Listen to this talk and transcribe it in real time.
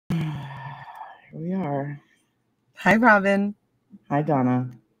We are. Hi, Robin. Hi, Donna.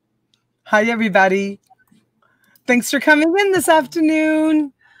 Hi, everybody. Thanks for coming in this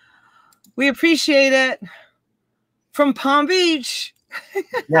afternoon. We appreciate it. From Palm Beach.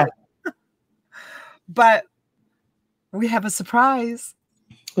 Yeah. But we have a surprise.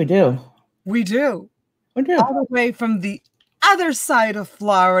 We do. We do. We do. All the way from the other side of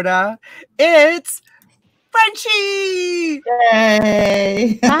Florida, it's Frenchie.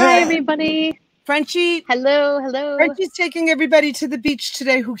 Yay. Hi, everybody. Frenchie. Hello, hello. Frenchie's taking everybody to the beach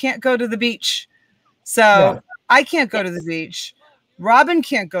today who can't go to the beach. So Yeah. I can't go to the beach. Robin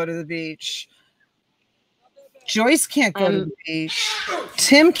can't go to the beach. Joyce can't go to the beach.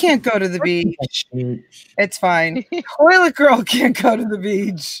 Tim can't go to the beach. It's fine. Toilet Girl can't go to the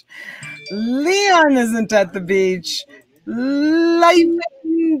beach. Leon isn't at the beach. Life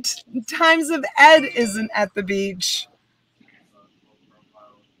and Times of Ed isn't at the beach.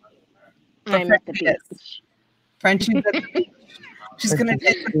 I'm at the beach. Frenchie's at the beach. She's going to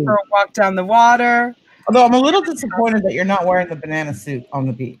take them for a walk down the water. Although I'm a little disappointed that you're not wearing the banana suit on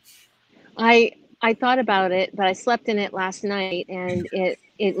the beach. I thought about it, but I slept in it last night, and it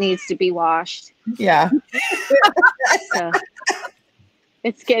needs to be washed. Yeah. So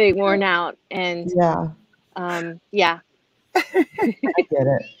it's getting worn out, and yeah. Yeah. I get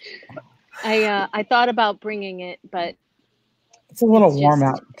it. I thought about bringing it, but it's a little warm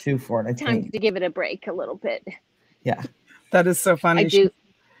out too for it. I time think. to give it a break a little bit. Yeah. That is so funny.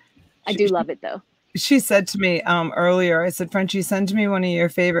 I do love it though. She said to me earlier, I said, Frenchie, send me one of your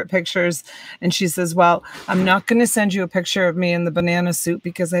favorite pictures. And she says, well, I'm not going to send you a picture of me in the banana suit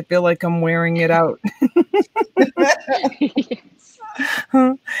because I feel like I'm wearing it out.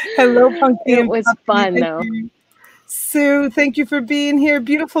 Hello, Punky. It was fun, though. Sue, thank you for being here.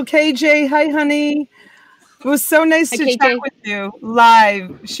 Beautiful KJ. Hi, honey. It was so nice to chat with you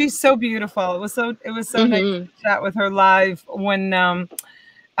live. She's so beautiful. It was so nice to chat with her live when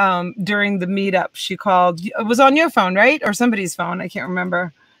during the meetup. She called. It was on your phone, right? Or somebody's phone. I can't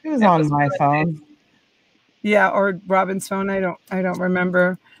remember. It was on my phone. Yeah, or Robin's phone. I don't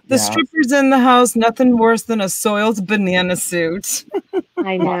remember. The strippers in the house, nothing worse than a soiled banana suit.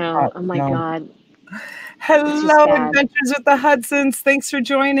 I know. Oh my God. Hello, Adventures with the Hudsons. Thanks for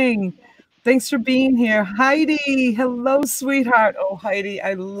joining. Thanks for being here. Heidi, hello, sweetheart. Oh, Heidi,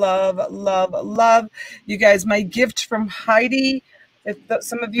 I love, love, love. You guys, my gift from Heidi. If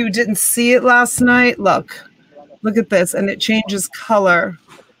some of you didn't see it last night, look at this. And it changes color.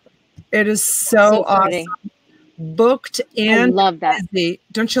 It is so awesome. Booked and I love that. busy.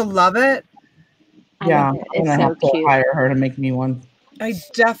 Don't you love it? Yeah, I'm gonna have to hire her to make me one. I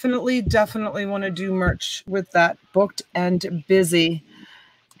definitely want to do merch with that. Booked and busy.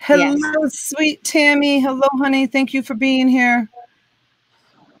 Hello, sweet Tammy. Hello, honey. Thank you for being here.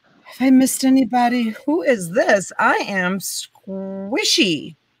 Have I missed anybody? Who is this? I am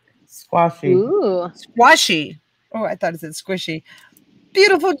Squishy. Squashy. Ooh. Squashy. Oh, I thought it said squishy.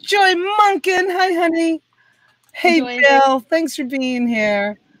 Beautiful Joy Monkin. Hi, honey. Hey, Bill. Thanks for being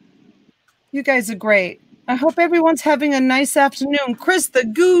here. You guys are great. I hope everyone's having a nice afternoon. Chris, the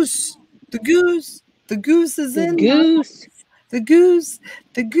goose. The goose. The goose is in. Goose. The goose.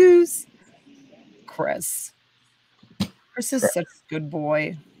 The goose. Chris. Chris is such a good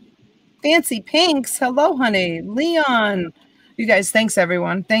boy. Fancy Pinks. Hello, honey. Leon. You guys, thanks,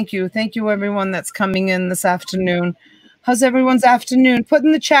 everyone. Thank you. Thank you, everyone that's coming in this afternoon. How's everyone's afternoon? Put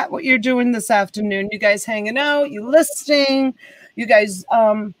in the chat what you're doing this afternoon. You guys hanging out? You listening? You guys,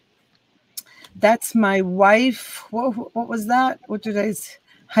 that's my wife. What was that? What did I see?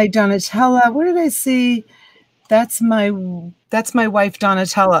 Hi, Donatella. What did I see? That's my wife,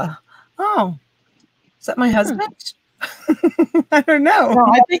 Donatella. Oh, is that my husband? I don't know. No,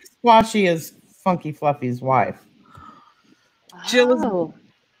 I think Squashy is Funky Fluffy's wife. Jill,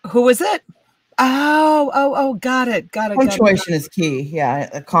 who is it? Oh, got it. Punctuation is key. Yeah,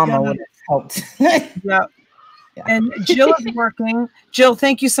 a comma would have helped. Yeah. And Jill is working. Jill,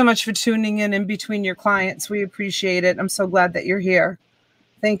 thank you so much for tuning in between your clients. We appreciate it. I'm so glad that you're here.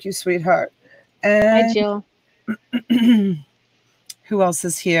 Thank you, sweetheart. And hi, Jill. Who else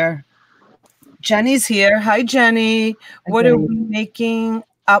is here? Jenny's here. Hi, Jenny. What are we making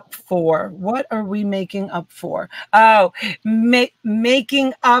up for? What are we making up for? Oh,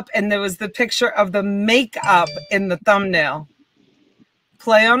 making up. And there was the picture of the makeup in the thumbnail.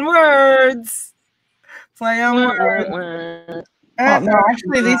 Play on words. Play on words. No,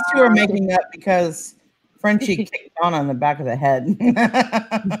 actually, these two are making up because Frenchie kicked Donna on the back of the head.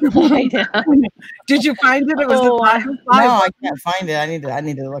 Did you find it? It was no, I can't find it. I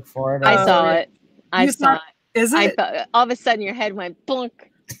need to look for it. I saw it. I saw it. Is it? All of a sudden, your head went blunk.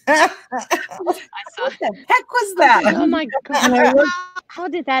 I saw. What the heck was that? Oh my God! How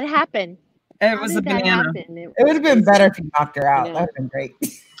did that happen? It was a banana. It would have been better if you knocked her out. That would have been great.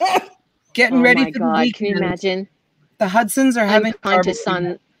 Getting ready for the weekend. Can you imagine? The Hudsons are having unconscious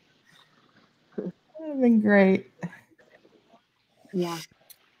on. That would have been great. Yeah.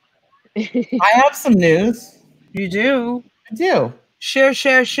 I have some news. You do? I do. Share.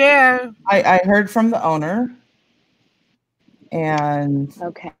 I heard from the owner, and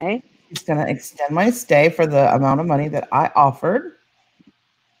okay, she's going to extend my stay for the amount of money that I offered,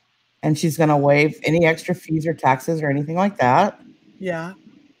 and she's going to waive any extra fees or taxes or anything like that. Yeah.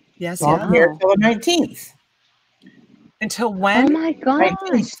 Yes. So I'm here until the 19th. Until when? Oh my gosh.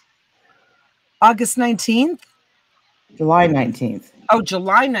 19th. August 19th? July 19th. Oh,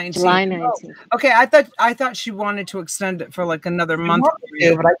 July 19th. July 19th. Oh. Okay, I thought she wanted to extend it for like another month.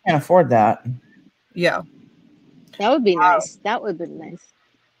 But I can't afford that. Yeah. That would be nice. That would be nice.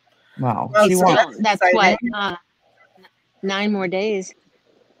 Wow. Well, that's what 9 more days.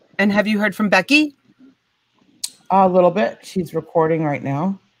 And have you heard from Becky? A little bit. She's recording right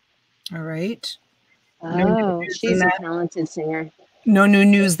now. All right. Oh, she's a talented singer. No new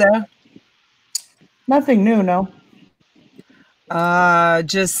news there? Nothing new, no.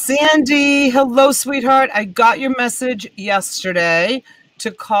 Just Sandy. Hello, sweetheart. I got your message yesterday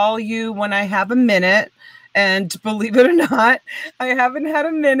to call you when I have a minute. And believe it or not, I haven't had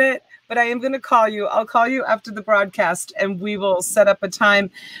a minute, but I am going to call you. I'll call you after the broadcast and we will set up a time.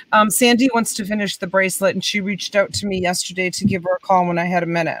 Sandy wants to finish the bracelet and she reached out to me yesterday to give her a call when I had a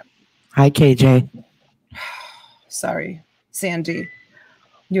minute. Hi, KJ. Sorry, Sandy.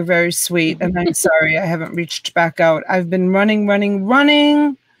 You're very sweet. And I'm sorry I haven't reached back out. I've been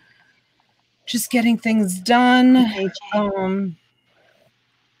running. Just getting things done.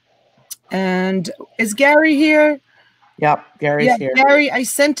 And is Gary here? Yep, Gary's here. Gary, I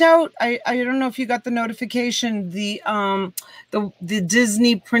sent out, I don't know if you got the notification, the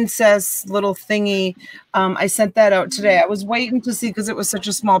Disney princess little thingy. I sent that out today. I was waiting to see because it was such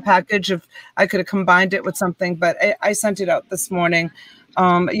a small package if I could have combined it with something, but I sent it out this morning.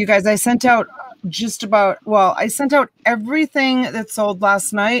 You guys, I sent out I sent out everything that sold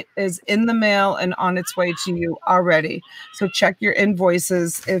last night is in the mail and on its way to you already. So check your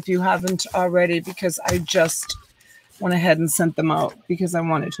invoices if you haven't already, because I just went ahead and sent them out because I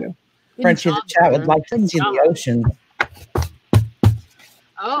wanted to. Frenchie, the chat would like to see the ocean.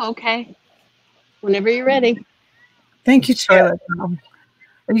 Oh, okay. Whenever you're ready. Thank you, Toilet. Are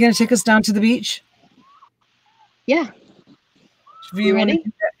you going to take us down to the beach? Yeah. You ready?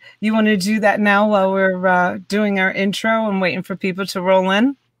 You want to do that now while we're doing our intro and waiting for people to roll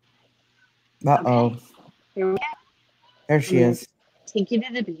in? Uh-oh. Okay. Here we go. There she is. Take you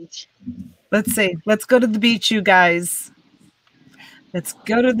to the beach. Let's see. Let's go to the beach, you guys. Let's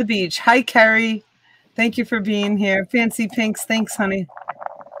go to the beach. Hi, Carrie. Thank you for being here. Fancy Pinks. Thanks, honey.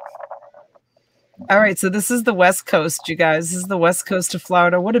 All right, so this is the West Coast, you guys. This is the West Coast of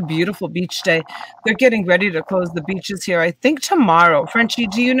Florida. What a beautiful beach day. They're getting ready to close the beaches here, I think tomorrow. Frenchie,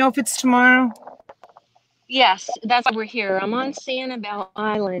 do you know if it's tomorrow? Yes, that's why we're here. I'm on Sanibel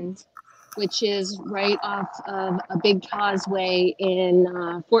Island, which is right off of a big causeway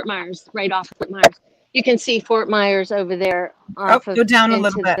in Fort Myers, right off Fort Myers. You can see Fort Myers over there. Go down a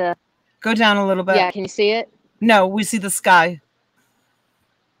little bit. Go down a little bit. Yeah, can you see it? No, we see the sky.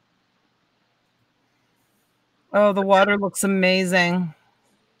 Oh, the water looks amazing.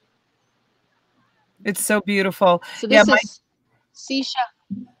 It's so beautiful. So this is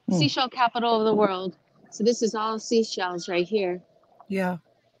seashell capital of the world. So this is all seashells right here. Yeah.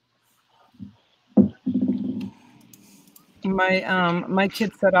 My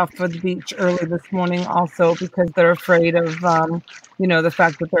kids set off for the beach early this morning also because they're afraid of the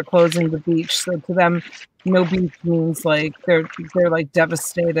fact that they're closing the beach. So to them, no beach means like they're like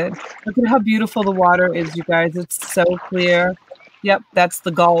devastated. Look at how beautiful the water is, you guys. It's so clear. Yep, that's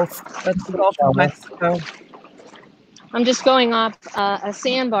the Gulf. That's the Gulf of Mexico. I'm just going off a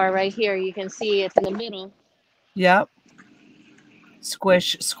sandbar right here. You can see it's in the middle. Yep.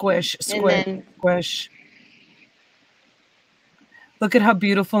 Squish, squish, squish, squish. Look at how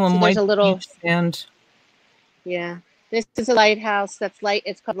beautiful and white beach sand. Yeah, this is a lighthouse.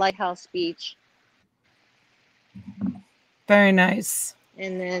 It's called Lighthouse Beach. Very nice.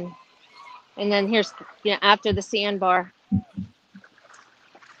 And then here's after the sandbar.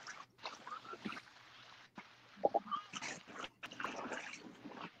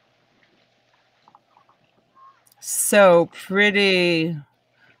 So pretty.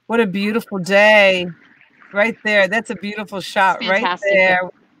 What a beautiful day. Right there. That's a beautiful shot right there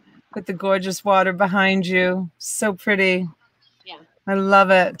with the gorgeous water behind you. So pretty. Yeah. I love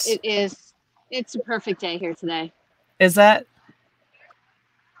it. It is. It's a perfect day here today. Is that?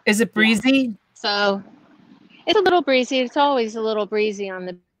 Is it breezy? Yeah. So it's a little breezy. It's always a little breezy on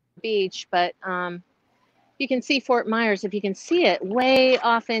the beach, but you can see Fort Myers if you can see it way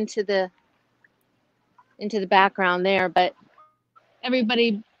off into the background there. But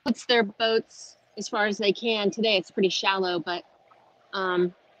everybody puts their boats as far as they can. Today it's pretty shallow, but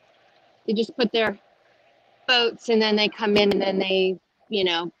they just put their boats and then they come in and then they,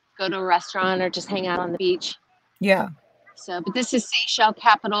 go to a restaurant or just hang out on the beach. Yeah. So, but this is seashell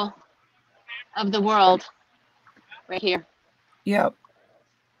capital of the world right here. Yep.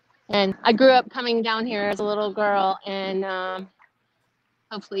 And I grew up coming down here as a little girl, and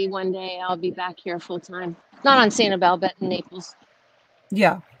hopefully one day I'll be back here full time. Not on Sanibel, but in Naples.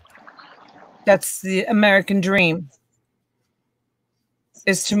 Yeah. That's the American dream,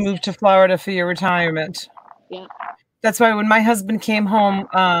 is to move to Florida for your retirement. Yeah. That's why when my husband came home,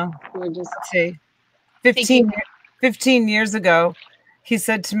 Gorgeous. let's see, 15 years ago, he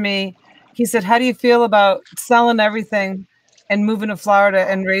said to me, how do you feel about selling everything and moving to Florida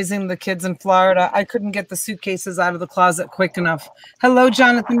and raising the kids in Florida? I couldn't get the suitcases out of the closet quick enough. Hello,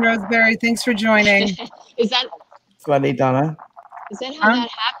 Jonathan Roseberry. Thanks for joining. Is that funny, Donna? Is that how that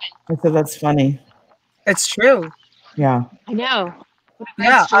happened? I said that's funny. It's true. Yeah. I know.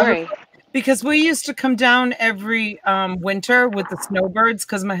 Yeah. Story. Because we used to come down every winter with the snowbirds,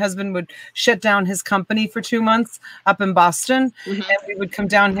 because my husband would shut down his company for 2 months up in Boston, and we would come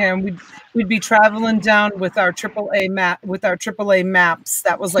down here and we'd be traveling down with our AAA maps.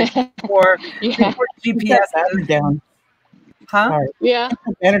 That was like before GPS. Down. Huh? Sorry. Yeah.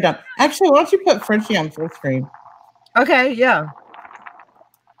 Banner down. Actually, why don't you put Frenchie on full screen? Okay. Yeah.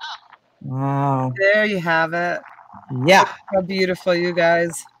 Wow. There you have it. Yeah. How beautiful, you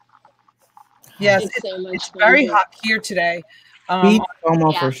guys. Yes, it's very hot here today. Beach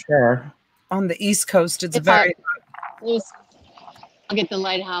FOMO for sure. On the East Coast, it's very hot. I'll get the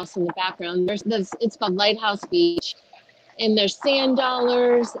lighthouse in the background. It's called Lighthouse Beach, and there's sand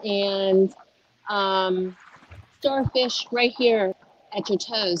dollars and starfish right here at your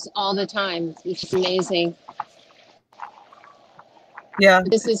toes all the time. It's just amazing. Yeah,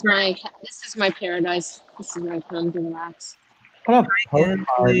 this is my paradise. This is where I come to relax. What a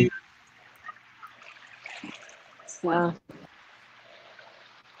postcard. So.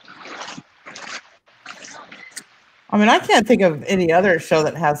 I mean, I can't think of any other show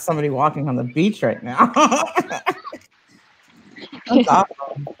that has somebody walking on the beach right now. That's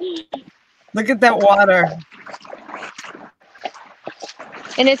awesome. Look at that water.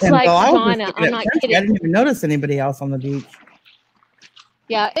 And it's like, Donna, I'm not kidding. I didn't even notice anybody else on the beach.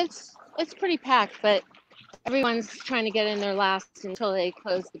 Yeah, it's pretty packed, but everyone's trying to get in there last until they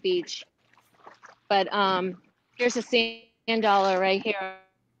close the beach. But here's a sand dollar right here,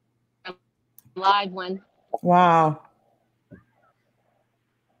 a live one. Wow.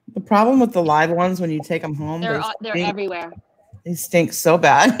 The problem with the live ones, when you take them home, they're everywhere. They stink so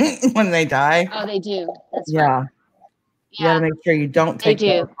bad when they die. Oh, they do. That's yeah. Right. You got to make sure you don't take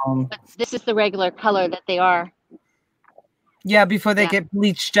them home. But this is the regular color that they are. Yeah, before they get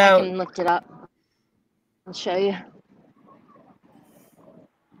bleached out. I can lift it up. I'll show you.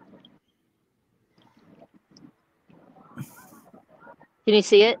 Can you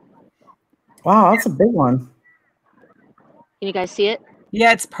see it? Wow, that's a big one. Can you guys see it?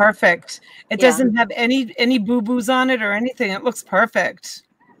 Yeah, it's perfect. It doesn't have any boo-boos on it or anything. It looks perfect.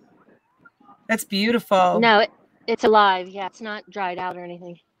 That's beautiful. No, it's alive. Yeah, it's not dried out or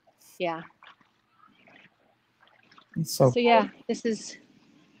anything. Yeah. So yeah, this is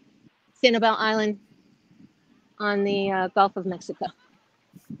Sanibel Island on the Gulf of Mexico.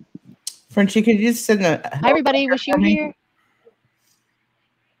 Frenchie, could you just send a... Hi, everybody. Wish you were here.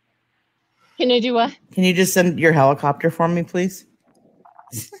 Can you do what? Can you just send your helicopter for me, please?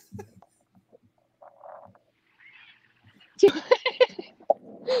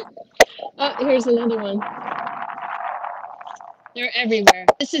 Oh, here's another one. They're everywhere.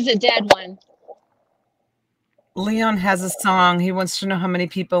 This is a dead one. Leon has a song. He wants to know how many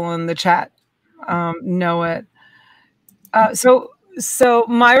people in the chat know it. So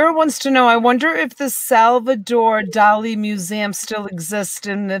Myra wants to know, I wonder if the Salvador Dali Museum still exists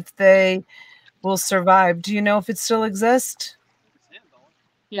and if they will survive. Do you know if it still exists?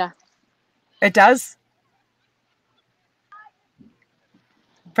 Yeah. It does?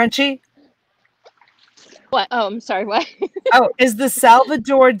 Frenchie? What? Oh, I'm sorry. What? Oh, is the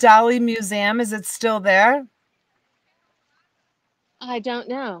Salvador Dali Museum, is it still there? I don't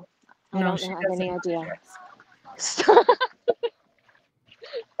know. I don't have any idea.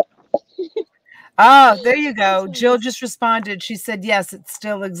 Oh, there you go. Jill just responded. She said, yes, it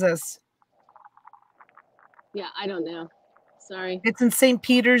still exists. Yeah, I don't know. Sorry. It's in St.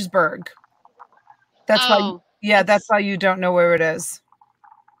 Petersburg. That's why. Yeah, that's why you don't know where it is.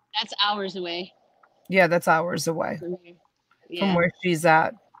 That's hours away. Yeah, that's hours away from where she's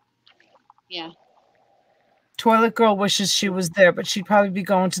at. Yeah. Toilet Girl wishes she was there, but she'd probably be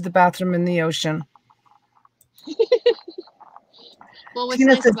going to the bathroom in the ocean. Well, what's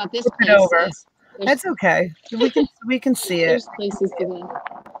nice about this place is that's okay. We can see it. There's places to go.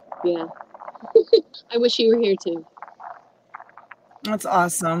 Yeah. I wish you were here too. That's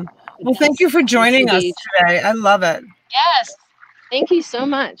awesome. Well, thank you for joining us today. I love it. Yes. Thank you so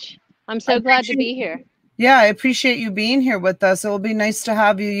much. I'm so glad to be here. Yeah, I appreciate you being here with us. It will be nice to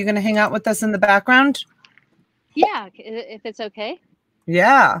have you. You're going to hang out with us in the background? Yeah, if it's okay.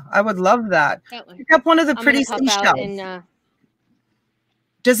 Yeah, I would love that. Pick up one of the pretty seashells.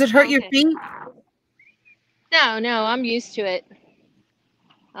 Does it hurt your feet? No, I'm used to it.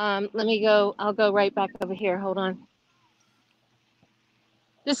 Let me go. I'll go right back over here. Hold on.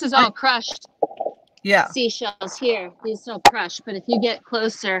 This is all crushed. Yeah. Seashells here. These are all crushed. But if you get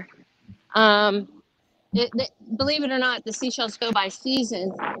closer, believe it or not, the seashells go by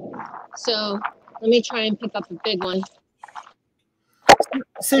season. So let me try and pick up a big one.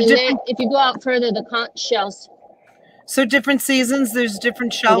 So then if you go out further, the conch shells. So different seasons, there's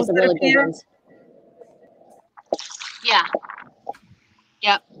different shells that appear? Yeah.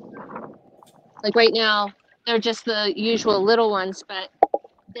 Yep. Like right now, they're just the usual little ones, but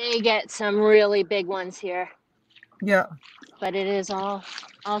they get some really big ones here. Yeah. But it is all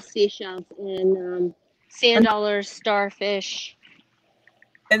seashells and sand dollars, starfish.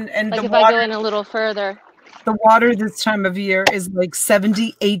 And like if I go in a little further. The water this time of year is like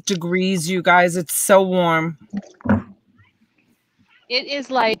 78 degrees, you guys. It's so warm. It is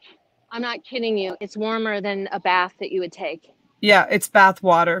like, I'm not kidding you, it's warmer than a bath that you would take. Yeah, it's bath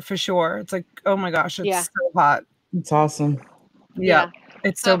water for sure. It's like, oh my gosh, it's so hot. It's awesome. Yeah.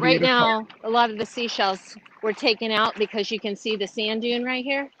 It's so right beautiful. now, a lot of the seashells were taken out because you can see the sand dune right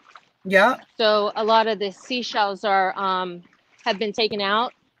here. Yeah. So a lot of the seashells are have been taken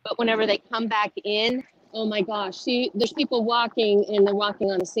out, but whenever they come back in, oh my gosh, see, there's people walking and they're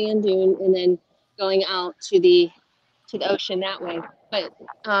walking on a sand dune and then going out to the ocean that way. But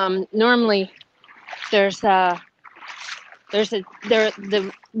normally they're the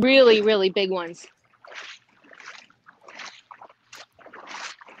really, really big ones.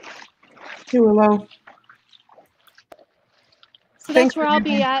 Hello. So that's where I'll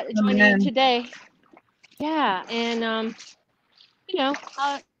be at joining you today. Yeah, and you know,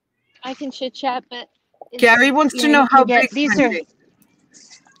 I can chit chat, but Gary wants to know how big these are.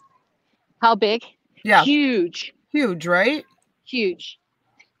 How big? Yeah. Huge. Huge, right? Huge.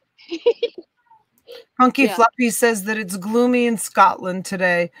 Funky Fluffy says that it's gloomy in Scotland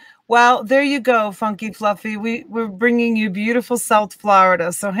today. Well, there you go, Funky Fluffy. We're bringing you beautiful South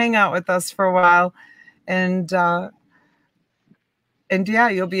Florida, so hang out with us for a while, and yeah,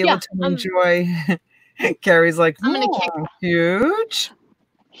 you'll be able to enjoy. Carrie's like, I'm gonna kick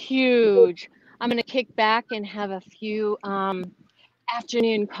huge. I'm gonna kick back and have a few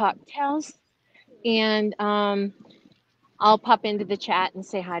afternoon cocktails, and I'll pop into the chat and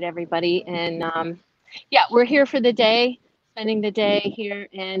say hi to everybody. And yeah, we're here for the day, spending the day here,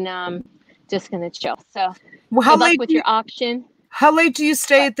 and just gonna chill. So good luck with your auction. How late do you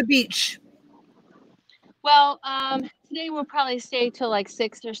stay at the beach? Well, today we'll probably stay till like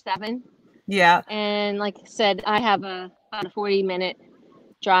 6 or 7. Yeah. And like I said, I have about a 40-minute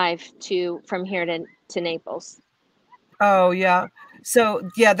drive from here to Naples. Oh yeah. So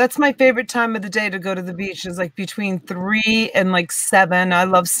yeah, that's my favorite time of the day to go to the beach, is like between 3 and like 7. I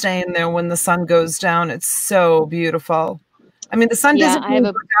love staying there when the sun goes down. It's so beautiful. I mean, the sun doesn't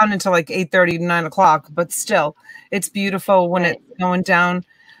go down until like 8:30, 9 o'clock, but still, it's beautiful when it's going down.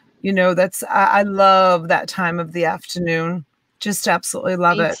 You know, I love that time of the afternoon. Just absolutely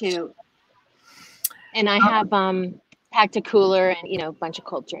love it. Me too. And I have packed a cooler and a bunch of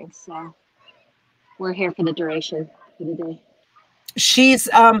cold drinks. So we're here for the duration for the day. She's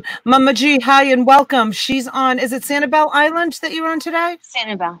Mama G, hi and welcome. She's on, is it Sanibel Island that you're on today?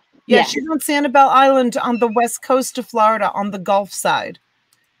 Sanibel. Yeah, she's on Sanibel Island on the west coast of Florida on the Gulf side.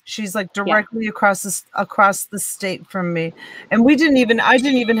 She's like directly across the state from me. And I didn't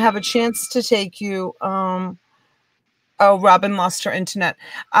even have a chance to take you. Oh, Robin lost her internet.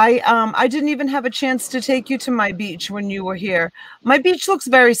 I didn't even have a chance to take you to my beach when you were here. My beach looks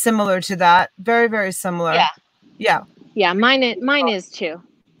very similar to that. Very, very similar. Yeah. Yeah. Yeah, mine is too.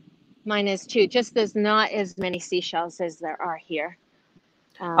 Mine is too. Just there's not as many seashells as there are here.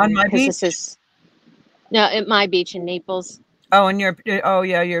 On my beach? No, at my beach in Naples. Oh, and your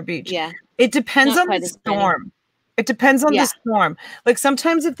beach. Yeah. It depends Not on the quite as many. storm. It depends on Yeah. the storm. Like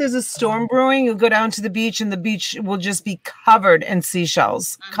sometimes if there's a storm brewing, you'll go down to the beach and the beach will just be covered in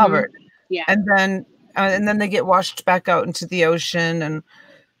seashells, covered. Yeah. And then they get washed back out into the ocean,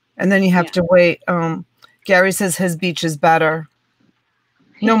 and then you have Yeah. to wait. Gary says his beach is better.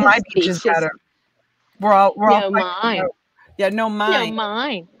 No, my His beach is beach is- better. We're all No, mine. Yeah, no, mine. No,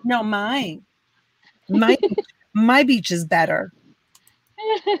 mine. No, mine. My beach is better.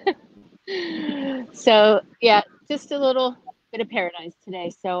 So yeah, just a little bit of paradise today.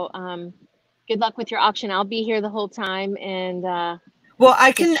 So good luck with your auction. I'll be here the whole time, and well,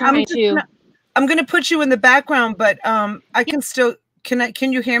 I can. I'm I'm going to put you in the background, but I can still.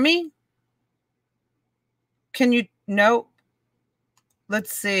 Can you hear me? Can you? No.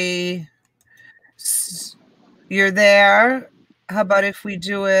 Let's see. You're there. How about if we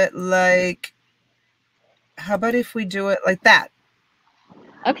do it like? How about if we do it like that?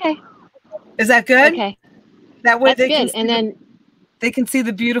 Okay. Is that good? Okay. That way That's good. And then they can see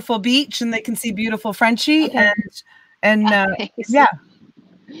the beautiful beach and they can see beautiful Frenchie. Okay. And Nice. yeah.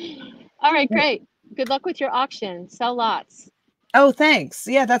 All right, great. Good luck with your auction. Sell lots. Oh, thanks.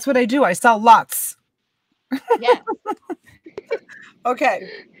 Yeah, that's what I do. I sell lots. Yeah. Okay.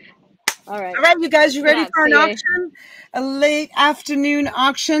 All right. All right, you guys, you ready for an Grazie. auction? A late afternoon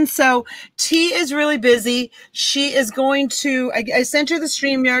auction. So T is really busy. She is going to, I sent her the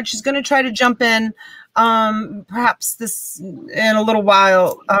StreamYard. She's going to try to jump in perhaps this in a little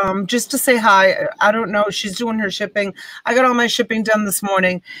while, just to say hi. I don't know. She's doing her shipping. I got all my shipping done this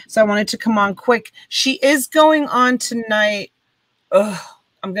morning, so I wanted to come on quick. She is going on tonight. Ugh,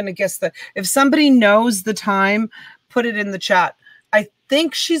 I'm going to guess that. If somebody knows the time, put it in the chat. I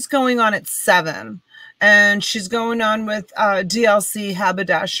think she's going on at 7, and she's going on with DLC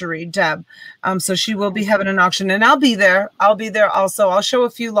Haberdashery, Deb. So she will be having an auction, and I'll be there. I'll be there also. I'll show a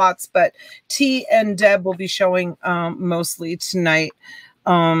few lots, but T and Deb will be showing mostly tonight.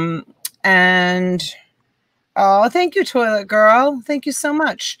 And oh, thank you, Toilet Girl. Thank you so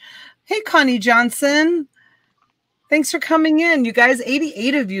much. Hey, Connie Johnson. Thanks for coming in. You guys,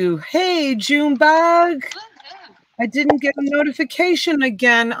 88 of you. Hey, Junebug. I didn't get a notification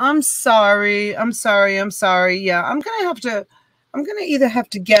again. I'm sorry. I'm sorry. Yeah, I'm gonna either have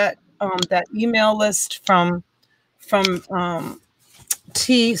to get that email list from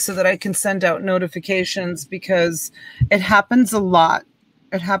T so that I can send out notifications, because it happens a lot.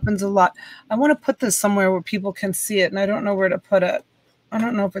 It happens a lot. I want to put this somewhere where people can see it, and I don't know where to put it. I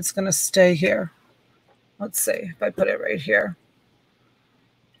don't know if it's gonna stay here. Let's see if I put it right here.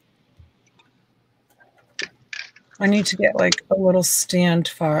 I need to get like a little stand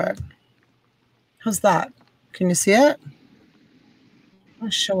for it. How's that? Can you see it? I'll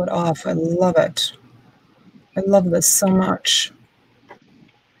show it off. I love it. I love this so much.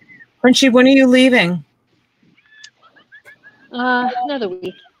 Frenchie, when are you leaving? Another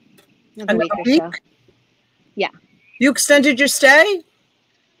week. Another week or so. Yeah. You extended your stay?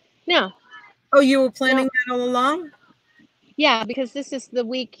 No. Oh, you were planning that all along? Yeah, because this is the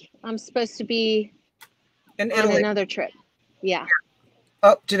week I'm supposed to be in on Italy. Another trip. Yeah.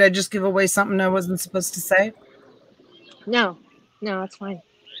 Oh, did I just give away something I wasn't supposed to say? No, it's fine.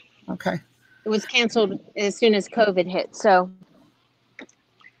 Okay. It was canceled as soon as COVID hit. So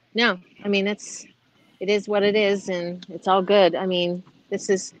no, I mean, it is what it is, and it's all good. I mean, this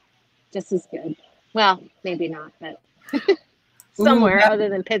is just as good. Well, maybe not, but somewhere other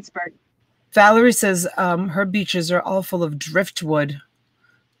than Pittsburgh. Valerie says her beaches are all full of driftwood.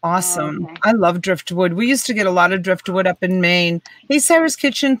 Awesome. Okay. I love driftwood. We used to get a lot of driftwood up in Maine. Hey, Sarah's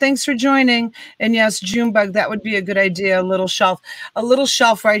Kitchen, thanks for joining. And yes, Junebug, that would be a good idea. A little shelf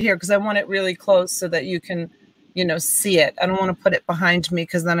right here, because I want it really close so that you can, see it. I don't want to put it behind me,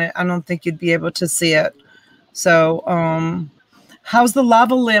 because then I don't think you'd be able to see it. So, how's the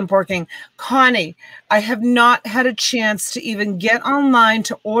lava lamp working? Connie, I have not had a chance to even get online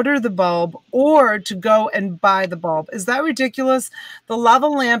to order the bulb or to go and buy the bulb. Is that ridiculous? The lava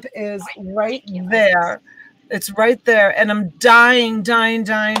lamp is right there. It's right there. And I'm dying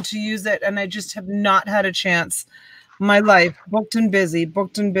to use it. And I just have not had a chance. My life, booked and busy.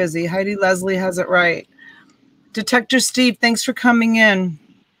 Heidi Leslie has it right. Detector Steve, thanks for coming in.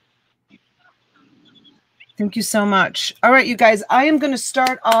 Thank you so much. All right, you guys, I am going to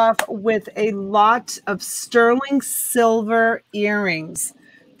start off with a lot of sterling silver earrings.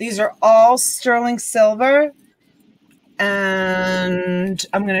 These are all sterling silver, and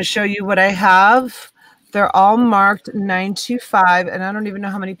I'm going to show you what I have. They're all marked 925, and I don't even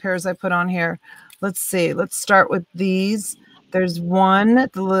know how many pairs I put on here. Let's see. Let's start with these. There's one,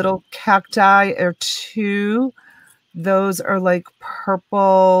 the little cacti are 2. Those are like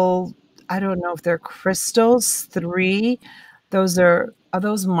purple. I don't know if they're crystals. 3. Those are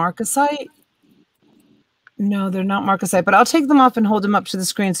those marcasite? No, they're not marcasite, but I'll take them off and hold them up to the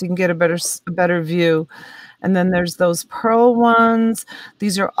screen so you can get a better view. And then there's those pearl ones.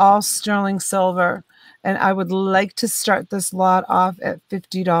 These are all sterling silver. And I would like to start this lot off at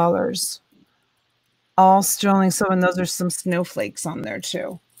 $50. All sterling silver, and those are some snowflakes on there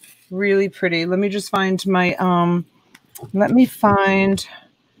too. Really pretty. Let me just find my let me find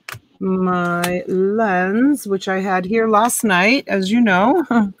my lens, which I had here last night, as you know,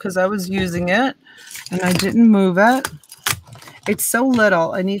 because I was using it and I didn't move it. It's so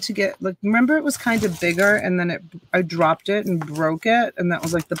little. I need to get, like, remember it was kind of bigger and then I dropped it and broke it. And that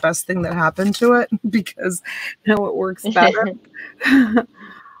was like the best thing that happened to it because now it works better.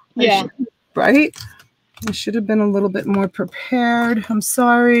 Yeah. Right? I should have been a little bit more prepared. I'm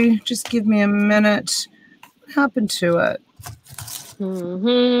sorry. Just give me a minute. What happened to it?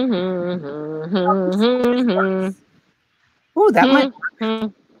 Oh, that might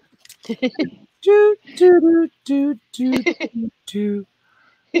work. Do, do, do, do, do, do.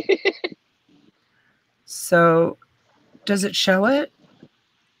 So, does it show it?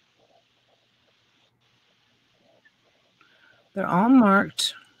 They're all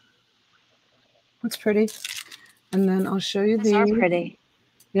marked. That's pretty. And then I'll show you these. These are pretty.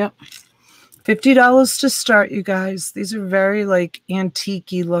 Yep. $50 to start, you guys. These are very like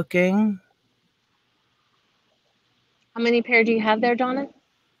antique-y looking. How many pair do you have there, Donna?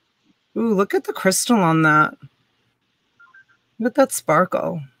 Ooh, look at the crystal on that. Look at that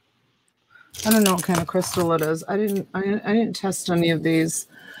sparkle. I don't know what kind of crystal it is. I didn't test any of these.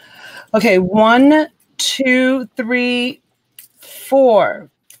 Okay, 1, 2, 3, 4,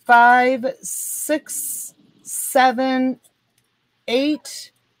 5, 6, 7,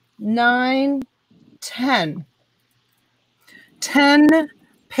 8, 9, 10. 10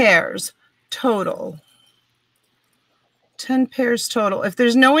 pairs total. 10 pairs total. If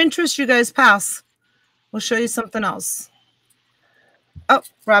there's no interest, you guys pass. We'll show you something else. Oh,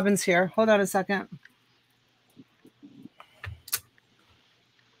 Robin's here. Hold on a second.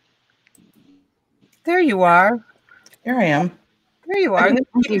 There you are. Here I am. There you are.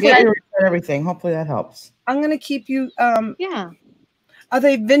 Everything. Hopefully that helps. I'm going to keep you. Yeah. Are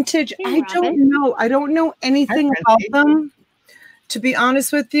they vintage? Hey, I don't know. I don't know anything about them. To be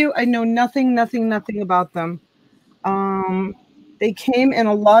honest with you, I know nothing about them. They came in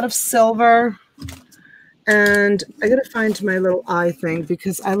a lot of silver. And I got to find my little eye thing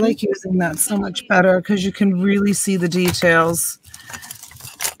because I like using that so much better because you can really see the details.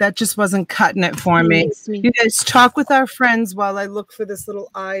 That just wasn't cutting it for me. You guys talk with our friends while I look for this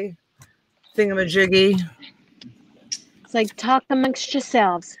little eye thingamajiggy. It's like talk amongst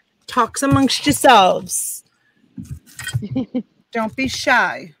yourselves. Talks amongst yourselves. Don't be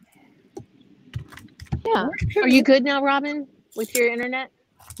shy. Yeah. Are you good now, Robin, with your internet?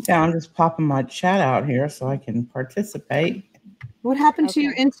 Yeah, I'm just popping my chat out here so I can participate. What happened to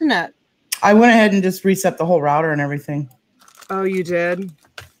your internet? I went ahead and just reset the whole router and everything. Oh, you did?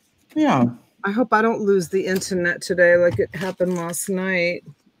 Yeah. I hope I don't lose the internet today like it happened last night.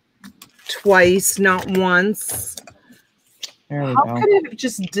 Twice, not once. There we How go. could it have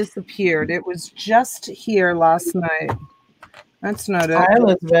just disappeared? It was just here last night. That's not it. Hi,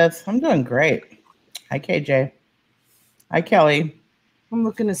 Elizabeth. I'm doing great. Hi, KJ. Hi, Kelly. I'm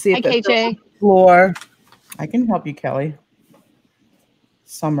looking to see if it's on the floor. I can help you, Kelly.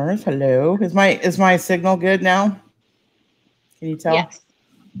 Summers, hello. Is my signal good now? Can you tell? Yes.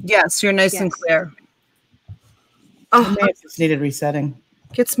 Yes, you're nice and clear. Oh, it just needed resetting.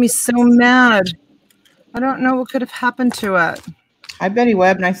 Gets me so mad. I don't know what could have happened to it. Hi, Betty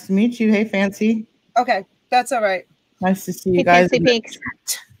Webb. Nice to meet you. Hey, Fancy. Okay, that's all right. Nice to see you guys.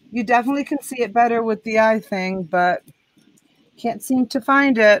 You definitely can see it better with the eye thing, but can't seem to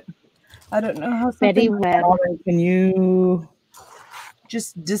find it. I don't know how Betty Webb. Can you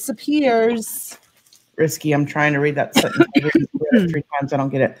just disappears. Risky. I'm trying to read that sentence 3 times. I don't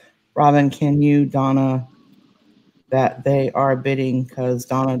get it. Robin, can you, Donna, that they are bidding because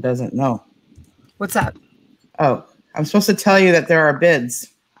Donna doesn't know. What's that? Oh, I'm supposed to tell you that there are bids.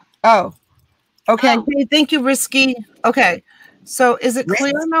 Oh, okay. Oh. Hey, thank you, Risky. Okay. So is it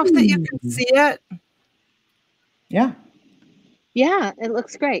clear enough that you can see it? Yeah. Yeah, it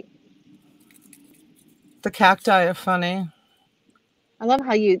looks great. The cacti are funny. I love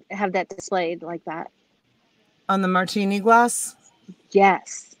how you have that displayed like that. On the martini glass?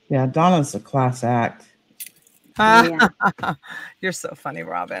 Yes. Yeah, Donna's a class act. Yeah. You're so funny,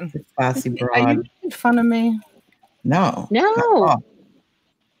 Robin. Classy broad. Are you making fun of me? No. No.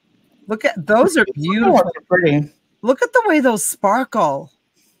 Look at those are beautiful. Oh, they're pretty. Look at the way those sparkle.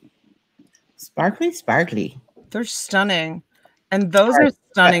 Sparkly, sparkly. They're stunning. And those are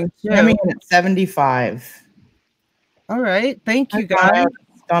stunning too. I mean, at 75. All right. Thank you, guys.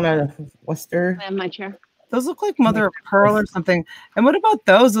 Donna Wester. I have my chair. Those look like mother of pearl or something. And what about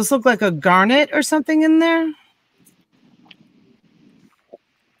those? Those look like a garnet or something in there.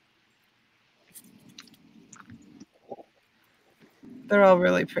 They're all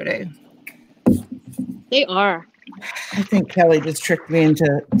really pretty. They are. I think Kelly just tricked me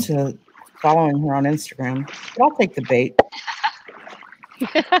into following her on Instagram. But I'll take the bait.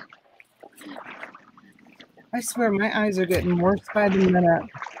 I swear my eyes are getting worse by the minute.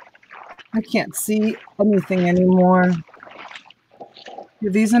 I can't see anything anymore.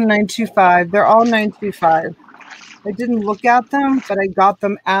 These are 925. They're all 925. I didn't look at them, but I got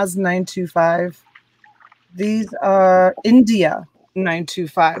them as 925. These are India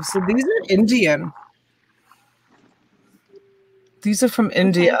 925. So these are Indian. These are from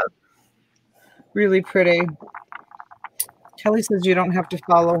India. Really pretty. Kelly says you don't have to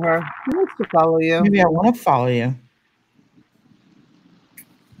follow her. Who wants to follow you? Maybe I want to follow you.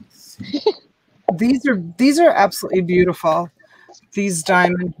 These are absolutely beautiful. These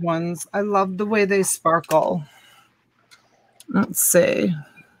diamond ones. I love the way they sparkle. Let's see.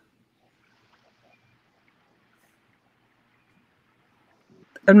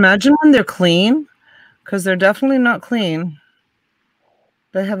 Imagine when they're clean, because they're definitely not clean.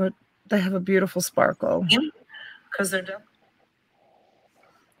 They have a beautiful sparkle. Because they're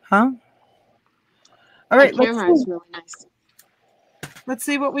huh? All right, the camera is really nice. Let's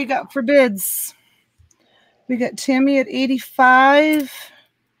see what we got for bids. We got Tammy at 85.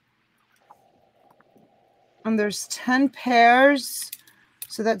 And there's 10 pairs.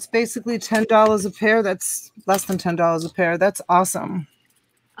 So that's basically $10 a pair. That's less than $10 a pair. That's awesome.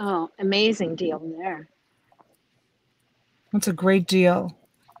 Oh, amazing deal there. That's a great deal.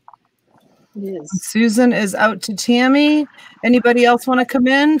 It is. Susan is out to Tammy. Anybody else want to come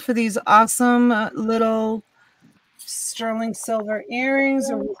in for these awesome little sterling silver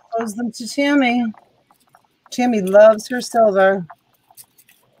earrings, or we'll close them to Tammy? Tammy loves her silver.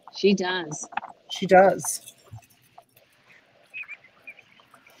 She does. She does.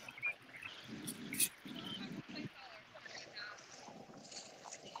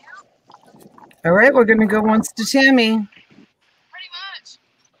 All right, we're going to go once to Tammy. Pretty much.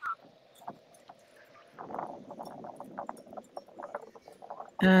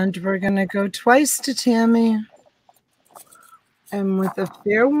 And we're going to go twice to Tammy. And with a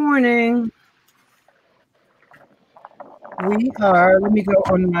fair warning, we are, let me go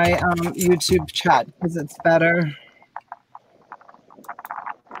on my YouTube chat because it's better.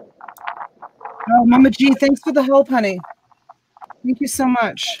 Oh, Mama G, thanks for the help, honey. Thank you so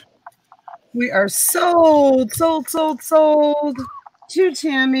much. We are sold to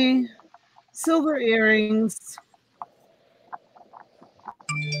Tammy. Silver earrings.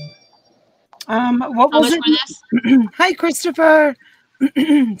 What was it? Hi, Christopher.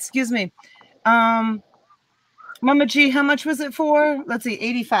 Excuse me. Mama G, how much was it for? Let's see,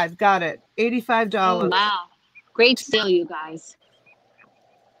 85. Got it. $85. Oh, wow. Great sale, you guys.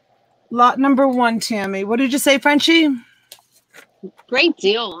 Lot number 1, Tammy. What did you say, Frenchie? Great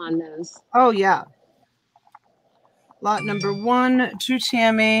deal on those. Oh, yeah. Lot number 1 to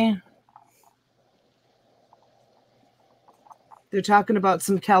Tammy. They're talking about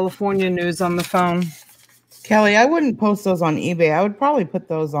some California news on the phone. Kelly, I wouldn't post those on eBay. I would probably put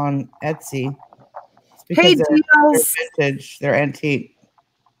those on Etsy. Hey, they're vintage. They're antique.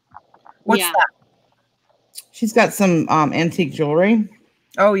 What's that? She's got some antique jewelry.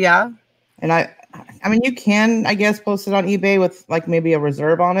 Oh, yeah? And I mean, you can, I guess, post it on eBay with like maybe a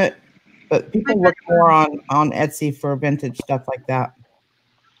reserve on it. But people look more on Etsy for vintage stuff like that.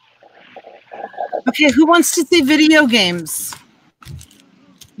 Okay, who wants to see video games?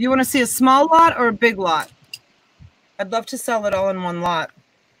 You want to see a small lot or a big lot? I'd love to sell it all in one lot.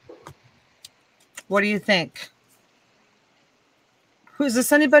 What do you think? Who's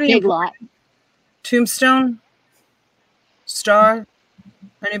this? Anybody? Big lot. Tombstone? Star?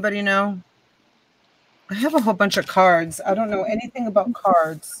 Anybody know? I have a whole bunch of cards. I don't know anything about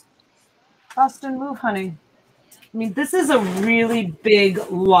cards. Austin, move, honey. I mean, this is a really big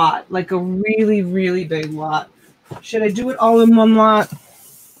lot. Like a really, really big lot. Should I do it all in one lot?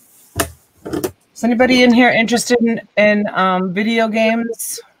 Is anybody in here interested in video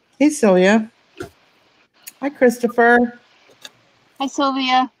games? Hey, Sylvia. Hi, Christopher. Hi,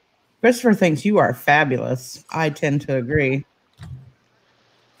 Sylvia. Christopher thinks you are fabulous. I tend to agree.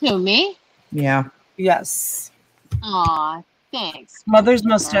 Who, me? Yeah. Yes. Aw, thanks. Mother's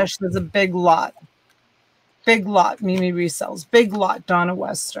Mustache says a big lot. Big lot, Mimi resells. Big lot, Donna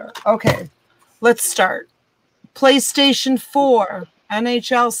Wester. Okay, let's start. PlayStation 4,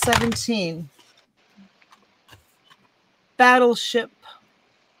 NHL 17. Battleship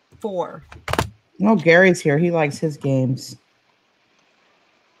 4. No, Gary's here. He likes his games.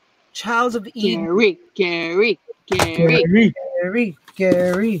 Child of Eden. Gary.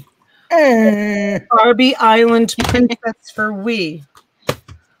 Barbie Island Princess for Wii.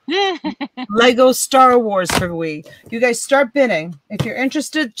 Lego Star Wars for Wii. You guys start bidding. If you're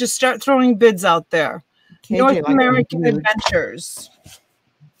interested, just start throwing bids out there. KJ North American Adventures.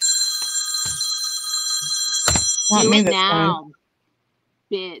 Do it now.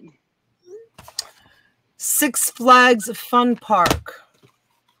 Bid. Six Flags Fun Park.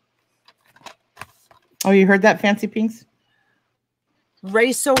 Oh, you heard that, Fancy Pinks?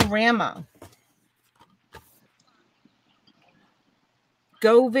 Race-O-Rama.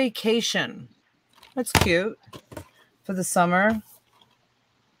 Go Vacation. That's cute for the summer.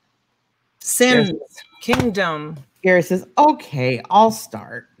 Sims Kingdom. Gary says, okay, I'll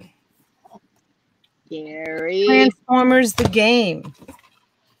start. Gary. Transformers the Game.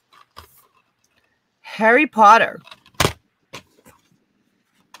 Harry Potter.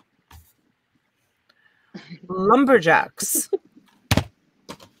 Lumberjacks.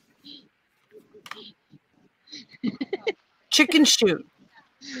 Chicken Shoot.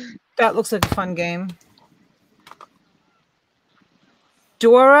 That looks like a fun game.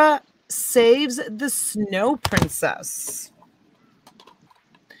 Dora Saves the Snow Princess.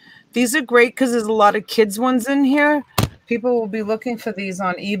 These are great because there's a lot of kids ones in here. People will be looking for these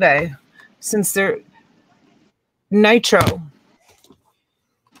on eBay since they're nitro.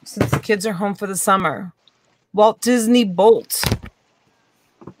 Since the kids are home for the summer. Walt Disney Bolt.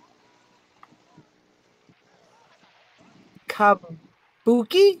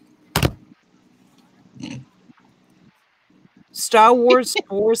 Kabuki. Star Wars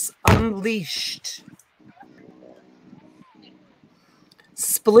Force Unleashed.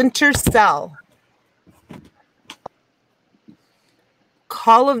 Splinter Cell.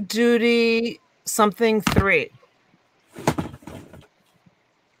 Call of Duty something 3.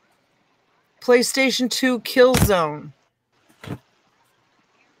 PlayStation 2 Killzone.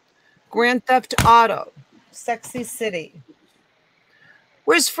 Grand Theft Auto. Sexy City.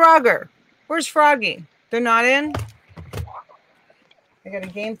 Where's Frogger? Where's Froggy? They're not in? I got a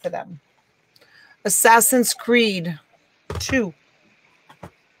game for them. Assassin's Creed 2.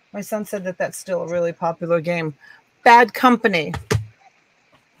 My son said that that's still a really popular game. Bad Company.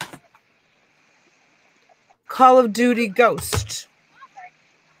 Call of Duty Ghost.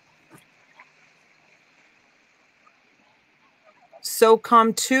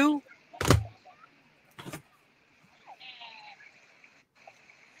 SOCOM 2.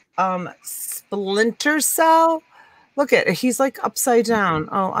 Splinter Cell. Look at it. He's like upside down.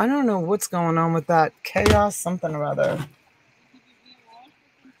 Oh, I don't know what's going on with that. Chaos something or other.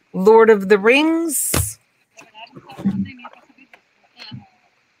 Lord of the Rings.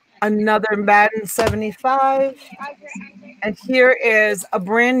 Another Madden 75. And here is a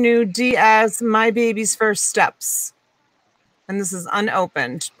brand new Diaz My Baby's First Steps. And this is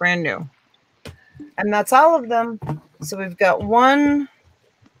unopened, brand new. And that's all of them. So we've got 1,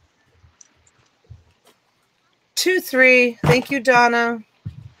 2, 3. Thank you, Donna.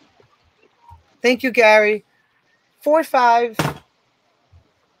 Thank you, Gary. 4, 5,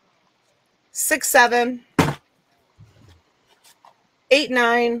 6, 7, 8,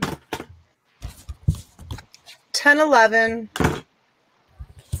 9, 10, 11,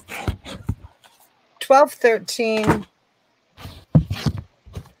 12, 13,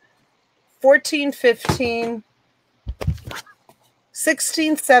 14, 15,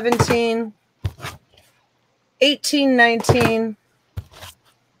 16, 17, 18, 19,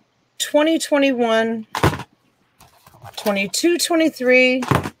 20, 21, 22, 23,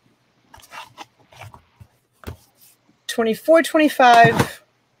 24, 25,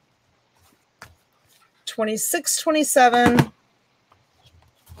 26, 27,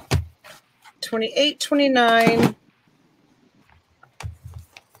 28, 29,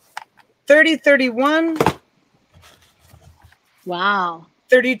 30, 31. Wow.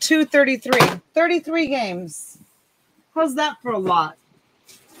 32, 33. 33 games. How's that for a lot?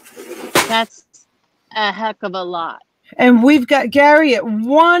 That's a heck of a lot. And we've got Gary at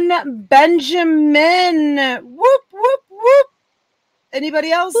 1 Benjamin. Whoop, whoop, whoop.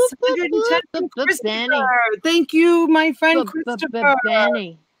 Anybody else? Whoop, whoop, 110. whoop, Christopher. Thank you, my friend Christopher.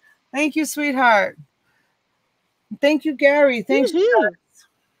 Benny. Thank you, sweetheart. Thank you, Gary. Thanks.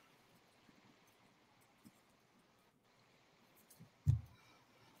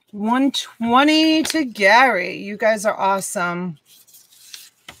 $120 to Gary. You guys are awesome.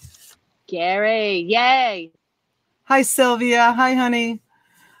 Gary, yay. Hi, Sylvia. Hi, honey.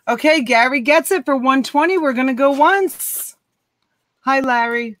 Okay, Gary gets it for $120. We're going to go once. Hi,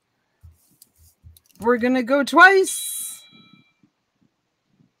 Larry. We're going to go twice.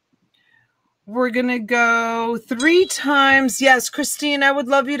 We're going to go 3 times. Yes, Christine, I would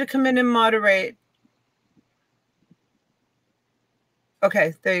love you to come in and moderate.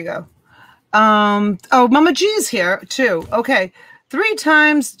 Okay, there you go. Oh, Mama G's here too. Okay, 3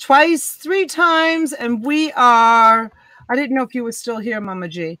 times, twice, 3 times, and we are, I didn't know if you were still here, Mama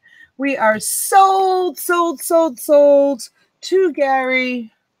G. We are sold to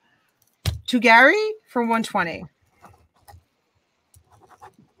Gary. To Gary for $120.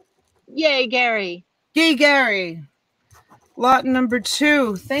 Yay, Gary. Yay, Gary. Lot number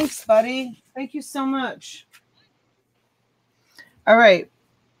 2. Thanks, buddy. Thank you so much. All right.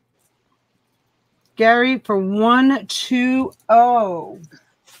 Gary for $120.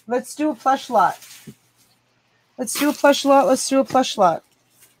 Let's do a plush lot. Let's do a plush lot. Let's do a plush lot.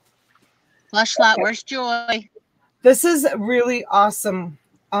 Plush lot, where's Joy? This is really awesome.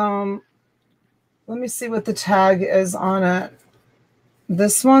 Let me see what the tag is on it.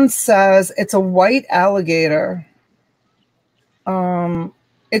 This one says it's a white alligator.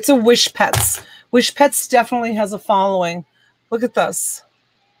 It's a Wish Pets. Wish Pets definitely has a following. Look at this.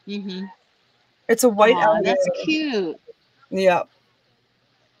 Mm-hmm. It's a white alligator. That's cute. Yep.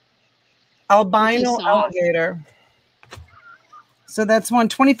 Albino alligator. So that's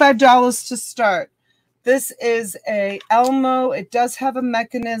 $125 to start. This is a Elmo. It does have a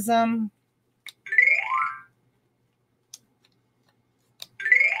mechanism.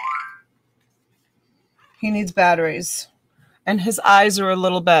 He needs batteries. And his eyes are a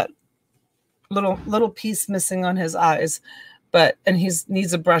little bit, little piece missing on his eyes. And he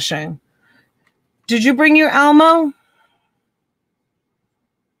needs a brushing. Did you bring your Elmo?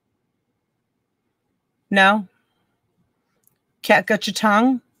 No? Cat got your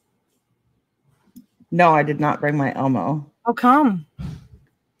tongue? No, I did not bring my Elmo. How come?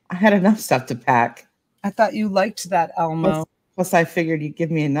 I had enough stuff to pack. I thought you liked that Elmo. Plus I figured you'd give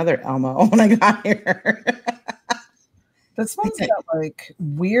me another Elmo when I got here. This one's got like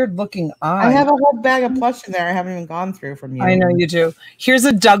weird looking eyes. I have a whole bag of plush in there I haven't even gone through from you. I know you do. Here's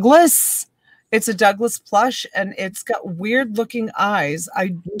a Douglas. It's a Douglas plush, and it's got weird looking eyes.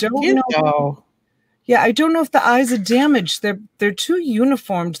 I don't know. Yeah, I don't know if the eyes are damaged. They're too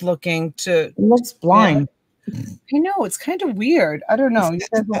uniformed looking to. It looks blind. Yeah. I know, it's kind of weird. I don't know. You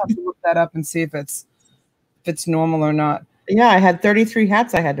guys will have to look that up and see if it's normal or not. Yeah, I had 33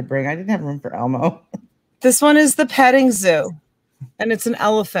 hats I had to bring. I didn't have room for Elmo. This one is the petting zoo, and it's an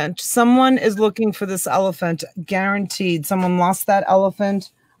elephant. Someone is looking for this elephant, guaranteed. Someone lost that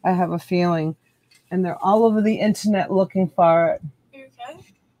elephant, I have a feeling. And they're all over the internet looking for it. Are you okay?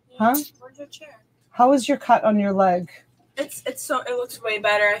 Yeah. Huh? Where's your chair? How is your cut on your leg? It looks way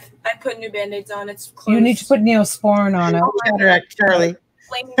better. I put new band-aids on. It's closed. You need to put Neosporin on it. Cataract Charlie.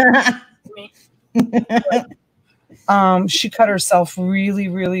 Me. She cut herself really,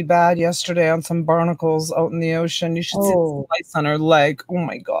 really bad yesterday on some barnacles out in the ocean. You should see the lice on her leg. Oh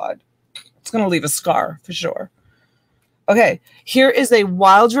my God. It's going to leave a scar for sure. Okay. Here is a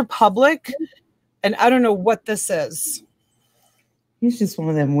Wild Republic. And I don't know what this is. He's just one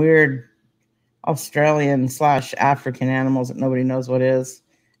of them weird Australian / African animals that nobody knows what is.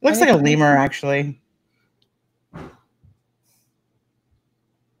 It looks like a lemur, actually.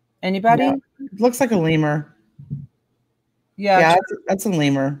 Anybody? Yeah, it looks like a lemur. Yeah, that's a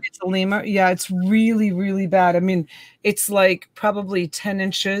lemur. It's a lemur. Yeah, it's really, really bad. I mean, it's like probably 10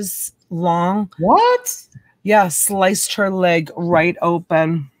 inches long. What? Yeah, sliced her leg right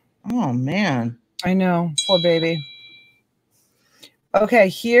open. Oh, man. I know. Poor baby. Okay,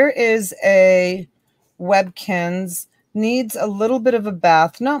 here is a Webkins. Needs a little bit of a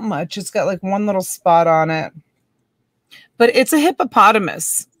bath. Not much. It's got like one little spot on it. But it's a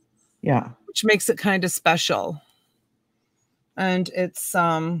hippopotamus. Yeah. Which makes it kind of special. And it's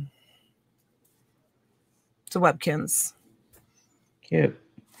a Webkins. Cute.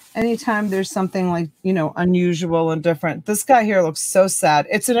 Anytime there's something like, unusual and different. This guy here looks so sad.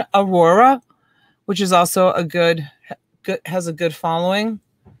 It's an Aurora, which is also has a good following.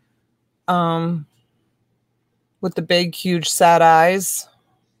 With the big, huge, sad eyes.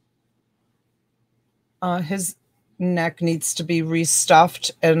 His neck needs to be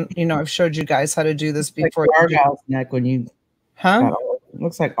restuffed. And, I've showed you guys how to do this before. Like Argyle's neck when you... Huh?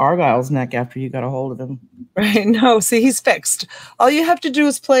 Looks like Argyle's neck after you got a hold of him. Right. No, see, he's fixed. All you have to do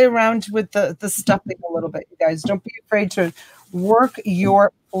is play around with the stuffing a little bit, you guys. Don't be afraid to work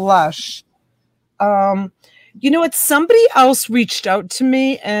your Plush. You know what? Somebody else reached out to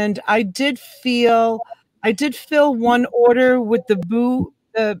me, and I did fill one order with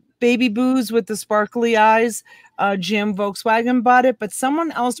the baby boos with the sparkly eyes. Jim Volkswagen bought it, but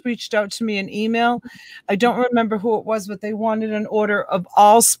someone else reached out to me in email. I don't remember who it was, but they wanted an order of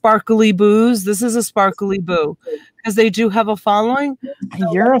all sparkly boos. This is a sparkly boo because they do have a following.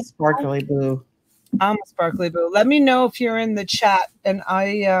 You're a sparkly boo. I'm a sparkly boo. Let me know if you're in the chat, and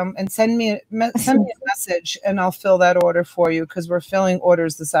send me a message, and I'll fill that order for you because we're filling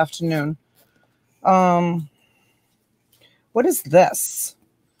orders this afternoon. What is this?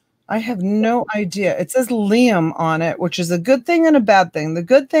 I have no idea. It says Liam on it, which is a good thing and a bad thing. The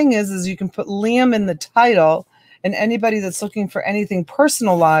good thing is you can put Liam in the title, and anybody that's looking for anything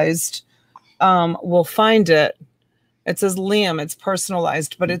personalized will find it. It says Liam. It's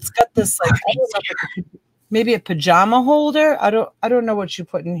personalized, but it's got this like maybe a pajama holder. I don't know what you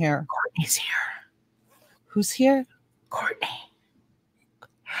put in here. Courtney's here. Who's here? Courtney.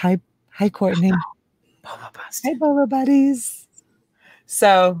 Hi, Courtney. Bolo Buddies. Hi, Bolo Buddies.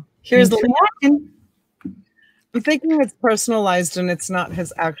 So here's the one. I'm thinking it's personalized and it's not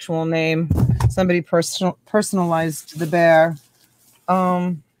his actual name. Somebody personalized the bear.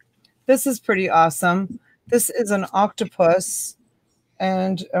 This is pretty awesome. This is an octopus,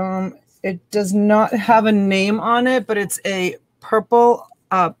 and it does not have a name on it, but it's a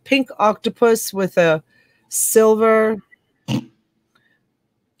pink octopus with a silver. I'm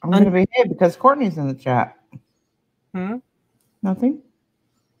going to behave because Courtney's in the chat. Nothing.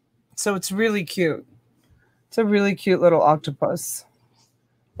 So it's really cute. It's a really cute little octopus.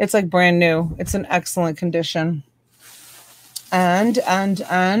 It's like brand new. It's in excellent condition. And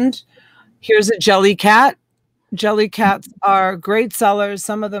here's a jelly cat. Jelly cats are great sellers.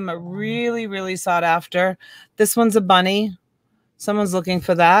 Some of them are really, really sought after. This one's a bunny. Someone's looking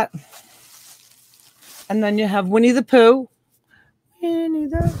for that. And then you have Winnie the Pooh. Winnie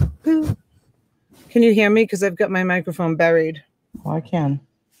the Pooh. Can you hear me? Because I've got my microphone buried. Oh, I can.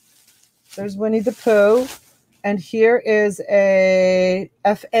 There's Winnie the Pooh. And here is a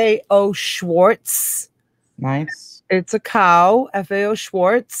FAO Schwartz. Nice. It's a cow, FAO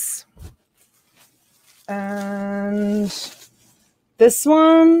Schwartz. And this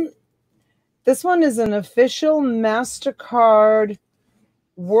one is an official MasterCard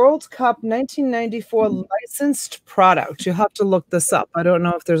World Cup 1994 licensed product. You have to look this up. I don't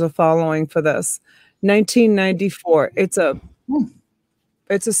know if there's a following for this. 1994. It's a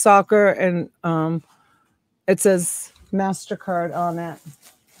soccer, and it says MasterCard on it.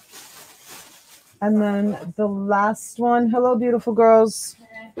 And then the last one, hello, beautiful girls.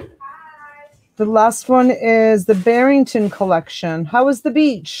 The last one is the Barrington collection. How was the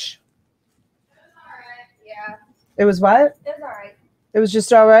beach? It was all right, yeah. It was what? It was all right. It was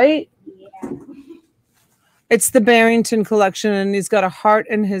just all right? Yeah. It's the Barrington collection, and he's got a heart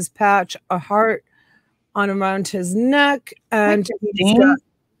in his patch, a heart on around his neck, and he's got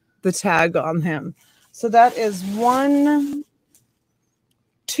the tag on him. So that is 1,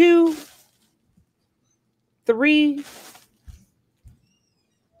 2, 3,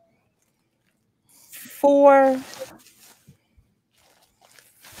 4,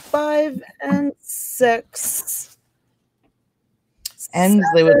 5, and 6.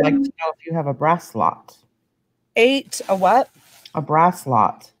 Ensley would like to know if you have a brass lot. 8, a what? A brass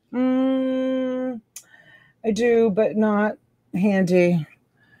lot. I do, but not handy.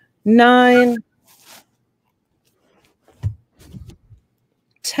 9,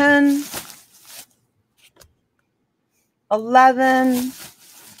 10, 11,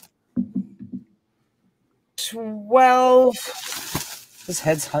 12. This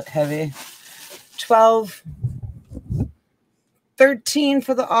head's heavy. 12, 13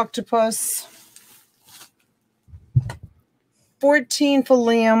 for the octopus. 14 for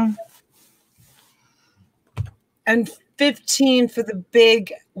Liam. And 15 for the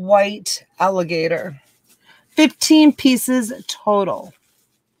big white alligator. 15 pieces total.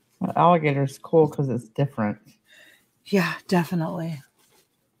 Well, alligator's cool because it's different. Yeah, definitely.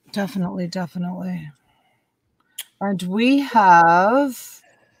 Definitely, definitely. And we have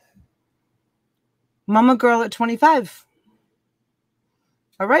Mama Girl at 25.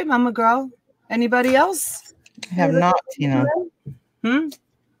 All right, Mama Girl. Anybody else? I have not, Tina.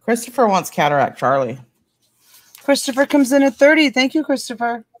 Christopher wants Cataract Charlie. Christopher comes in at 30. Thank you,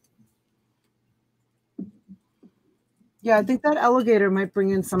 Christopher. Yeah, I think that alligator might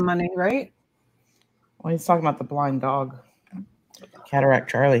bring in some money, right? Well, he's talking about the blind dog. Cataract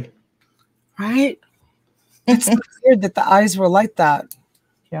Charlie. Right? It's so weird that the eyes were like that.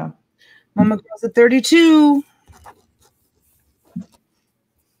 Yeah. Mama Girl's at 32.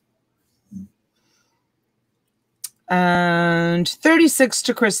 And 36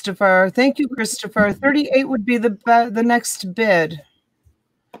 to Christopher. Thank you, Christopher. 38 would be the next bid.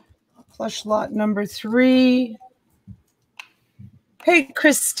 Plush lot number 3. Hey,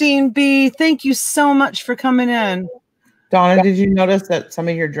 Christine B. Thank you so much for coming in. Donna, did you notice that some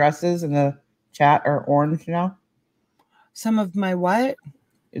of your dresses in the chat are orange now? Some of my what?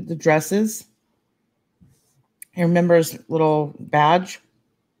 The dresses. Your member's little badge.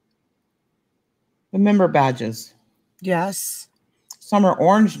 The member badges. Yes. Some are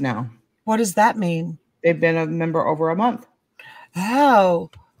orange now. What does that mean? They've been a member over a month.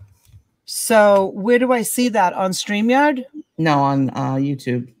 Oh. So where do I see that? On StreamYard? No, on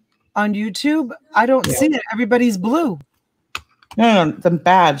YouTube. On YouTube? I don't see it. Everybody's blue. No, the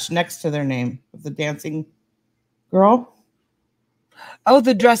badge next to their name. The dancing girl. Oh,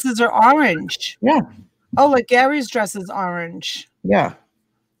 the dresses are orange. Yeah. Oh, like Gary's dress is orange. Yeah.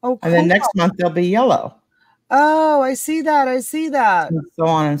 Oh, cool. And then next month they'll be yellow. Oh, I see that. I see that. And so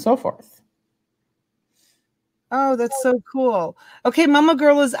on and so forth. Oh, that's so cool. Okay, Mama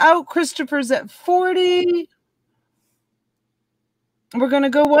Girl is out. Christopher's at 40. We're going to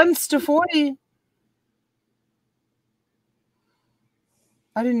go once to 40.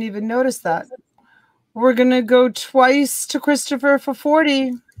 I didn't even notice that. We're going to go twice to Christopher for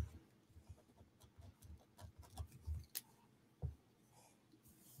 40.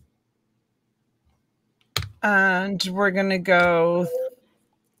 And we're going to go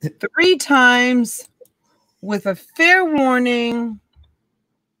 3 times with a fair warning.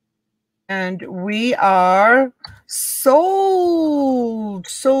 And we are sold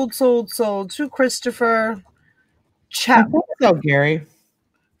to Christopher. Chat so, Gary.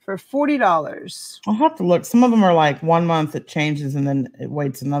 For $40. I'll have to look. Some of them are like 1 month it changes and then it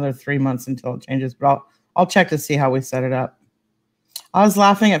waits another 3 months until it changes. But I'll check to see how we set it up. I was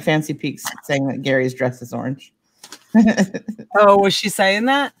laughing at Fancy Peaks saying that Gary's dress is orange. Oh, was she saying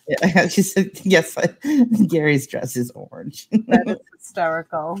that? Yeah, she said, yes, Gary's dress is orange. That is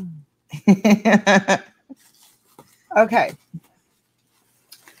hysterical. Okay.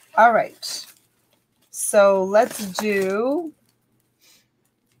 All right. So let's do...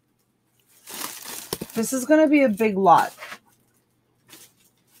 This is going to be a big lot.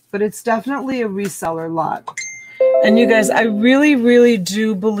 But it's definitely a reseller lot. And you guys, I really, really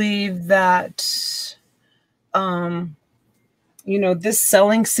do believe that, you know, this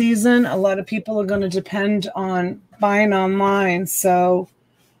selling season, a lot of people are going to depend on buying online. So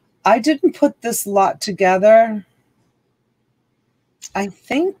I didn't put this lot together. I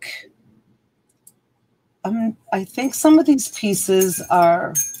think some of these pieces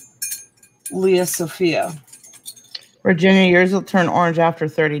are Leah Sophia. Virginia, yours will turn orange after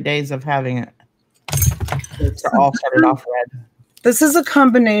 30 days of having it. It's all started off red. This is a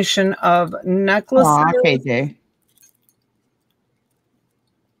combination of necklaces. Aw, KJ.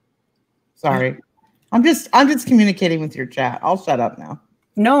 Sorry. I'm just communicating with your chat. I'll shut up now.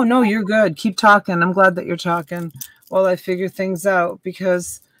 No, you're good. Keep talking. I'm glad that you're talking while I figure things out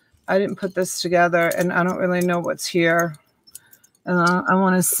because I didn't put this together and I don't really know what's here. I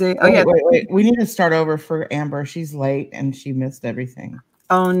want to see. Oh, yeah. Wait. We need to start over for Amber. She's late and she missed everything.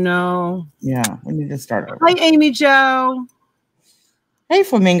 Oh, no. Yeah, we need to start over. Hi, Amy Jo. Hey,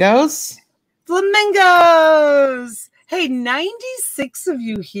 flamingos. Flamingos. Hey, 96 of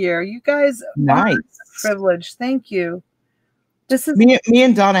you here. You guys nice. Are privileged. Thank you. This is me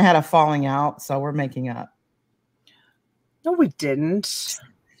and Donna had a falling out, so we're making up. No, we didn't.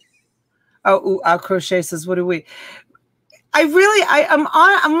 Oh, our crochet says, what do we? I'm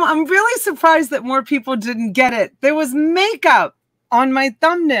really surprised that more people didn't get it. There was makeup on my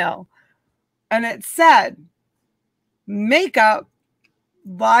thumbnail and it said makeup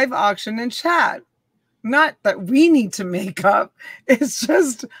live auction and chat. Not that we need to make up. It's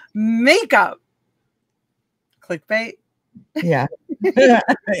just makeup. Clickbait. Yeah. Yeah.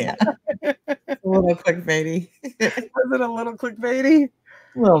 A little clickbaity. Was it a little clickbaity?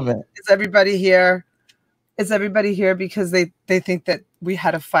 A little bit. Is everybody here? Is everybody here because they think that we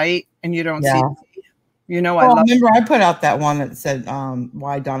had a fight and you don't see? You know, I remember I put out that one that said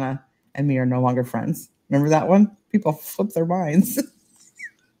why Donna and me are no longer friends. Remember that one? People flip their minds.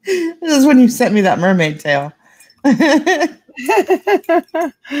 This is when you sent me that mermaid tail. That's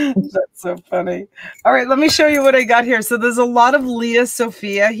so funny. All right, let me show you what I got here. So there's a lot of Leah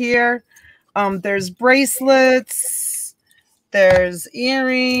Sophia here. There's bracelets. There's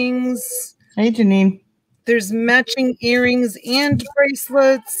earrings. Hey, Janine. There's matching earrings and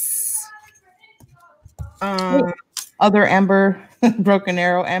bracelets. Other Amber, Broken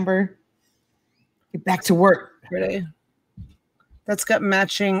Arrow Amber. Get back to work. Ready? That's got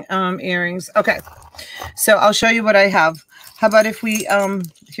matching earrings. Okay. So I'll show you what I have. How about if we,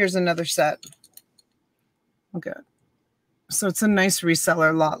 here's another set. Okay. So it's a nice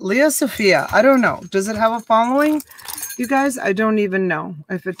reseller lot. Leah Sophia, I don't know. Does it have a following, you guys? I don't even know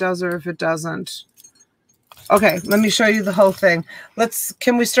if it does or if it doesn't. Okay, let me show you the whole thing.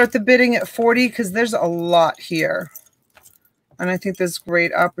 Can we start the bidding at 40? Because there's a lot here. And I think there's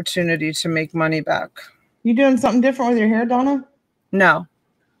great opportunity to make money back. You doing something different with your hair, Donna? No.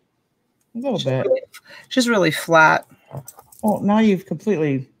 A little bit. She's really flat. Oh, now you've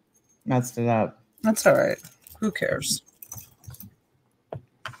completely messed it up. That's all right. Who cares?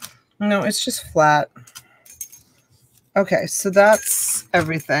 No, it's just flat. Okay, so that's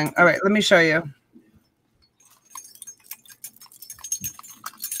everything. All right, let me show you.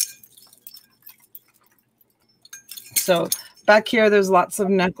 So back here, there's lots of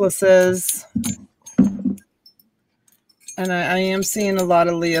necklaces. And I am seeing a lot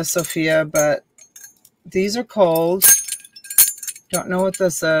of Leah Sophia, but these are cold. Don't know what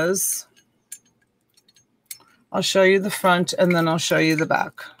this is. I'll show you the front and then I'll show you the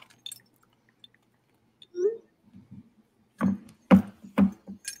back.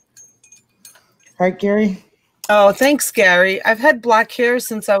 All right, Gary. Oh, thanks, Gary. I've had black hair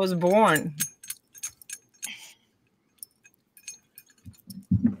since I was born.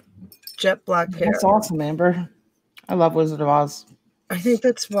 Jet black hair. That's awesome, Amber. I love Wizard of Oz. I think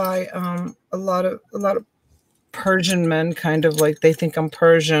that's why a lot of Persian men kind of like, they think I'm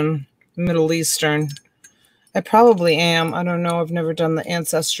Persian, Middle Eastern. I probably am. I don't know. I've never done the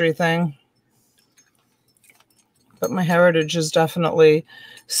ancestry thing. But my heritage is definitely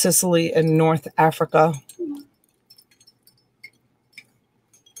Sicily and North Africa.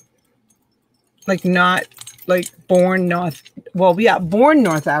 Like not like born North, well, yeah, born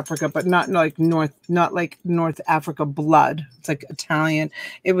North Africa, but not like North Africa blood. It's like Italian.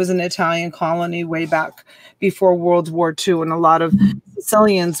 It was an Italian colony way back before World War II. And a lot of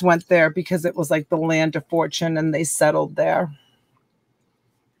Sicilians went there because it was like the land of fortune and they settled there.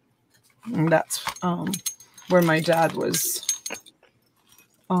 And that's where my dad was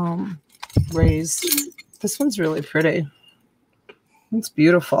raised. This one's really pretty. It's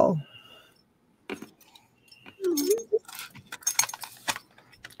beautiful.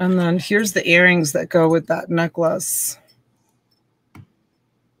 And then here's the earrings that go with that necklace.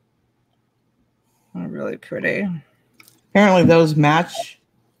 They're really pretty. Apparently those match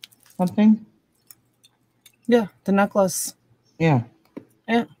something. Yeah, the necklace. Yeah.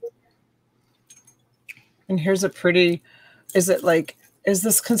 Yeah. And here's a pretty, is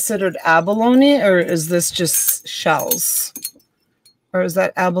this considered abalone or is this just shells? Or is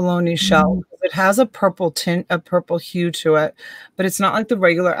that abalone shell? It has a purple tint, a purple hue to it, but it's not like the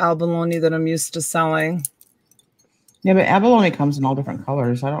regular abalone that I'm used to selling. Yeah, but abalone comes in all different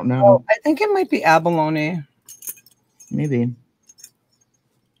colors. I don't know. Oh, I think it might be abalone. Maybe.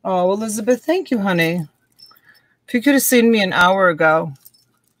 Oh, Elizabeth, thank you, honey. If you could have seen me an hour ago,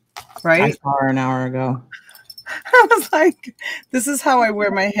 right? I saw her an hour ago. I was like, this is how I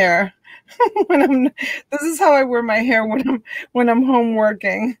wear my hair. This is how I wear my hair when I'm home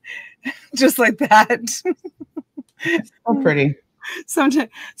working. Just like that. So pretty.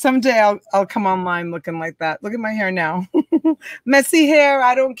 Someday I'll come online looking like that. Look at my hair now. Messy hair,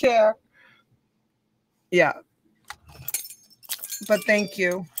 I don't care. Yeah. But thank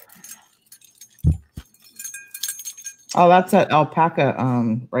you. Oh, that's an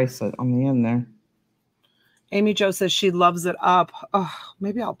alpaca bracelet on the end there. Amy Jo says she loves it up. Oh,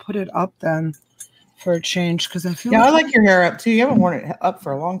 maybe I'll put it up then for a change because I feel I like your hair up too. You haven't worn it up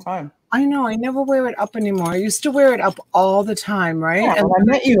for a long time. I know. I never wear it up anymore. I used to wear it up all the time, right? Yeah, and when I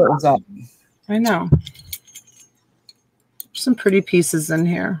met you, it was up. I know. Some pretty pieces in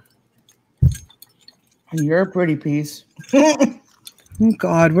here. You're a pretty piece. Oh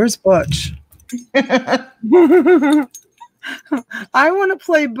God, where's Butch? I want to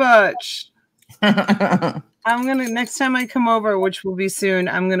play Butch. I'm gonna next time I come over, which will be soon.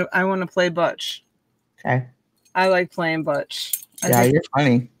 I want to play Butch. Okay. I like playing Butch. You're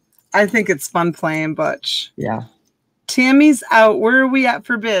funny. I think it's fun playing Butch. Yeah. Tammy's out. Where are we at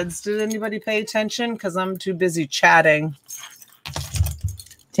for bids? Did anybody pay attention? Because I'm too busy chatting.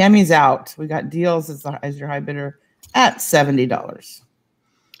 Tammy's out. We got deals as your high bidder at $70.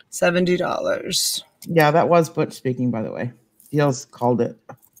 $70. Yeah, that was Butch speaking, by the way. Deals called it.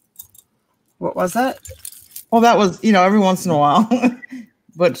 What was that? Well, that was, every once in a while,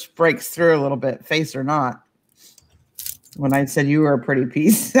 Butch breaks through a little bit, face or not. When I said you were a pretty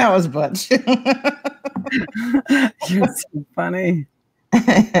piece, that was Butch. You're so funny.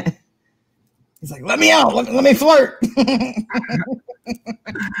 He's like, let me out. Let me flirt.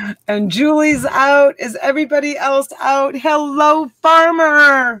 And Julie's out. Is everybody else out? Hello,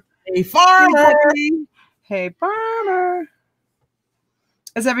 Farmer. Hey, Farmer. Hey, Farmer.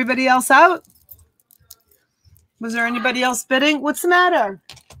 Is everybody else out? Was there anybody else bidding? What's the matter?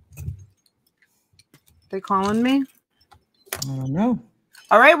 They calling me? I don't know.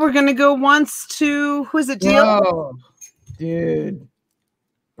 All right, we're going to go once to, who's it, Deal? Whoa. Dude.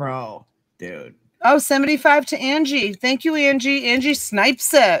 Bro. Dude. Oh, 75 to Angie. Thank you, Angie. Angie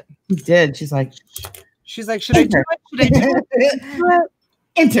snipes it. He did. She's like, should I do it? Should I do it?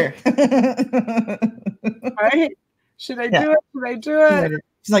 Enter. All right. Should I do it? Should I do it?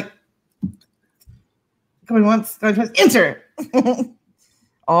 She's like, going once, going twice, enter.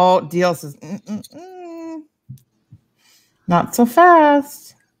 Oh, Deal says, not so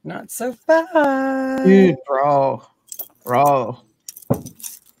fast. Not so fast. Dude, bro.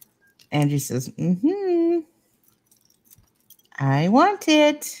 Angie says, I want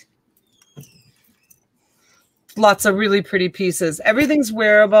it. Lots of really pretty pieces. Everything's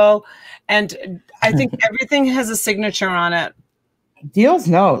wearable, and I think everything has a signature on it. Deals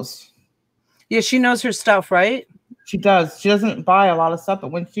knows. Yeah, she knows her stuff, right? She does. She doesn't buy a lot of stuff,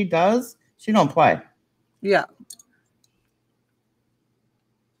 but when she does, she don't play. Yeah.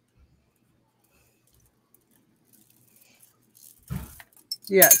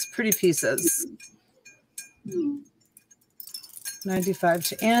 Yeah, it's pretty pieces. 95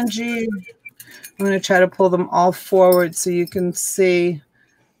 to Angie. I'm going to try to pull them all forward so you can see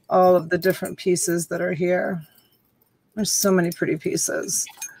all of the different pieces that are here. There's so many pretty pieces.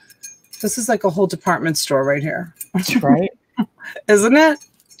 This is like a whole department store right here. That's right. Isn't it?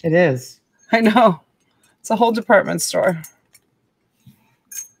 It is. I know. It's a whole department store.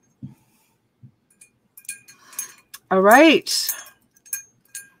 All right.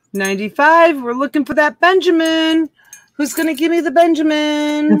 95. We're looking for that Benjamin. Who's going to give me the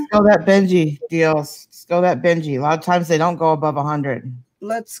Benjamin? Let's go that Benji Deals. Let's go that Benji. A lot of times they don't go above 100.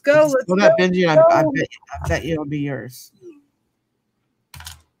 Let's go. Let's go that Benji. I bet you it'll be yours.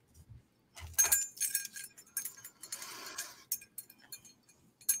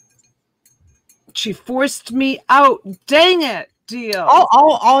 She forced me out. Dang it, Deal.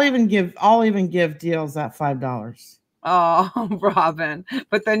 I'll even give Deals that $5. Oh, Robin.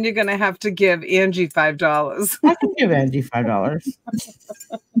 But then you're gonna have to give Angie $5. I can give Angie $5.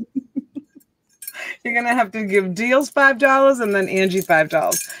 You're gonna have to give Deals $5 and then Angie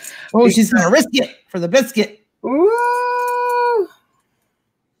 $5. Oh, she's gonna risk it for the biscuit. Ooh.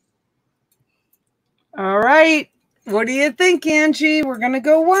 All right. What do you think, Angie? We're gonna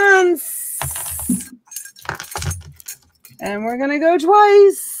go once. And we're gonna go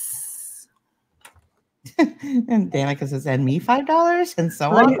twice. And Danica says, and me $5 and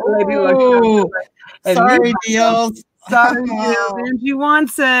so on. Sorry, Deals. Sorry, Deals. Angie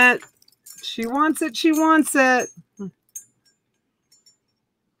wants it. She wants it. She wants it.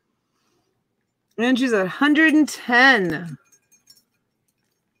 Angie's at 110.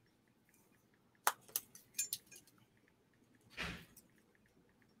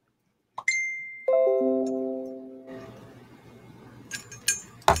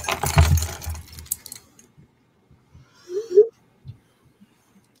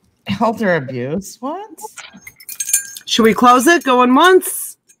 Elder abuse. What? Should we close it? Going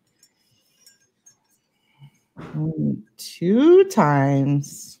once? 2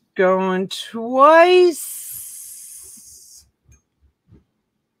 times. Going twice.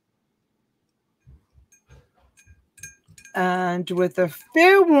 And with a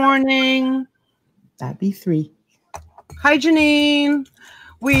fair warning. That'd be 3. Hi, Janine.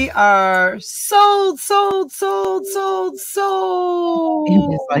 We are sold. Angie's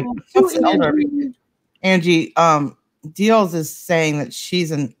like, what's an elder abuse? Angie, Deals is saying that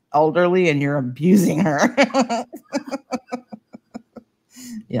she's an elderly and you're abusing her.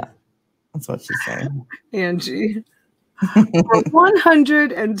 Yeah, that's what she's saying. Angie. For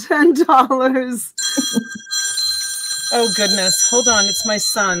 $110. Oh, goodness. Hold on. It's my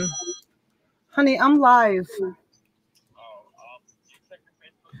son. Honey, I'm live.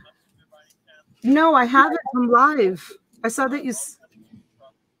 No, I haven't. I'm live. I saw that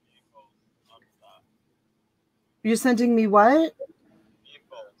you're sending me what?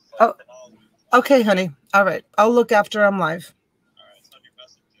 Oh, okay, honey. All right. I'll look after I'm live.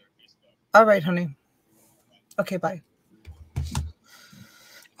 All right, honey. Okay, bye.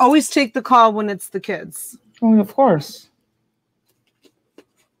 Always take the call when it's the kids. Oh, of course.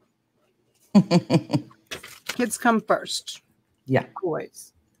 Kids come first. Yeah. Always.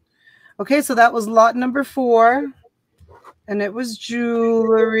 Okay, so that was lot number 4. And it was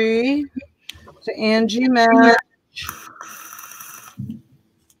jewelry. to Angie Match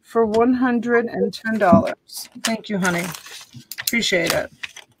for $110. Thank you, honey. Appreciate it.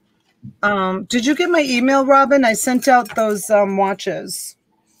 Did you get my email, Robin? I sent out those watches.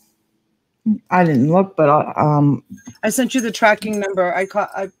 I didn't look, but I sent you the tracking number. I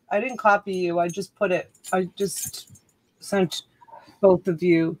didn't copy you. I just put it. I just sent both of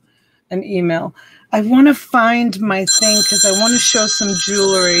you an email. I want to find my thing because I want to show some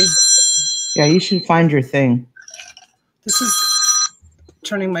jewelry. yeah, you should find your thing. This is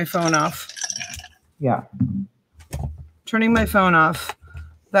turning my phone off. Yeah. Turning my phone off.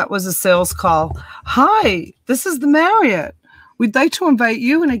 That was a sales call. Hi, this is the Marriott. We'd like to invite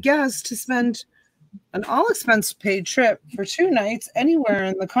you and a guest to spend an all-expense paid trip for 2 nights anywhere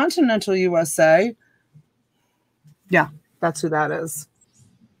in the continental USA. Yeah, that's who that is.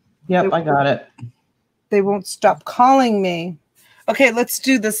 Yep, I got it. They won't stop calling me. Okay, let's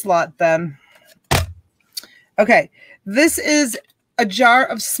do this lot then. Okay, this is a jar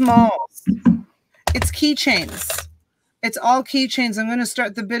of smalls. It's keychains. It's all keychains. I'm going to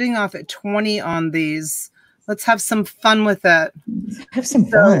start the bidding off at 20 on these. Let's have some fun with it. Have some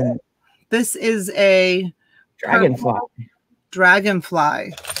fun. This is a Dragonfly.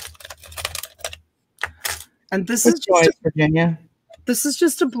 Dragonfly. And this is just Virginia. This is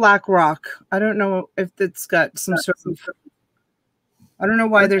just a black rock. I don't know if it's got some sort of, I don't know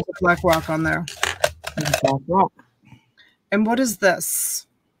why there's a black rock on there. Black rock. And what is this?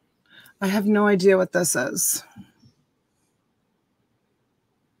 I have no idea what this is.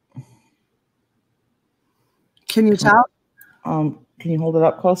 Can you tell? Can you hold it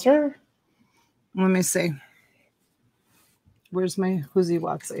up closer? Let me see. Where's my Whoozy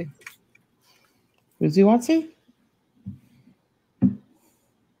Watsy? Whoozy Watsy?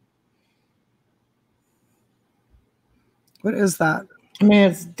 What is that? I mean,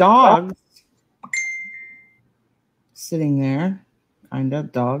 it's dogs sitting there. Kind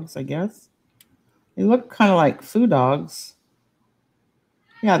of dogs, I guess. They look kind of like food dogs.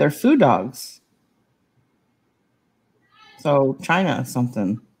 Yeah, they're food dogs. So China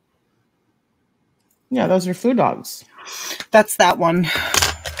something. Yeah, those are food dogs. That's that one.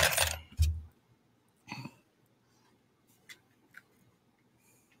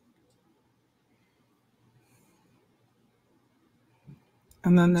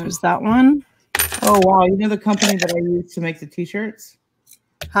 And then there's that one. Oh, wow. You know the company that I use to make the t-shirts?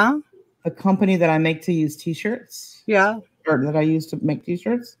 Huh? The company that I make to use t-shirts? Yeah. Or that I use to make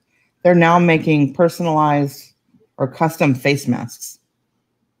t-shirts? They're now making personalized or custom face masks.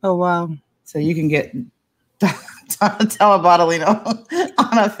 Oh, wow. So you can get Donatella Botolino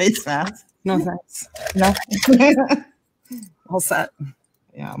on a face mask. No thanks. No. All set.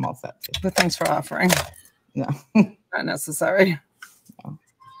 Yeah, I'm all set too. But thanks for offering. No. Not necessary. No.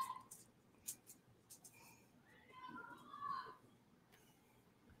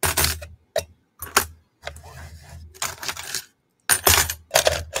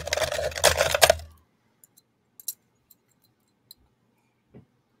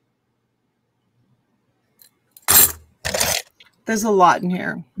 There's a lot in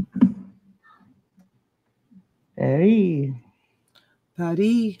here. Hey.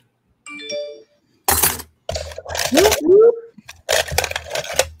 Buddy.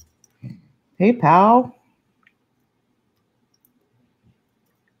 Hey, pal.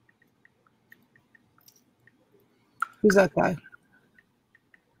 Who's that guy?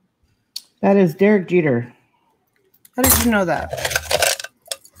 That is Derek Jeter. How did you know that?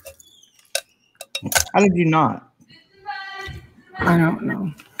 How did you not? I don't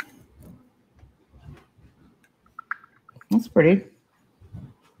know. That's pretty.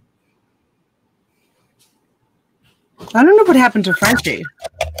 I don't know what happened to Frenchie.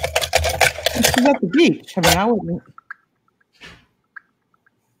 She's at the beach. I mean, I wouldn't.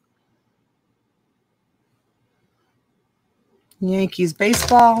 Yankees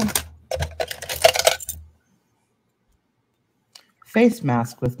baseball. Face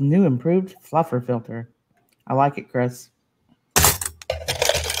mask with new improved fluffer filter. I like it, Chris.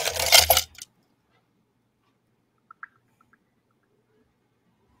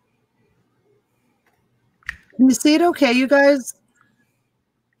 Can you see it okay, you guys?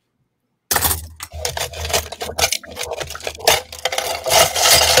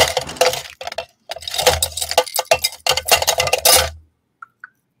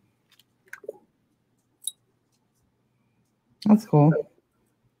 That's cool.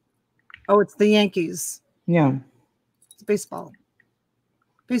 Oh, it's the Yankees. Yeah. It's baseball.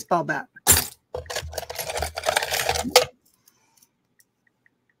 Baseball bat.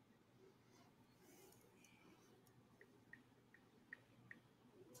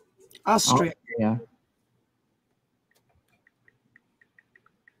 Austria. Yeah.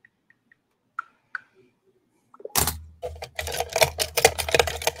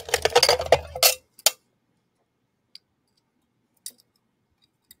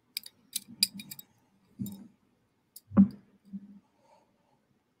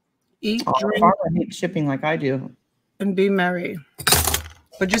 Eat, Oh, drink, Farmer hates shipping like I do. and be merry.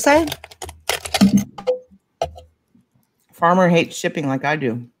 What'd you say? Farmer hates shipping like I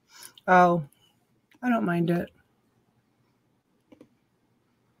do. Oh, I don't mind it.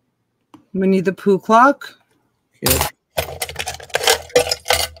 We need the poo clock. Good.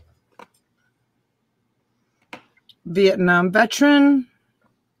 Vietnam veteran.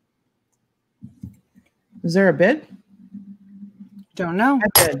 Is there a bid? Don't know.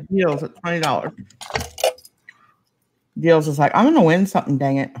 I bid. Deals at $20. Deals is like, I'm going to win something,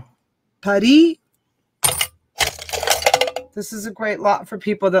 dang it. Putty. This is a great lot for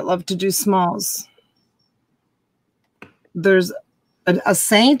people that love to do smalls. There's a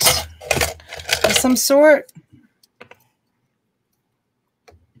saint of some sort.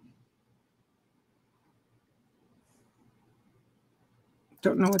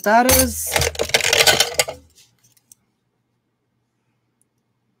 Don't know what that is.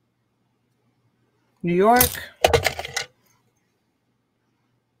 New York.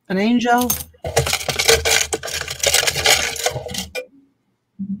 An angel.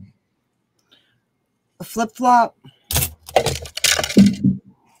 A flip-flop.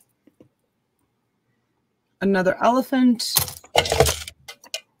 Another elephant.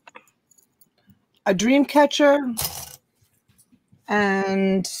 A dream catcher.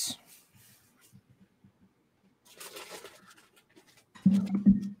 And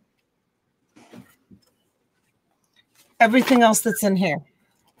everything else that's in here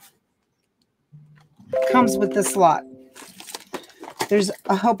comes with this lot. There's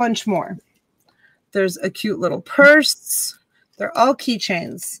a whole bunch more. There's a cute little purse. They're all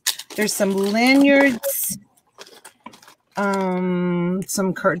keychains. There's some lanyards, some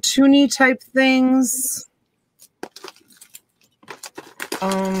cartoony type things.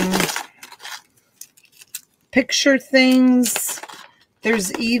 Picture things.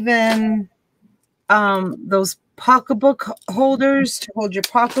 There's even those pocketbook holders to hold your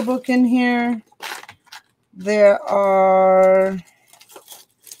pocketbook in here. There are,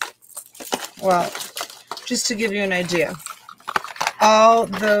 well, just to give you an idea, all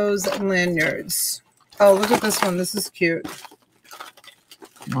those lanyards. Oh, look at this one. This is cute.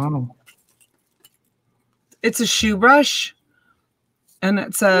 Wow. It's a shoe brush, and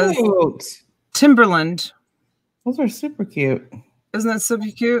it says Cute. Timberland. Those are super cute. Isn't that so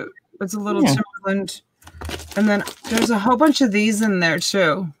cute? It's a little Timberland. And then there's a whole bunch of these in there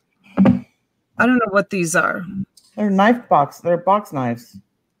too. I don't know what these are. They're knife box. They're box knives.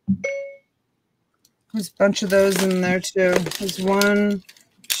 There's a bunch of those in there too. There's 1,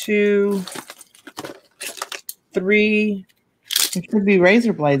 2, 3. There could be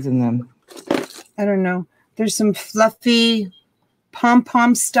razor blades in them. I don't know. There's some fluffy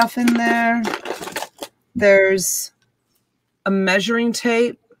pom-pom stuff in there. There's a measuring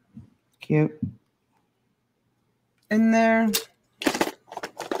tape. Cute. In there.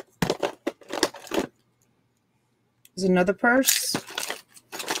 There's another purse.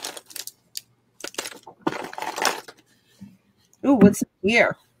 Ooh, what's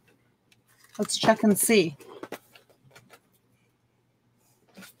here? Let's check and see.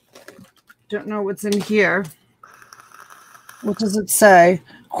 Don't know what's in here. What does it say?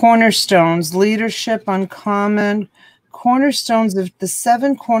 Cornerstones, leadership, uncommon. Cornerstones of the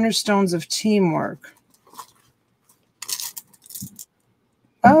 7 cornerstones of teamwork.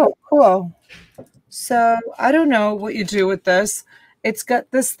 Oh, cool. So I don't know what you do with this. It's got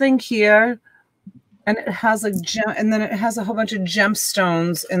this thing here, and it has like and then it has a whole bunch of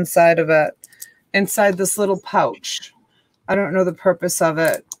gemstones inside of it, inside this little pouch. I don't know the purpose of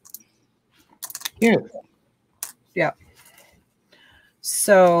it. Cute. Yeah.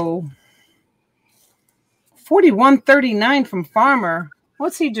 So $41.39 from Farmer.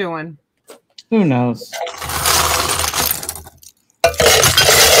 What's he doing? Who knows?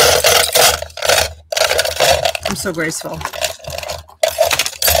 I'm so graceful.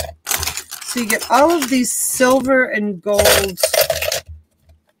 So you get all of these silver and gold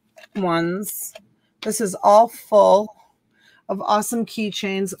ones. This is all full of awesome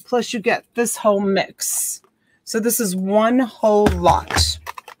keychains. Plus you get this whole mix. So this is one whole lot.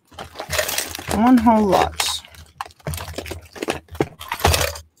 One whole lot.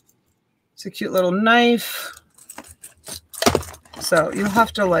 It's a cute little knife. So you'll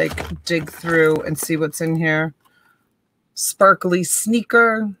have to like dig through and see what's in here. Sparkly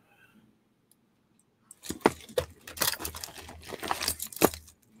sneaker.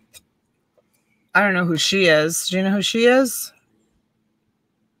 I don't know who she is. Do you know who she is?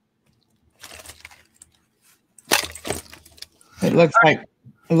 It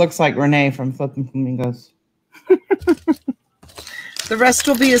looks like Renee from Flippin' Flamingos. The rest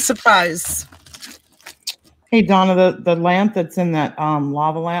will be a surprise. Hey Donna, the lamp that's in that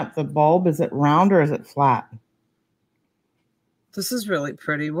lava lamp, the bulb, is it round or is it flat? This is really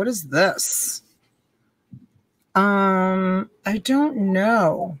pretty. What is this? I don't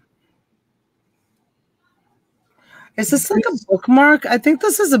know. Is this like a bookmark? I think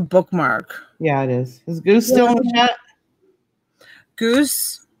this is a bookmark. Yeah, it is. Is Goose still in the chat?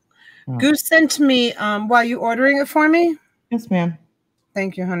 Goose? Oh. Goose sent me, while you ordering it for me? Yes, ma'am.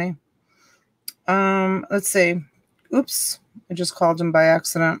 Thank you, honey. Let's see. Oops. I just called him by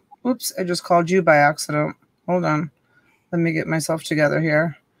accident. Oops. I just called you by accident. Hold on. Let me get myself together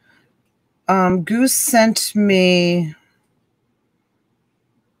here. Goose sent me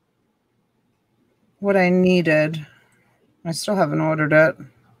what I needed. I still haven't ordered it.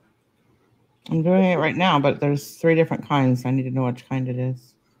 I'm doing it right now, but there's 3 different kinds. I need to know which kind it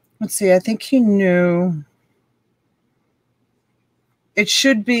is. Let's see. I think he knew. It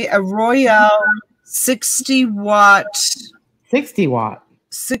should be a Royale 60 watt. 60 watt.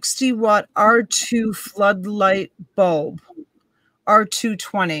 60 watt R2 floodlight bulb.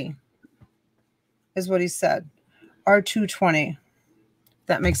 R220 is what he said. R220. If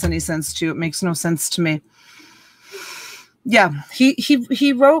that makes any sense to you. It makes no sense to me. Yeah,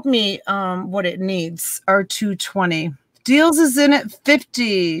 he wrote me what it needs. R220. Deals is in at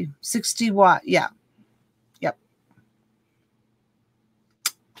 50. 60 watt. Yeah. Yep.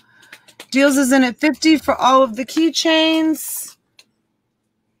 Deals is in at 50 for all of the keychains.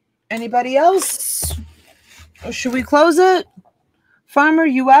 Anybody else? Or should we close it? Farmer,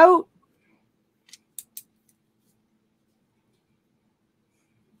 you out?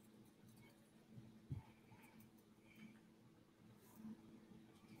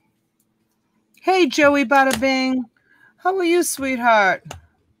 Hey, Joey Bada Bing. How are you, sweetheart?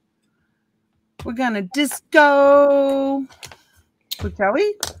 We're going to disco with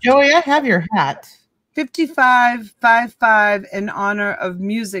Joey. Joey, I have your hat. 5555 in honor of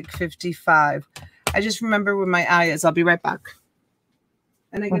Music 55. I just remember where my eye is. I'll be right back.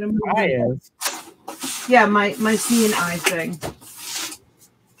 And I gotta move it. Yeah, my C and I thing.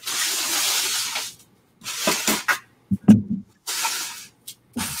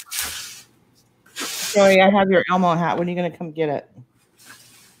 Joey, I have your Elmo hat. When are you gonna come get it?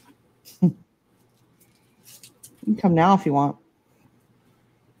 You can come now if you want.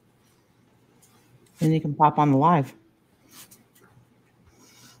 And you can pop on the live.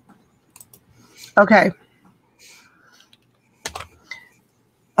 Okay.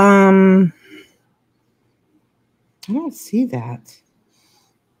 I don't see that.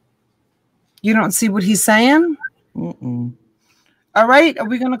 You don't see what he's saying? Mm-mm. All right. Are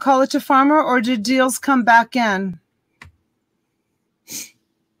we going to call it to Farmer, or did deals come back in?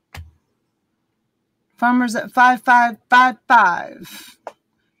 Farmer's at 5555.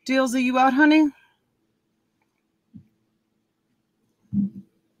 Deals, are you out, honey?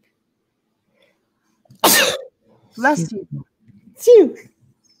 Bless you. Chew.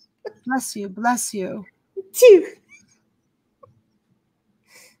 Bless you. Bless you. Chew.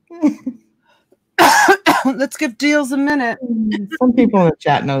 Let's give Deals a minute. Some people in the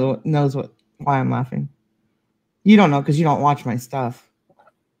chat knows why I'm laughing. You don't know because you don't watch my stuff.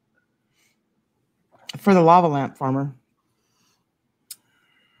 For the lava lamp, Farmer.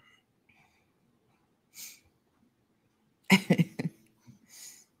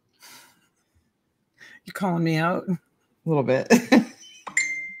 You calling me out? A little bit.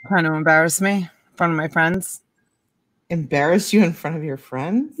 Trying to embarrass me in front of my friends. Embarrass you in front of your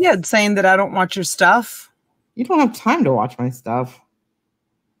friends? Yeah, saying that I don't watch your stuff. You don't have time to watch my stuff.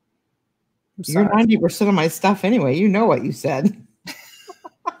 You're 90% of my stuff anyway. You know what you said.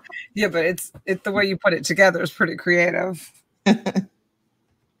 Yeah, but it's the way you put it together is pretty creative.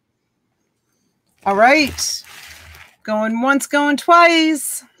 All right. Going once, going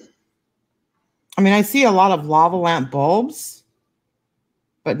twice. I mean, I see a lot of lava lamp bulbs,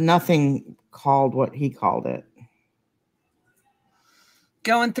 but nothing called what he called it.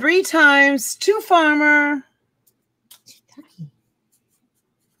 Going 3 times to Farmer.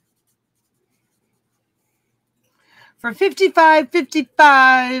 For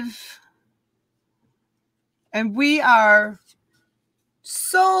 55.55. And we are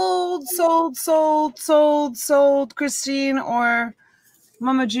sold, Christine, or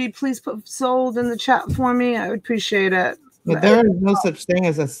Mama G, please put sold in the chat for me. I would appreciate it. But there is no such thing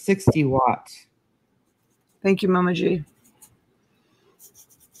as a 60 watt. Thank you, Mama G.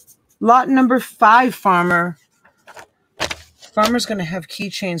 Lot number 5, Farmer. Farmer's going to have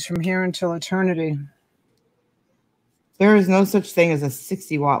keychains from here until eternity. There is no such thing as a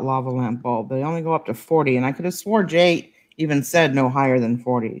 60-watt lava lamp bulb. They only go up to 40, and I could have swore Jay even said no higher than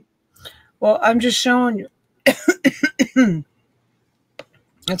 40. Well, I'm just showing you.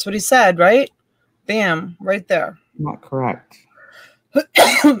 That's what he said, right? Bam, right there. Not correct.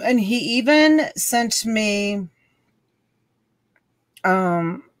 And he even sent me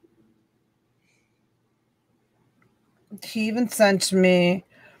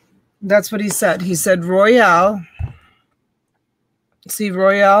that's what he said. He said Royale. See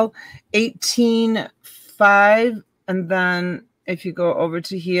Royale 18.5, and then if you go over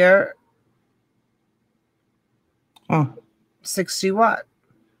to here, 60 watt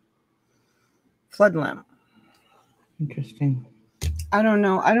flood lamp. Interesting. I don't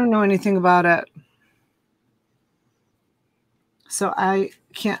know. I don't know anything about it. So I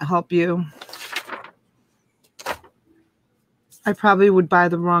can't help you. I probably would buy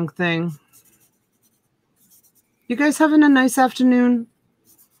the wrong thing. You guys having a nice afternoon?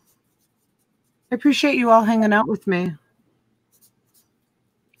 I appreciate you all hanging out with me.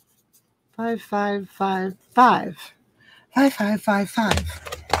 5555.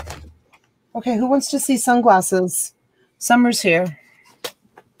 5555. Okay, who wants to see sunglasses? Summer's here.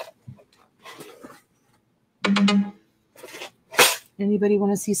 Anybody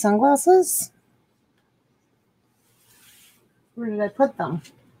want to see sunglasses? Where did I put them?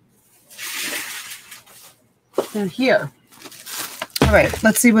 They're here. All right,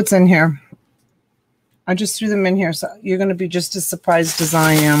 let's see what's in here. I just threw them in here, so you're going to be just as surprised as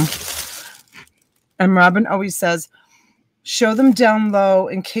I am. And Robin always says, show them down low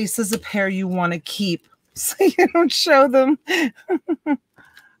in case there's a pair you want to keep, so you don't show them. All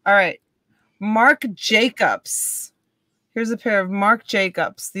right, Marc Jacobs. Here's a pair of Marc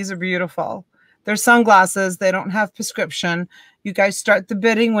Jacobs. These are beautiful. They're sunglasses. They don't have prescription. You guys start the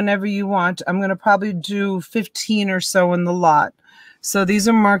bidding whenever you want. I'm going to probably do 15 or so in the lot. So these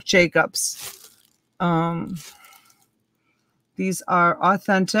are Marc Jacobs. These are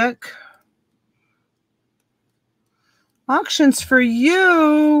authentic. Auctions for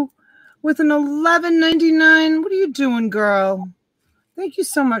you with an $11.99. What are you doing, girl? Thank you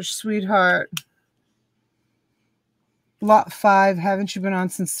so much, sweetheart. Lot 5. Haven't you been on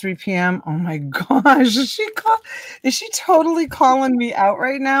since 3 p.m.? Oh my gosh. Is she totally calling me out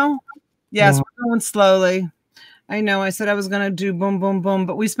right now? Yes, yeah. We're going slowly. I know. I said I was going to do boom, boom, boom,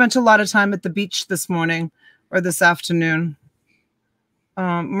 but we spent a lot of time at the beach this morning or this afternoon.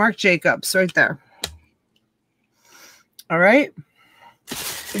 Marc Jacobs right there. All right.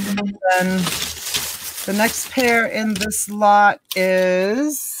 And then the next pair in this lot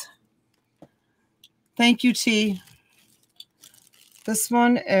is, thank you, T. This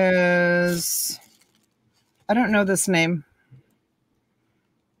one is, I don't know this name.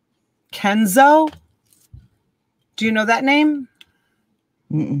 Kenzo? Do you know that name?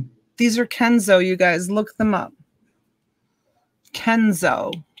 Mm-mm. These are Kenzo, you guys. Look them up.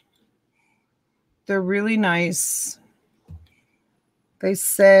 Kenzo. They're really nice. They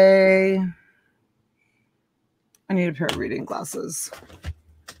say, I need a pair of reading glasses.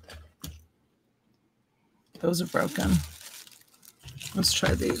 Those are broken. Let's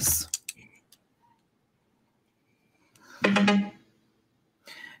try these.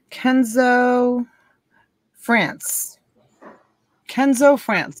 Kenzo, France. Kenzo,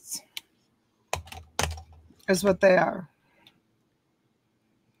 France is what they are.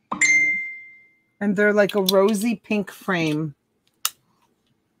 And they're like a rosy pink frame.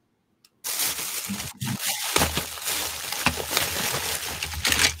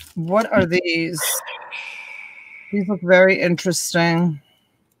 What are these? These look very interesting.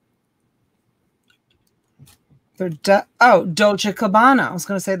 They're Dolce & Gabbana. I was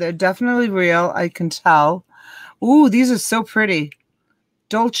going to say they're definitely real. I can tell. Ooh, these are so pretty.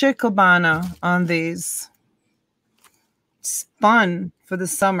 Dolce & Gabbana on these. It's fun for the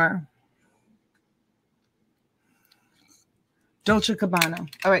summer. Dolce & Gabbana.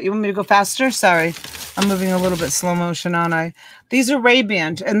 All right, you want me to go faster? Sorry, I'm moving a little bit slow motion, aren't I? These are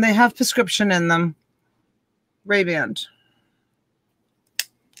Ray-Ban, and they have prescription in them. Ray-Ban.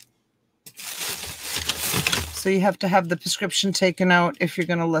 So you have to have the prescription taken out if you're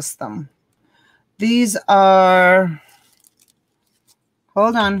going to list them. These are,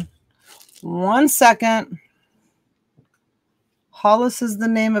 hold on 1 second. Hollis is the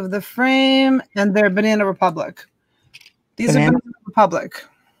name of the frame, and they're Banana Republic. These are Banana Republic.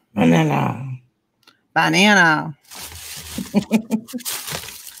 Banana. Banana.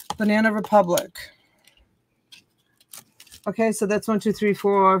 Banana Republic. Okay, so that's 1, 2, 3,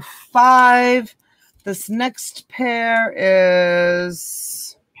 4, 5. This next pair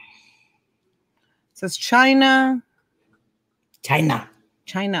is, it says China. China.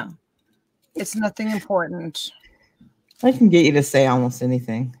 China. It's nothing important. I can get you to say almost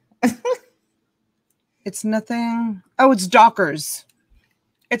anything. It's nothing. Oh, it's Dockers.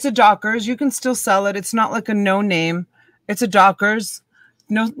 It's a Dockers. You can still sell it. It's not like a no name. It's a Dockers.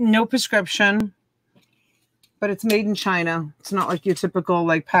 No prescription. But it's made in China. It's not like your typical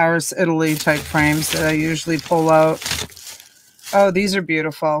like Paris, Italy type frames that I usually pull out. Oh, these are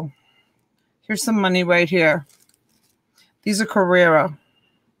beautiful. Here's some money right here. These are Carrera.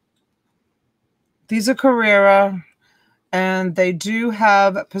 These are Carrera. And they do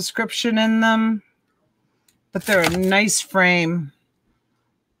have a prescription in them. But they're a nice frame.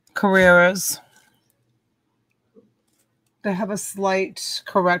 Carreras. They have a slight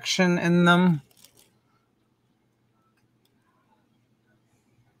correction in them.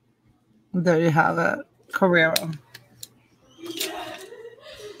 There you have it, Carrera.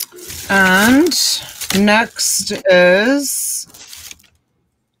 And next is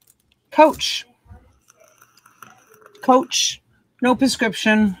Coach. Coach, no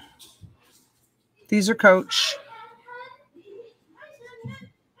prescription. These are Coach.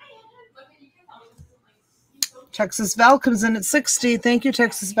 Texas Val comes in at 60. Thank you,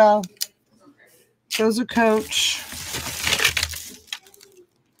 Texas Val. Those are Coach.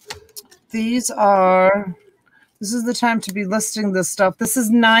 This is the time to be listing this stuff. This is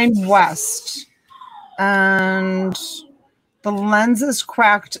 9 West. And the lens is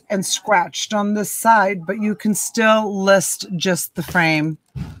cracked and scratched on this side, but you can still list just the frame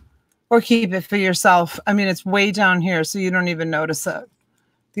or keep it for yourself. I mean, it's way down here, so you don't even notice it.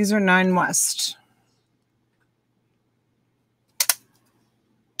 These are 9 West.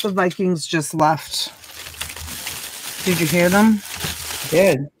 The Vikings just left. Did you hear them?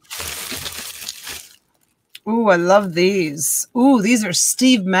 Good. Ooh, I love these. Ooh, these are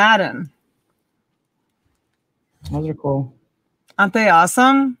Steve Madden. Those are cool. Aren't they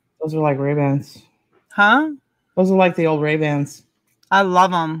awesome? Those are like Ray-Bans. Huh? Those are like the old Ray-Bans. I love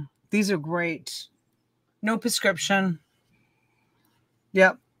them. These are great. No prescription.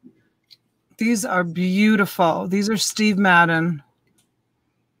 Yep. These are beautiful. These are Steve Madden.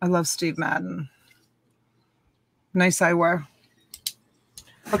 I love Steve Madden. Nice eyewear.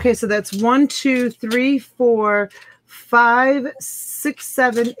 Okay, so that's 1, 2, 3, 4, 5, 6,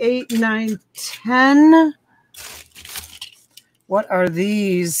 7, 8, 9, 10. What are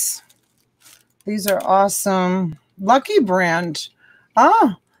these? These are awesome. Lucky brand.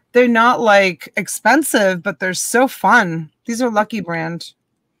 Oh, they're not like expensive, but they're so fun. These are Lucky brand.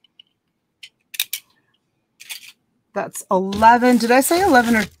 That's 11. Did I say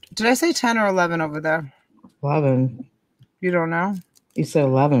 11 or did I say 10 or 11 over there? 11. You don't know? You said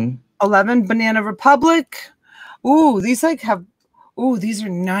 11. 11 Banana Republic. Ooh, these like have, ooh, these are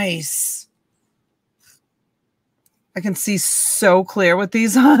nice. I can see so clear with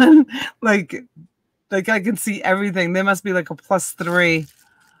these on. like I can see everything. They must be like a +3.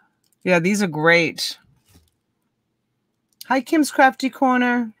 Yeah, these are great. Hi, Kim's Crafty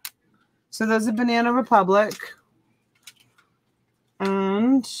Corner. So those are Banana Republic.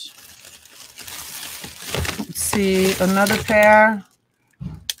 And let's see, another pair.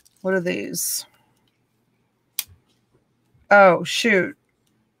 What are these? Oh, shoot.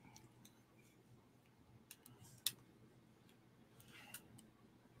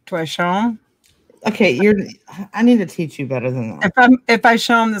 Do I show them? Okay, I need to teach you better than that. If I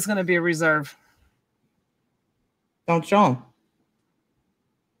show them, there's going to be a reserve. Don't show them.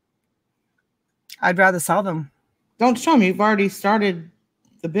 I'd rather sell them. Don't show them. You've already started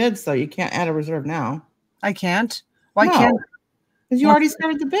the bid, so you can't add a reserve now. I can't. Why No, can't? because you already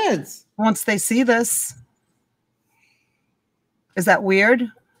started the bids. Once they see this. Is that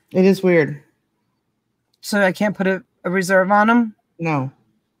weird? It is weird. So I can't put a reserve on them? No.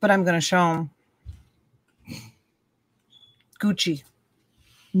 But I'm going to show them. Gucci.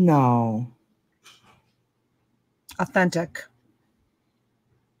 No. Authentic.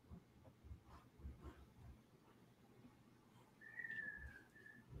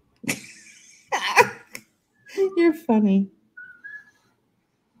 You're funny.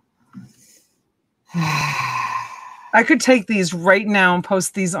 I could take these right now and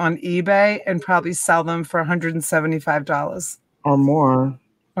post these on eBay and probably sell them for $175 Or more.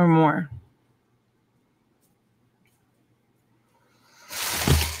 or more.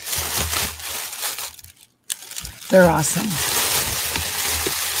 They're awesome.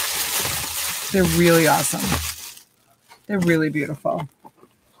 They're really awesome. They're really beautiful.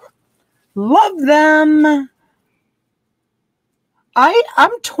 Love them.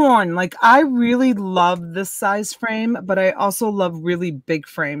 I'm torn. Like, I really love this size frame, but I also love really big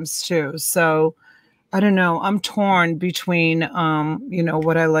frames too. So I don't know. I'm torn between you know,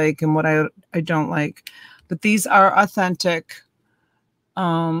 what I like and what I don't like. But these are authentic,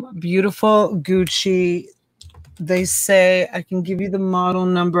 beautiful Gucci. They say, I can give you the model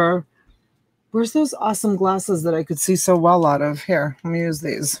number. Where's those awesome glasses that I could see so well out of? Here, let me use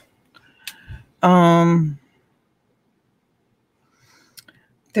these.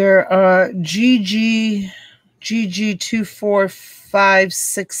 They're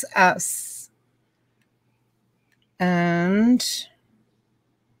GG2456S. And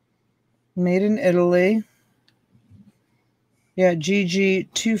made in Italy. Yeah,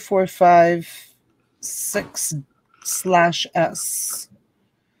 GG2456/S.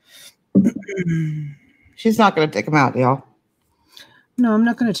 She's not going to take them out, y'all. No, I'm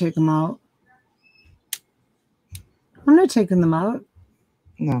not going to take them out. I'm not taking them out.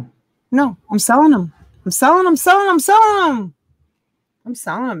 No. No, I'm selling them. I'm selling them, selling them, selling them. I'm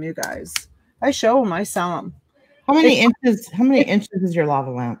selling them, you guys. I show them, I sell them. How many inches is your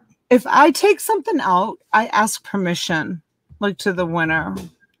lava lamp? If I take something out, I ask permission, like to the winner.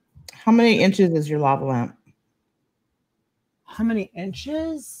 How many inches is your lava lamp? How many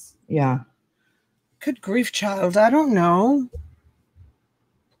inches? Yeah. Good grief, child. I don't know.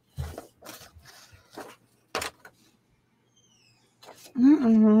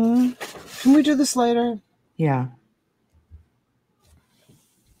 Can we do this later? Yeah.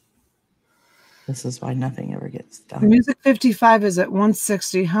 This is why nothing ever gets done. Music 55 is at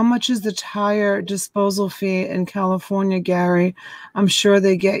 $160. How much is the tire disposal fee in California, Gary? I'm sure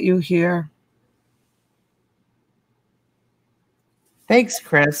they get you here. Thanks,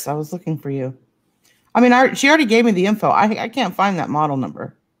 Chris. I was looking for you. I mean, she already gave me the info. I can't find that model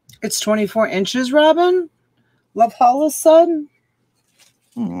number. It's 24 inches, Robin. Love Hollis' son.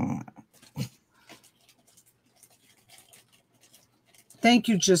 Thank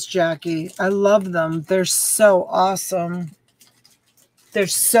you, Just Jackie. I love them. They're so awesome.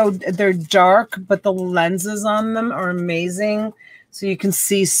 They're dark, but the lenses on them are amazing. So you can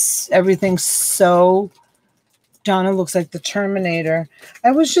see everything so... Donna looks like the Terminator. I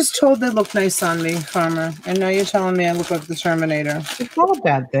was just told they look nice on me, Farmer. And now you're telling me I look like the Terminator. It's not a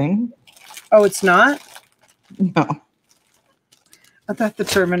bad thing. Oh, it's not? No. I thought the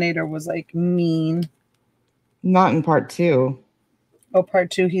Terminator was like mean. Not in part 2. Oh,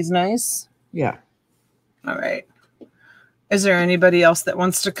 part 2, he's nice? Yeah. All right. Is there anybody else that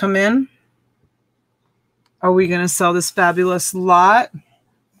wants to come in? Are we going to sell this fabulous lot?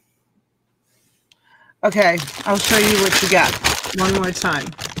 Okay, I'll show you what you get one more time.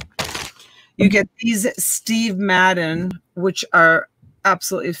 You get these Steve Madden, which are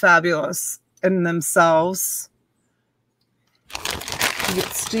absolutely fabulous in themselves. You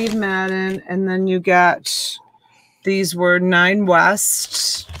get Steve Madden, and then you get, these were 9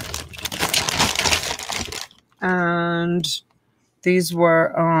 West. And these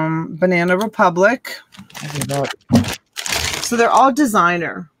were Banana Republic. So they're all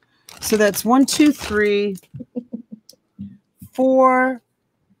designer. So that's 1, 2, 3, 4,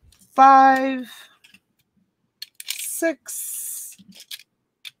 5, 6,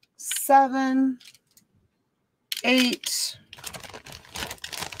 7, 8,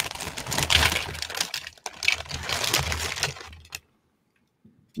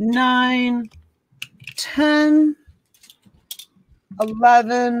 9, 10,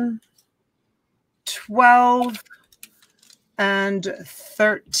 11, 12, and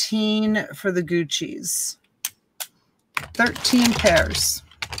 13 for the Gucci's. 13 pairs.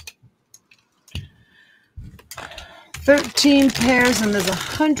 13 pairs, and there's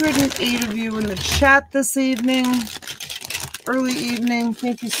 108 of you in the chat this evening. Early evening.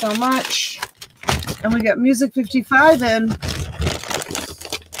 Thank you so much. And we got Music 55 in.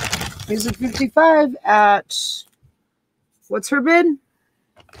 Music 55 at, what's her bid?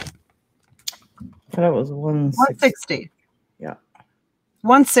 I thought it was 160. Yeah.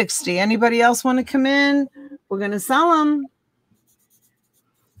 160. Anybody else want to come in? We're going to sell them.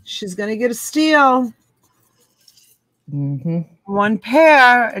 She's going to get a steal. One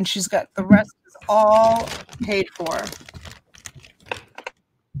pair, and she's got the rest is all paid for.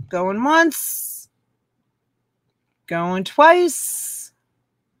 Going once. Going twice.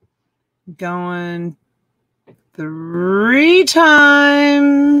 Going 3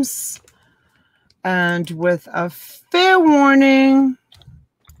 times. And with a fair warning.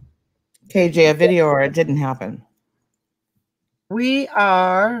 KJ, a video or it didn't happen. We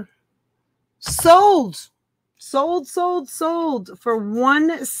are sold. Sold for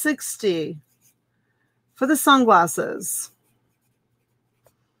 $160 for the sunglasses.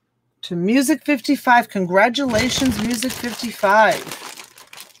 to Music 55. Congratulations, Music 55.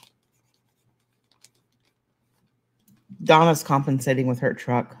 Donna's compensating with her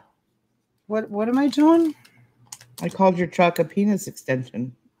truck. What am I doing? I called your truck a penis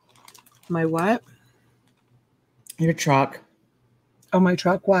extension. My what? Your truck. Oh, my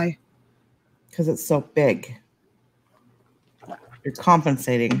truck. Why? Because it's so big. You're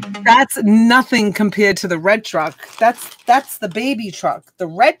compensating. That's nothing compared to the red truck. That's the baby truck. The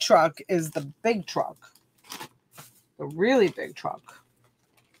red truck is the big truck. The really big truck.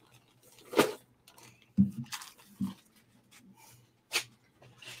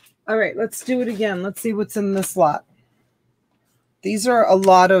 All right, let's do it again. Let's see what's in this lot. These are a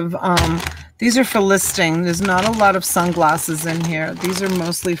lot of, these are for listing. There's not a lot of sunglasses in here. These are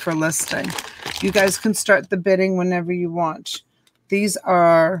mostly for listing. You guys can start the bidding whenever you want. These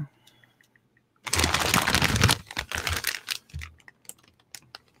are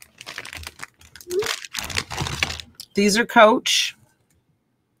Coach.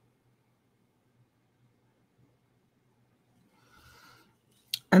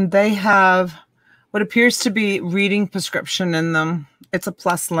 And they have what appears to be reading prescription in them. It's a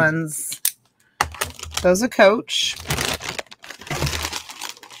plus lens. Those are Coach.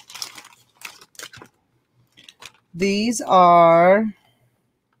 These are,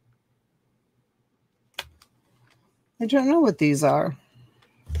 I don't know what these are.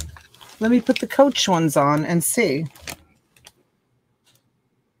 Let me put the Coach ones on and see.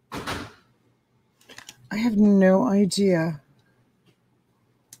 I have no idea.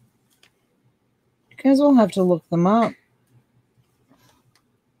 You guys will have to look them up.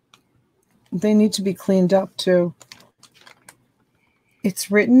 They need to be cleaned up too. It's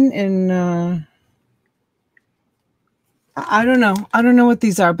written in, I don't know. I don't know what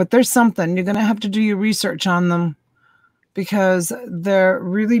these are, but there's something. You're going to have to do your research on them because they're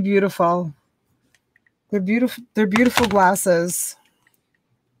really beautiful. They're beautiful. They're beautiful glasses.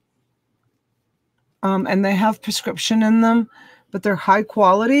 And they have prescription in them, but they're high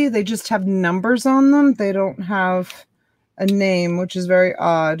quality. They just have numbers on them. They don't have a name, which is very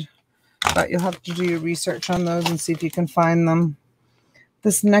odd, but you'll have to do your research on those and see if you can find them.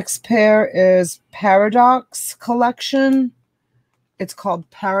 This next pair is Paradox Collection. It's called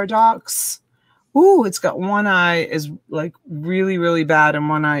Paradox. Ooh, it's got one eye is like really, really bad and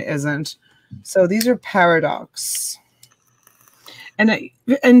one eye isn't. So these are Paradox.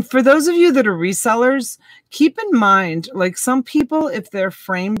 And for those of you that are resellers, keep in mind, like some people, if their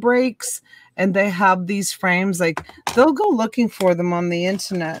frame breaks and they have these frames, like they'll go looking for them on the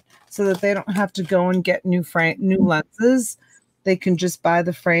internet so that they don't have to go and get new lenses. They can just buy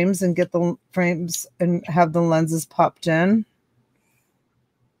the frames and get the frames and have the lenses popped in.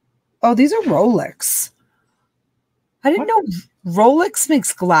 Oh, these are Rolex. I didn't know Rolex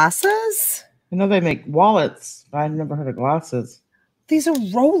makes glasses. I know they make wallets, but I've never heard of glasses. These are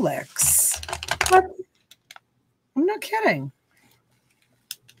Rolex. What? I'm not kidding.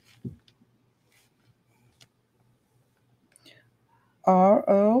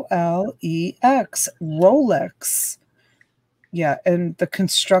 R-O-L-E-X. Rolex. Yeah, and the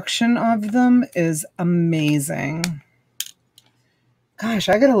construction of them is amazing. Gosh,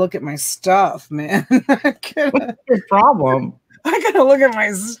 I gotta look at my stuff, man. What's your problem? I gotta look at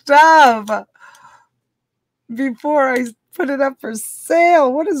my stuff before I put it up for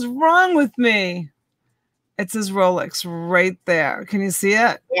sale. What is wrong with me? It says Rolex right there. Can you see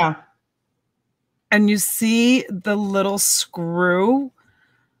it? Yeah. And you see the little screw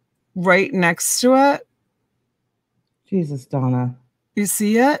right next to it? Jesus, Donna. You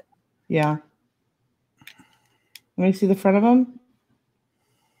see it? Yeah. Let me see the front of them.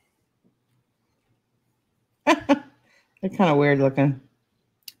 They're kind of weird looking.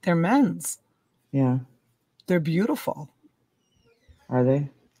 They're men's. Yeah. They're beautiful. Are they?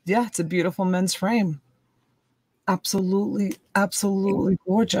 Yeah, it's a beautiful men's frame. Absolutely, absolutely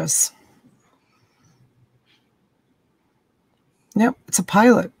gorgeous. Yep, it's a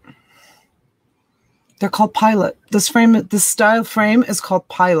Pilot. They're called Pilot. This style frame is called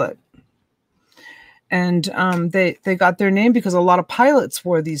Pilot. And they got their name because a lot of pilots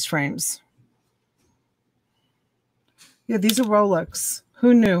wore these frames. Yeah, these are Rolex.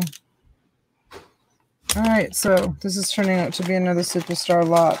 Who knew? All right, so this is turning out to be another superstar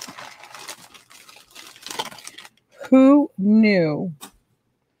lot. Who knew?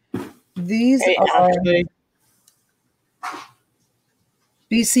 These are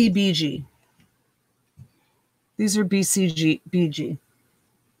BCBG. These are BCBG.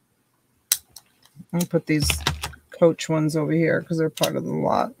 Let me put these Coach ones over here because they're part of the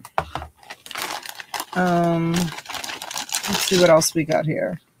lot. Let's see what else we got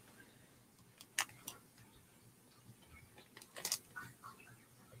here.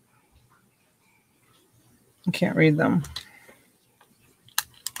 I can't read them.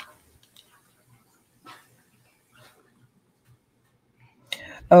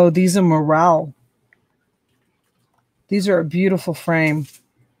 Oh, these are morale. These are a beautiful frame.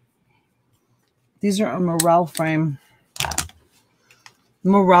 These are a morale frame.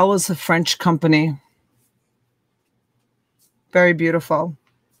 Morale is a French company. Very beautiful.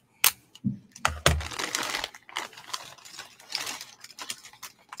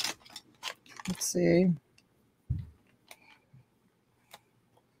 Let's see.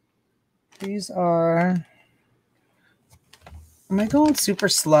 These are... Am I going super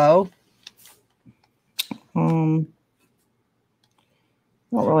slow? I don't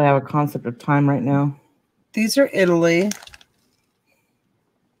really have a concept of time right now. These are Italy.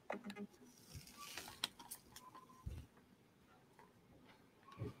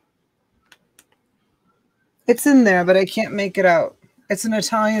 It's in there, but I can't make it out. It's an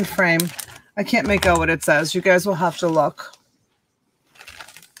Italian frame. I can't make out what it says. You guys will have to look.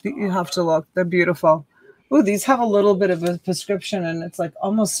 You have to look. They're beautiful. Oh, these have a little bit of a prescription, and it's like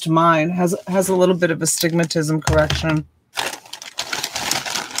almost mine. Has a little bit of astigmatism correction.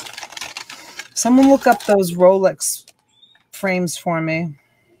 Someone look up those Rolex frames for me.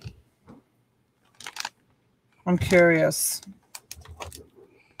 I'm curious.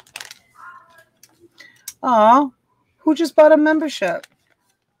 Aw, who just bought a membership?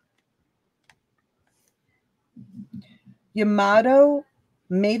 Yamato,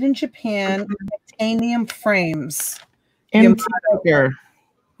 made in Japan, titanium frames. MT Picker.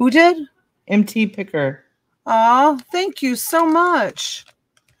 Who did? MT Picker. Aw, thank you so much.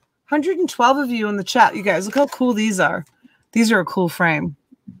 112 of you in the chat. You guys, look how cool these are. These are a cool frame.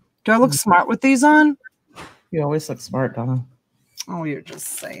 Do I look smart with these on? You always look smart, Donna. Oh, you're just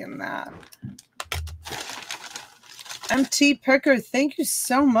saying that. MT Picker, thank you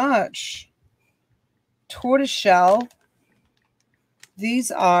so much. Tortoiseshell. These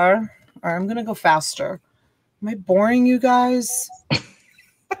are... All right, I'm going to go faster. Am I boring you guys?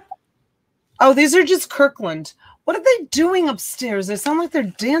 Oh, these are just Kirkland. What are they doing upstairs? They sound like they're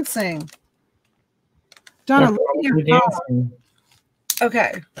dancing. Donna, look at your phone.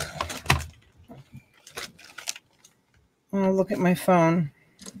 Okay. I'm going to look at my phone.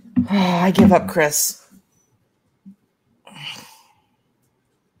 Oh, I give up, Chris.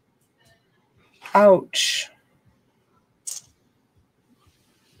 Ouch.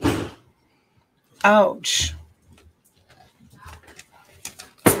 Ouch.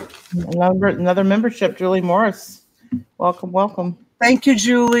 Another membership, Julie Morris. Welcome, welcome. Thank you,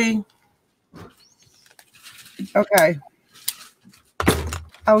 Julie. Okay.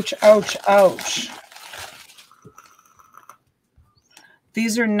 Ouch, ouch, ouch.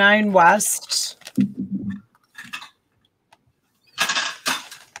 These are 9 West.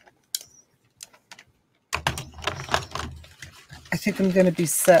 I think I'm going to be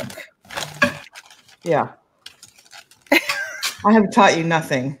sick. Yeah. I have taught you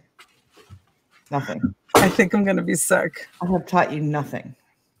nothing. Nothing. I think I'm going to be sick. I have taught you nothing.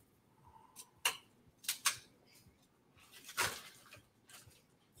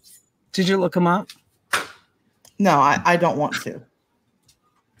 Did you look them up? No, I don't want to.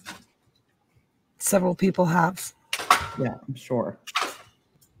 Several people have. Yeah, I'm sure.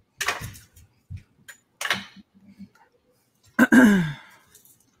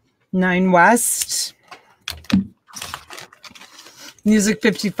 Nine West. Music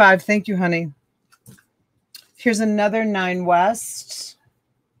 55. Thank you, honey. Here's another 9 West.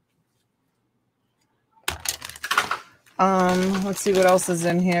 Let's see what else is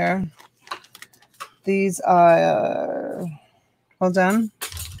in here. These are, hold on.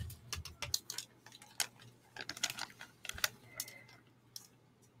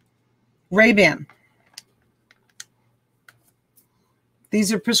 Ray-Ban.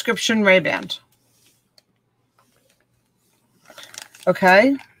 These are prescription Ray-Ban.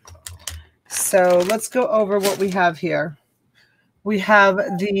 Okay. So let's go over what we have here. We have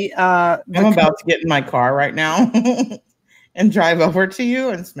the I'm about to get in my car right now and drive over to you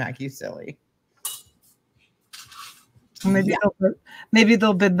and smack you silly. Maybe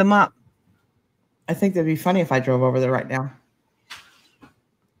they'll bid them up. I think that'd be funny if I drove over there right now.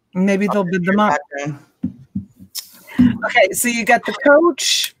 Maybe they'll bid them up. Okay, so you got the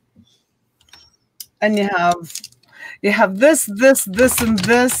Coach, and you have this, and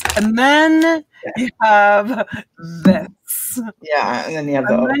this, and then you have this. Yeah, and then you have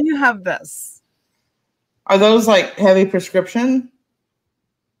and then you have this. Are those like heavy prescription?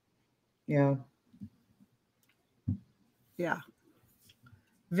 Yeah. Yeah.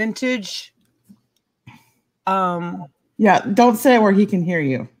 Vintage. Yeah, don't say it where he can hear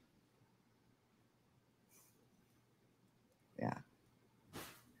you.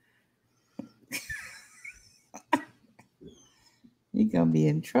 You're going to be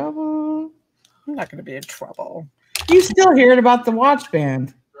in trouble. I'm not going to be in trouble. You still hearing about the watch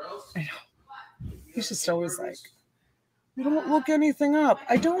band. I know. He's just always like, you don't look anything up.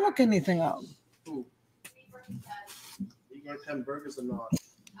 I don't look anything up. You got 10 burgers or not?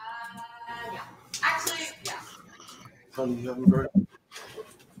 Yeah. Actually, yeah. Honey, you have a burger?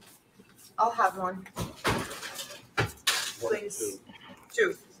 I'll have one. Please.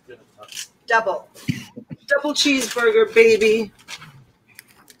 Two. Yeah. Double cheeseburger, baby.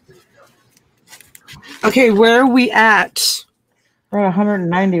 Okay, where are we at? We're at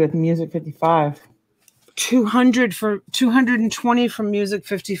 190 with Music 55. 220 from Music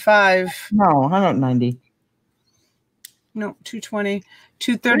 55. No, 190. No, 220.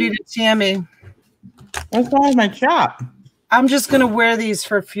 230 to Tammy. What's wrong with my chop? I'm just going to wear these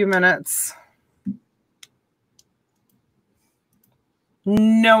for a few minutes.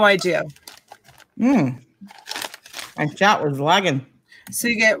 No idea. My chop was lagging. So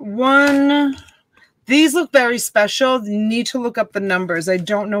you get one. These look very special. You need to look up the numbers. I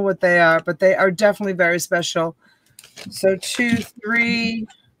don't know what they are, but they are definitely very special. So 2, 3,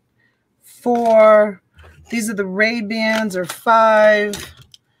 4. These are the Ray-Bans, or 5.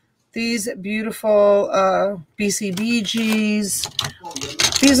 These beautiful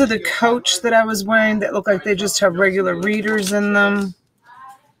BCBGs. These are the Coach that I was wearing that look like they just have regular readers in them.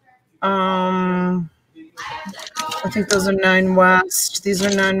 I think those are 9 West. These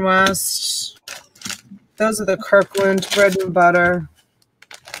are 9 West. Those are the Kirkland bread and butter.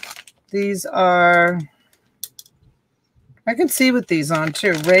 These are, I can see with these on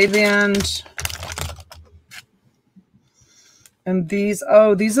too. Ray-Ban. And these,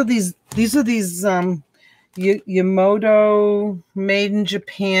 oh, these are these Yamoto made in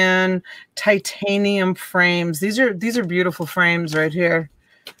Japan titanium frames. These are beautiful frames right here.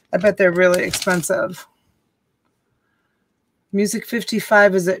 I bet they're really expensive. Music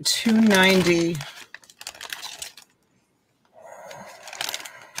 55 is at $290.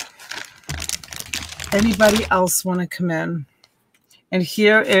 Anybody else want to come in? And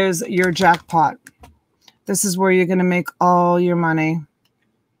here is your jackpot. This is where you're going to make all your money.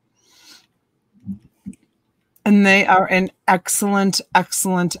 And they are in excellent,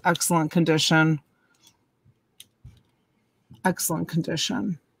 excellent, excellent condition. Excellent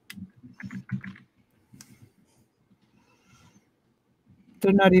condition.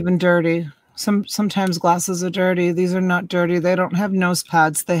 They're not even dirty. Sometimes glasses are dirty. These are not dirty. They don't have nose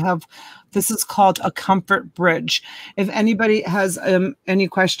pads. They have, this is called a comfort bridge. If anybody has any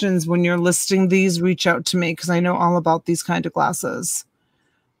questions when you're listing these, reach out to me because I know all about these kind of glasses.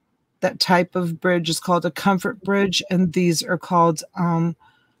 That type of bridge is called a comfort bridge, and these are called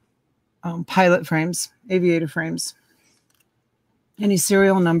pilot frames, aviator frames. Any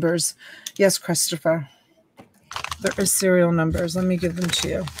serial numbers? Yes, Christopher. There are serial numbers. Let me give them to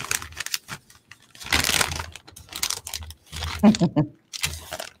you.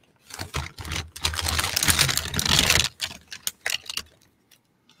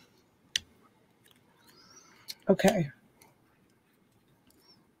 Okay.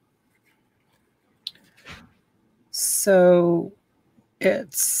 So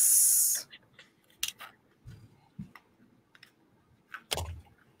it's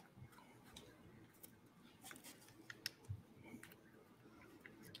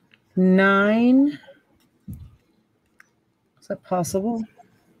 $9. Is that possible?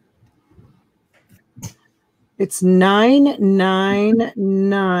 It's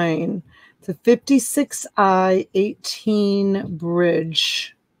 $999. The 56i 18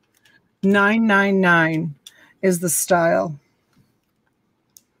 bridge. $999 is the style.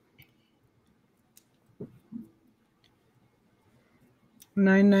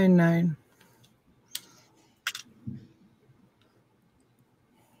 $999.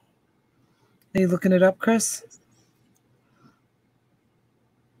 Are you looking it up, Chris?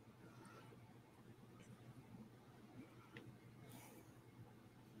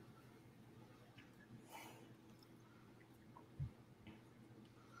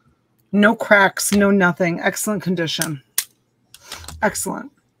 No cracks, no nothing. Excellent condition. Excellent.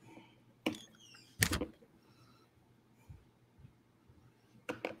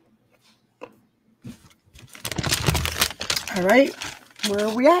 All right, where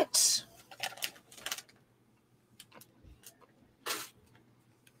are we at?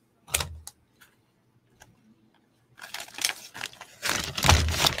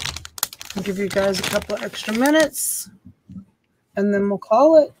 I'll give you guys a couple of extra minutes, and then we'll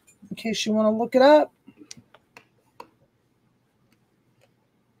call it. In case you want to look it up.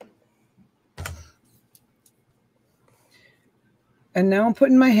 And now I'm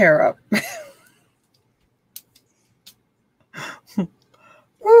putting my hair up.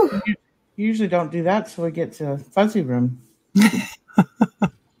 You usually don't do that till we get to fuzzy room.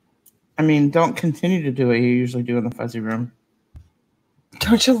 I mean, don't continue to do what you usually do in the fuzzy room.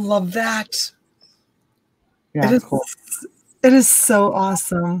 Don't you love that? Yeah, cool. It is so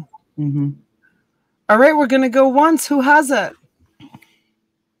awesome. Mm-hmm. All right, we're going to go once. Who has it?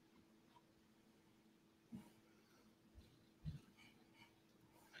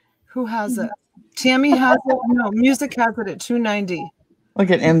 Who has it? Tammy has it. No, music has it at $2.90. Look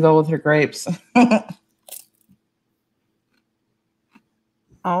at Emville with her grapes.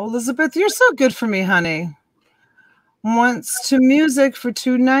 Oh, Elizabeth, you're so good for me, honey. Once to music for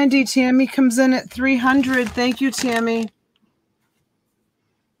 $2.90. Tammy comes in at $300. Thank you, Tammy.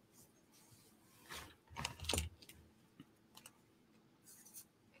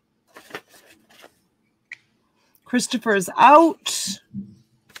 Christopher's out.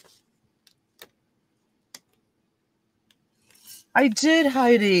 I did,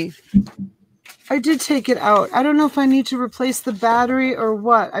 Heidi. I did take it out. I don't know if I need to replace the battery or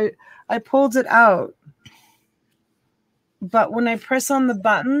what. I pulled it out. But when I press on the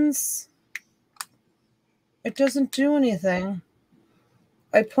buttons, it doesn't do anything.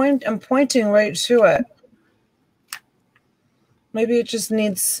 I'm pointing right to it. Maybe it just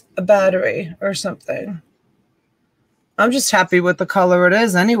needs a battery or something. I'm just happy with the color it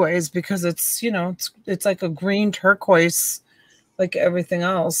is anyways, because it's, you know, it's like a green turquoise like everything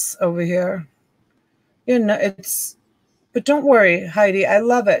else over here. You know, but don't worry, Heidi. I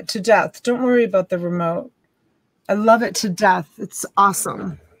love it to death. Don't worry about the remote. I love it to death. It's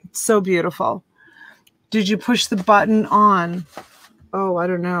awesome. It's so beautiful. Did you push the button on? Oh, I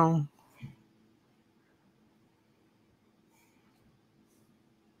don't know.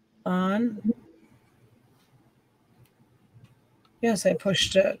 On? Yes, I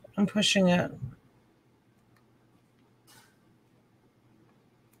pushed it. I'm pushing it.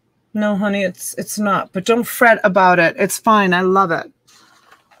 No, honey, it's not. But don't fret about it. It's fine. I love it.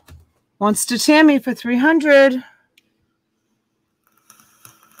 Once to Tammy for $300.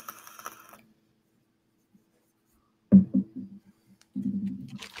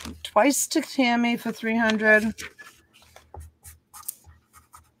 Twice to Tammy for $300.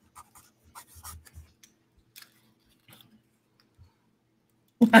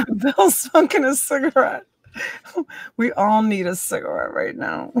 Bill's smoking a cigarette. We all need a cigarette right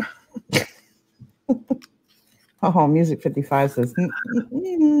now. Oh, Music 55 says.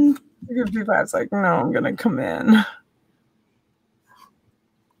 55's like, no, I'm gonna come in.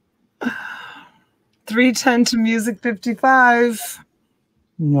 310 to Music 55.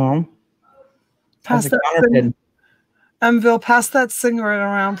 No. Pass that Emville, pass that cigarette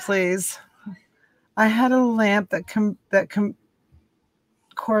around, please. I had a lamp that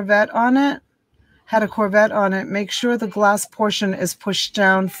Corvette on it. Had a Corvette on it. Make sure the glass portion is pushed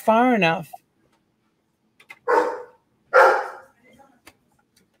down far enough.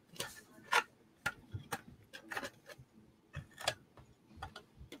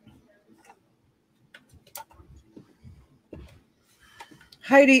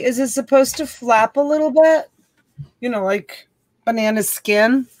 Heidi, is it supposed to flap a little bit? You know, like banana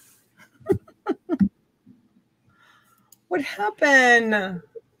skin? What happened?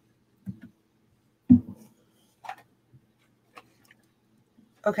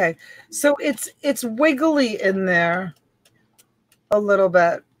 Okay, so it's wiggly in there a little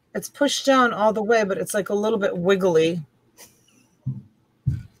bit. It's pushed down all the way, but it's like a little bit wiggly.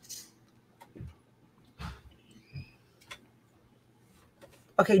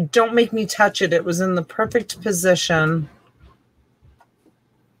 Okay, don't make me touch it. It was in the perfect position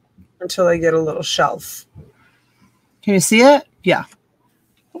until I get a little shelf. Can you see it? Yeah.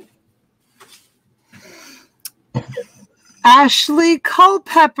 Ashley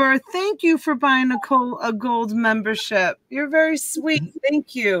Culpepper, thank you for buying a gold membership. You're very sweet.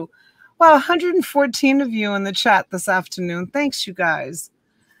 Thank you. Wow, 114 of you in the chat this afternoon. Thanks, you guys.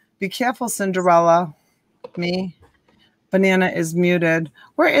 Be careful, Cinderella. Me. Banana is muted.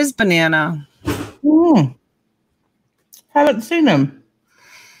 Where is Banana? Haven't seen him.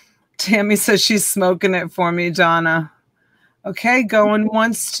 Tammy says she's smoking it for me, Donna. Okay, going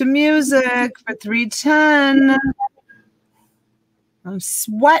once to music for 310. I'm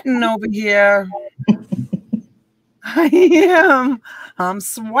sweating over here. I am. I'm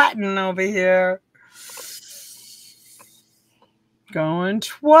sweating over here. Going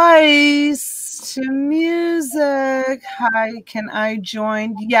twice to music. Hi, can I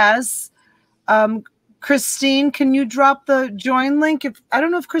join? Yes. Christine, can you drop the join link? I don't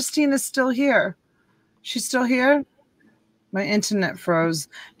know if Christine is still here. She's still here? My internet froze.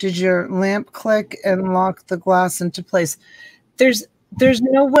 Did your lamp click and lock the glass into place? There's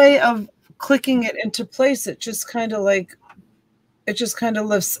no way of clicking it into place. It just kind of like, it just kind of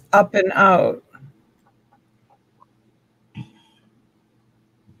lifts up and out.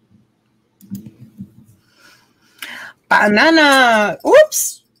 Banana.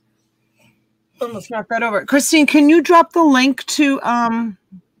 Oops. Almost knocked that over. Christine, can you drop the link to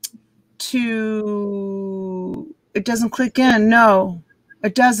it doesn't click in. No,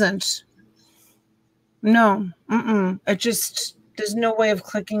 it doesn't. No. It just, there's no way of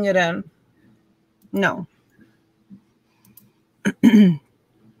clicking it in. No. I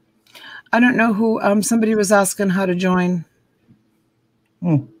don't know who, somebody was asking how to join.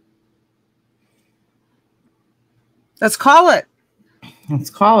 Let's call it. Let's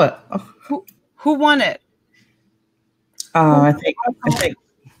call it. Who won it? I think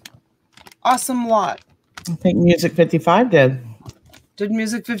Awesome lot. I think Music 55 did. Did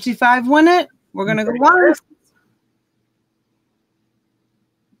Music 55 win it? We're gonna go on.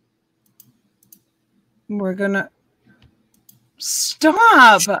 We're gonna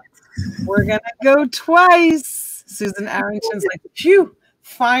stop. We're gonna go twice. Susan Arrington's like, phew,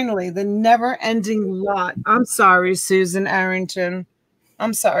 finally, the never-ending lot. I'm sorry, Susan Arrington.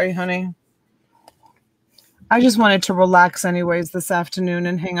 I'm sorry, honey. I just wanted to relax anyways this afternoon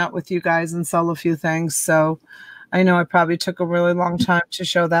and hang out with you guys and sell a few things. So I know I probably took a really long time to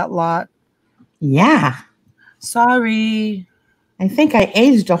show that lot. Yeah. Sorry. I think I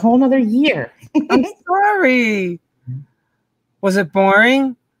aged a whole nother year. I'm sorry. Was it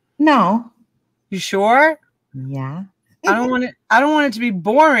boring? No. You sure? Yeah. I don't want it to be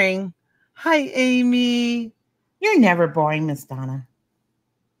boring. Hi, Amy. You're never boring, Miss Donna.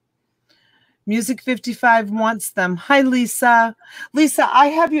 Music 55 wants them. Hi, Lisa. Lisa, I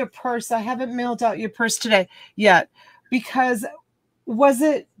have your purse. I haven't mailed out your purse today yet because was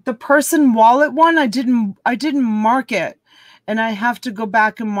it the person wallet one? I didn't mark it, and I have to go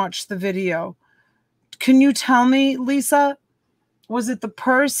back and watch the video. Can you tell me, Lisa? Was it the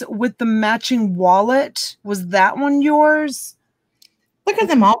purse with the matching wallet? Was that one yours? Look at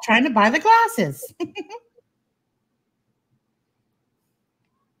them all trying to buy the glasses.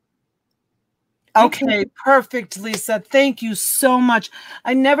 Okay, perfect, Lisa. Thank you so much.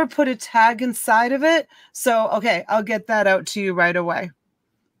 I never put a tag inside of it. So, okay, I'll get that out to you right away.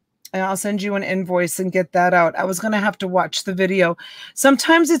 And I'll send you an invoice and get that out. I was going to have to watch the video.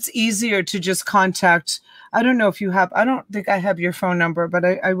 Sometimes it's easier to just contact. I don't know if you have, I don't think I have your phone number, but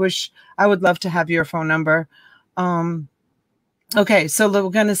I would love to have your phone number. Okay, so we're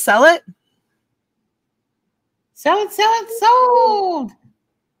going to sell it. Sell it, sold.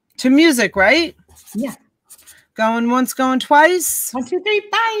 To music, right? Yeah. Going once, going twice. 1, 2, 3,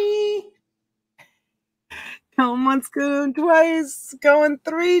 bye. Going once, going twice, going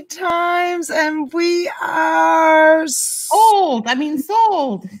 3 times, and we are old. I mean,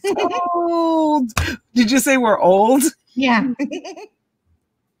 sold. Old. Did you say we're old? Yeah.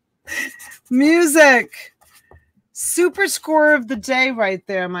 Music. Super score of the day right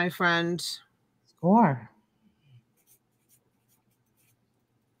there, my friend. Score.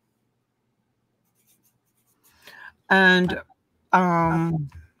 And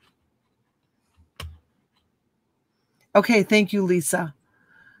okay, thank you, Lisa.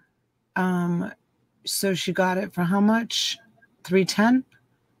 So she got it for how much? 310?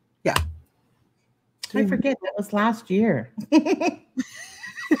 Yeah. I forget that was last year.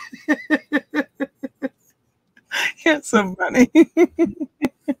 You're so funny.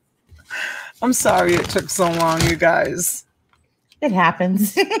 I'm sorry it took so long, you guys. It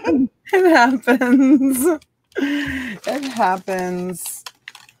happens. It happens. It happens.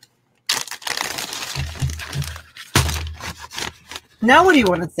 Now what do you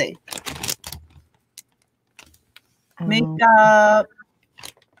want to say? Makeup.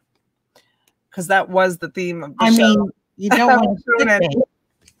 Because that was the theme of the show. Mean, you don't want to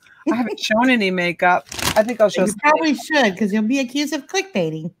I haven't shown any makeup. I think I'll show you probably should, because you'll be accused of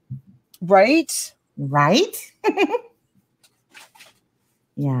clickbaiting. Right? Right?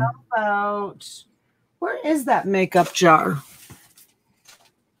 Yeah. How about, where is that makeup jar?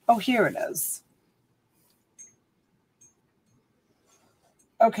 Oh, here it is.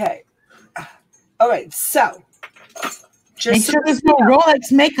 Okay. All right, so. Just make sure there's no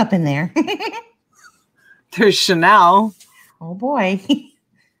Rolex makeup in there. There's Chanel. Oh, boy.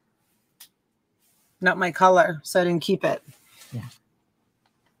 Not my color, so I didn't keep it. Yeah.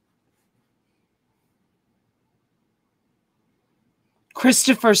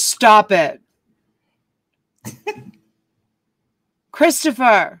 Christopher, stop it.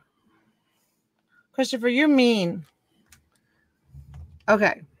 Christopher, you're mean.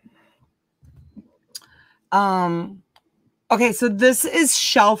 Okay. Okay, so this is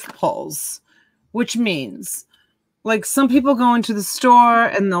shelf pulls, which means like some people go into the store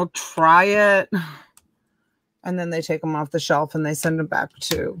and they'll try it and then they take them off the shelf and they send them back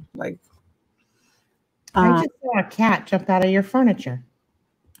to like. I just saw a cat jump out of your furniture.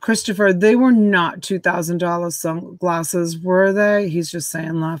 Christopher, they were not $2,000 sunglasses, were they? He's just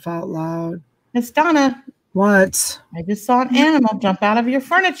saying laugh out loud. Miss Donna. What? I just saw an animal jump out of your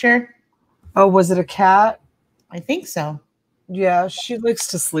furniture. Oh, was it a cat? I think so. Yeah, she likes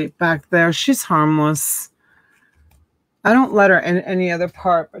to sleep back there. She's harmless. I don't let her in any other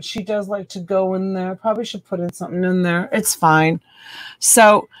part, but she does like to go in there. Probably should put in something in there. It's fine.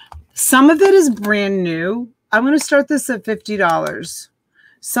 So some of it is brand new. I'm going to start this at $50.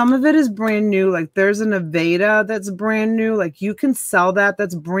 Some of it is brand new. Like there's an Aveda that's brand new. Like you can sell that.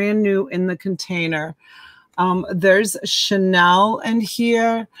 That's brand new in the container. There's Chanel in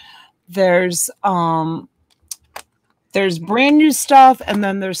here. There's brand new stuff. And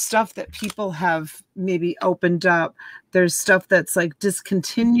then there's stuff that people have maybe opened up. There's stuff that's like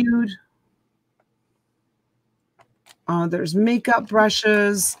discontinued. There's makeup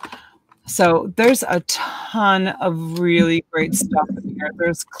brushes. So there's a ton of really great stuff in here.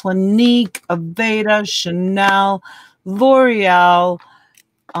 There's Clinique, Aveda, Chanel, L'Oreal.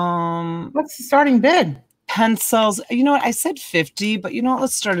 What's the starting bid? Pencils. You know what? I said 50, but you know what?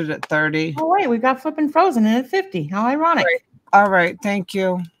 Let's start it at 30. Oh, wait. We got Flippin' Frozen in at 50. How ironic. All right. Thank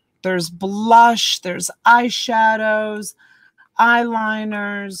you. There's blush. There's eyeshadows,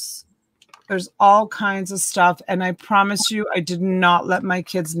 eyeliners. There's all kinds of stuff. And I promise you, I did not let my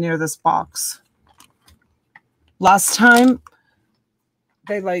kids near this box. Last time,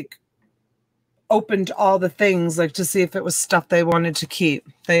 they like opened all the things like to see if it was stuff they wanted to keep.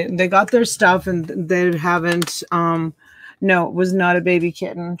 They got their stuff and they haven't. No, it was not a baby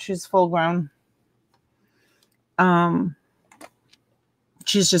kitten. She's full grown.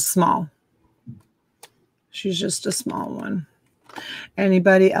 She's just small. She's just a small one.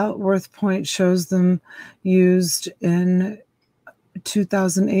 Anybody out? Worth Point shows them used in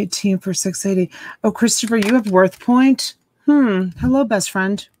 2018 for $680. Oh, Christopher, you have Worth Point? Hello, best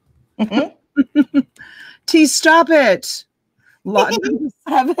friend. T, stop it. Lot number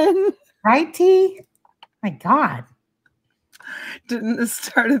 7. Right, T? My God. Didn't this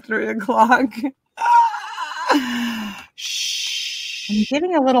start at 3 o'clock? Shh. I'm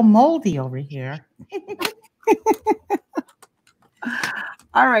getting a little moldy over here.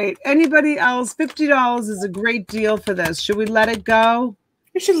 All right. Anybody else? $50 is a great deal for this. Should we let it go?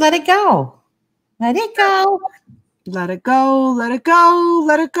 We should let it go. Let it go. Let it go. Let it go.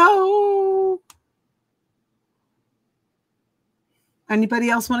 Let it go. Anybody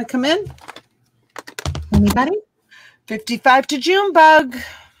else want to come in? Anybody? 55 to Junebug.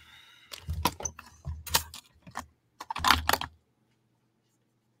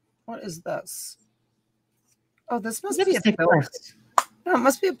 What is this? Oh, this must be a pill. Purse. No, it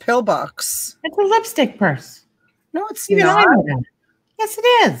must be a pill box. It's a lipstick purse. No, it's Even not. I know that. Yes, it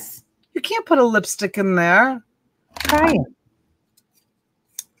is. You can't put a lipstick in there. Try it.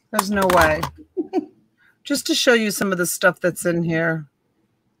 There's no way. Just to show you some of the stuff that's in here.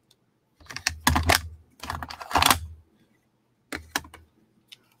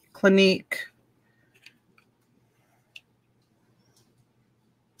 Clinique.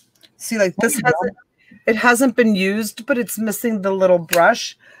 See, like this hasn't been used, but it's missing the little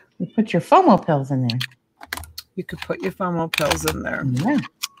brush. You put your FOMO pills in there. You could put your FOMO pills in there. Yeah.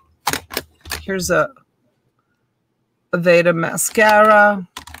 Here's a Aveda mascara.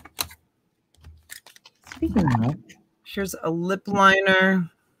 Speaking of, here's a lip liner.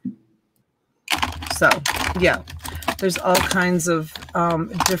 So, yeah, there's all kinds of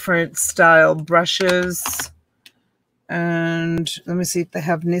different style brushes. And let me see if they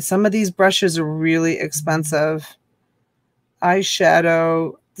have any. Some of these brushes are really expensive.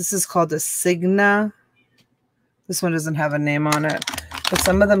 Eyeshadow. This is called a Signa. This one doesn't have a name on it, but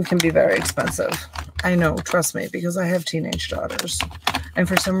some of them can be very expensive. I know, trust me, because I have teenage daughters. And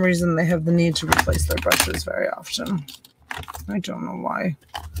for some reason, they have the need to replace their brushes very often. I don't know why,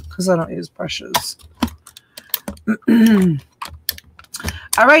 because I don't use brushes.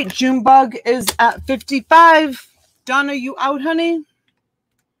 All right, Junebug is at 55. Donna, you out, honey?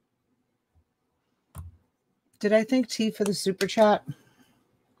 Did I thank T for the super chat?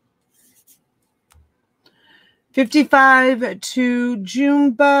 55 to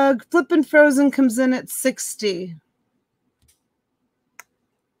Junebug. Flippin' Frozen comes in at 60.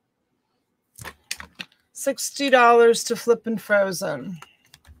 $60 to Flippin' Frozen.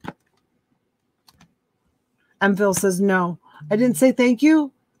 And Phil says no. I didn't say thank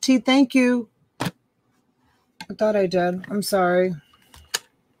you. T, thank you. I thought I did. I'm sorry.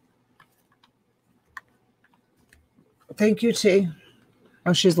 Thank you, T.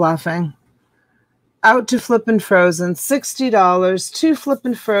 Oh, she's laughing. Out to Flippin' Frozen. $60 to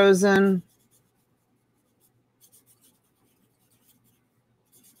Flippin' Frozen.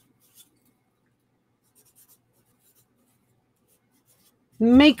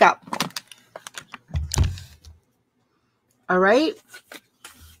 Makeup. All right.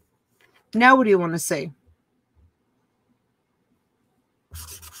 Now what do you want to see?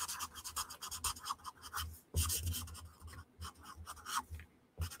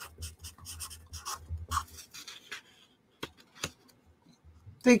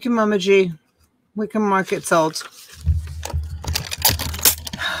 Thank you, Mama G. We can mark it sold.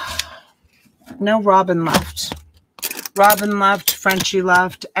 No, Robin left. Robin left. Frenchie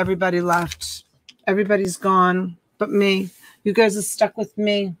left. Everybody left. Everybody's gone but me. You guys are stuck with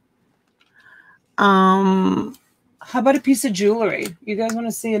me. How about a piece of jewelry? You guys want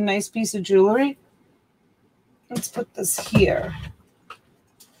to see a nice piece of jewelry? Let's put this here.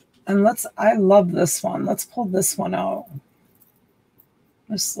 And I love this one. Let's pull this one out.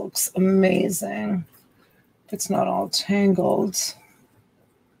 This looks amazing. It's not all tangled.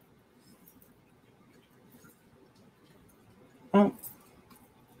 Oh.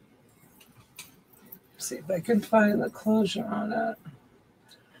 See if I can find the closure on it.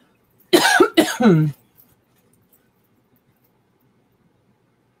 All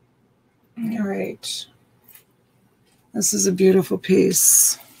right. This is a beautiful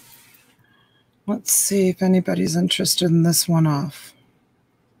piece. Let's see if anybody's interested in this one off.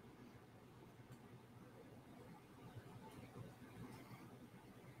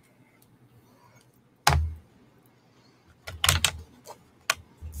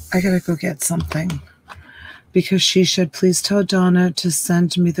 I gotta go get something because she should please tell Donna to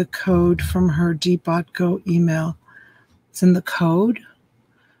send me the code from her DBotGo email. It's in the code.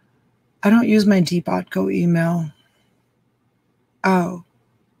 I don't use my DBotGo email. Oh.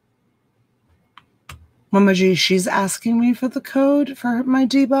 Mama G, she's asking me for the code for my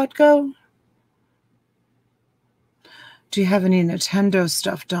DBotGo. Do you have any Nintendo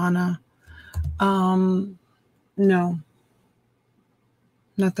stuff, Donna? No.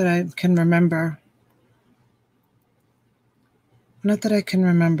 Not that I can remember. Not that I can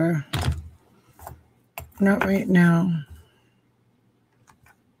remember. Not right now.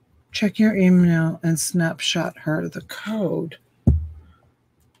 Check your email and snapshot her the code.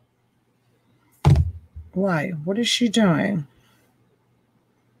 Why? What is she doing?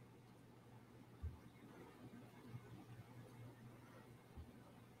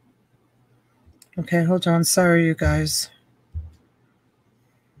 Okay, hold on. Sorry, you guys.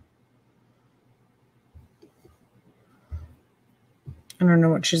 I don't know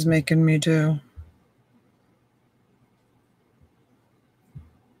what she's making me do.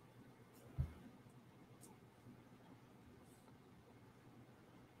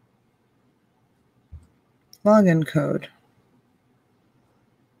 Login code.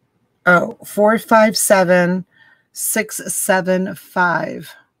 Oh,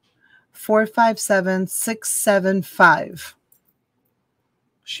 457675. 457675.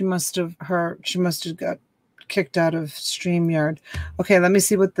 She must have got kicked out of StreamYard. Okay, let me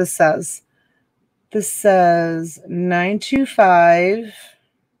see what this says. This says 925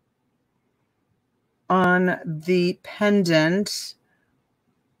 on the pendant.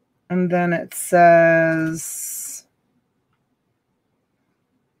 And then it says,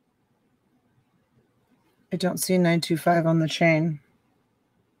 I don't see 925 on the chain.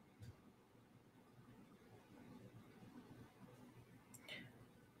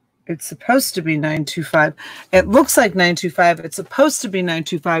 It's supposed to be 925. It looks like 925. It's supposed to be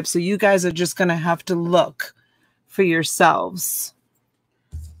 925. So you guys are just going to have to look for yourselves.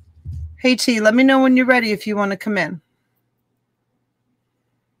 Hey, T, let me know when you're ready if you want to come in.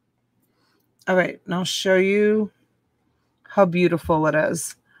 All right, and I'll show you how beautiful it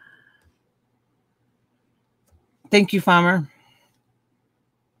is. Thank you, Farmer.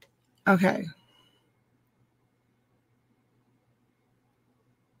 Okay.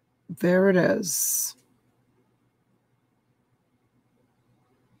 There it is.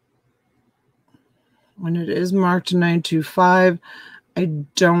 When it is marked 925, I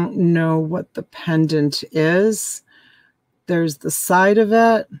don't know what the pendant is. There's the side of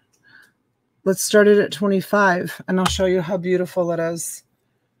it. Let's start it at 25, and I'll show you how beautiful it is.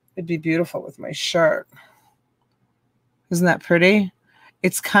 It'd be beautiful with my shirt. Isn't that pretty?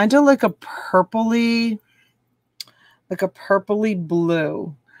 It's kind of like a purpley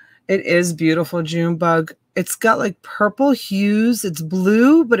blue. It is beautiful, Junebug. It's got like purple hues. It's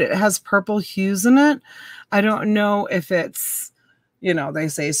blue, but it has purple hues in it. I don't know if it's, you know, they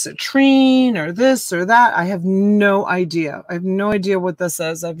say citrine or this or that. I have no idea. I have no idea what this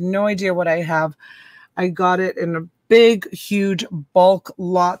is. I have no idea what I have. I got it in a big, huge bulk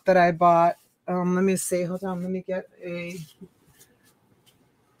lot that I bought. Let me see. Hold on. Let me get a...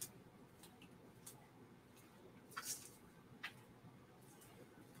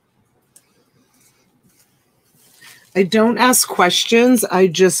 I don't ask questions. I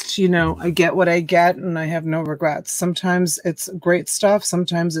just, you know, I get what I get and I have no regrets. Sometimes it's great stuff.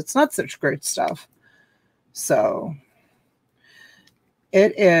 Sometimes it's not such great stuff. So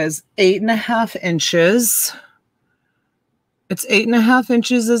it is 8.5 inches. It's 8.5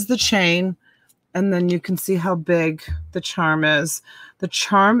 inches is the chain. And then you can see how big the charm is. The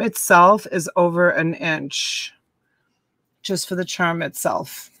charm itself is over an inch just for the charm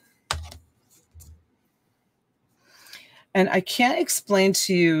itself. And I can't explain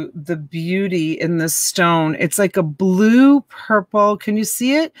to you the beauty in this stone. It's like a blue purple. Can you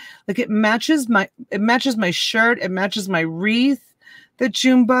see it? Like it matches my shirt. It matches my wreath that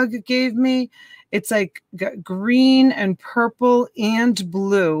Junebug gave me. It's like got green and purple and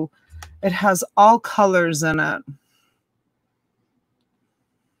blue. It has all colors in it.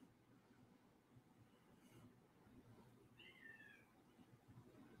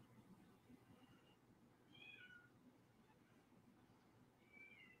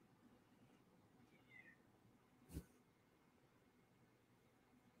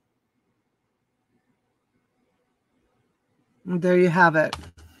 There you have it.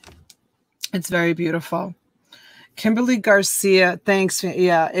 It's very beautiful. Kimberly Garcia, thanks.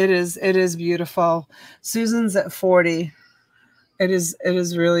 Yeah, it is beautiful. Susan's at 40. It is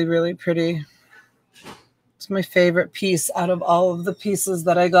really, really pretty. It's my favorite piece out of all of the pieces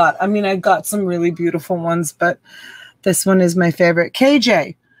that I got. I mean, I got some really beautiful ones, but this one is my favorite.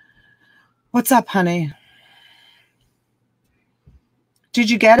 KJ, what's up, honey? Did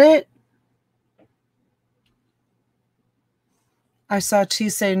you get it? I saw T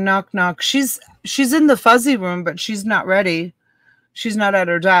say knock knock. She's in the fuzzy room, but she's not ready. She's not at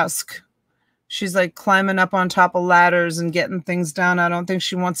her desk. She's like climbing up on top of ladders and getting things done. I don't think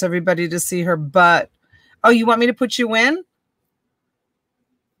she wants everybody to see her butt. Oh, you want me to put you in?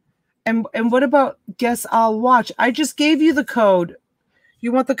 And what about guess I'll watch? I just gave you the code.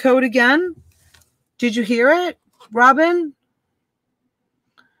 You want the code again? Did you hear it, Robin?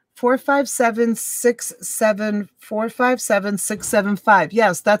 457-675.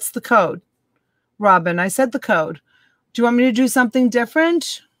 Yes, that's the code. Robin, I said the code. Do you want me to do something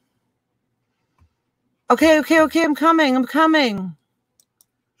different? Okay, I'm coming.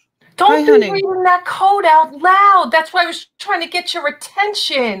 Don't be reading that code out loud. That's why I was trying to get your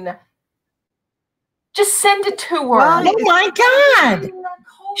attention. Just send it to her. Wow. Oh my God.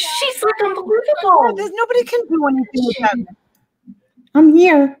 She's like unbelievable. Nobody can do anything with that. I'm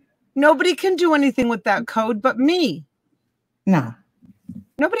here. Nobody can do anything with that code but me. No.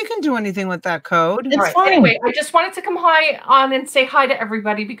 Nobody can do anything with that code. It's fine. Anyway, I just wanted to come on and say hi to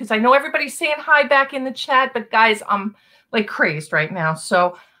everybody because I know everybody's saying hi back in the chat, but guys, I'm like crazed right now.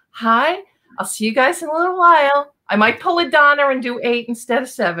 So hi, I'll see you guys in a little while. I might pull a Donna and do 8 instead of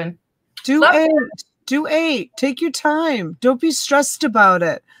 7. Do 8. Do 8. Take your time. Don't be stressed about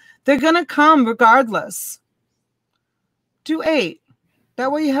it. They're going to come regardless. Do 8. That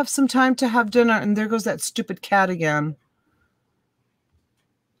way you have some time to have dinner. And there goes that stupid cat again.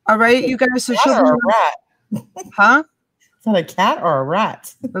 All right, you guys. So she'll be a rat. Huh? Is that a cat or a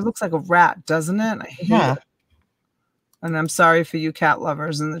rat? It looks like a rat, doesn't it? I hate it. And I'm sorry for you cat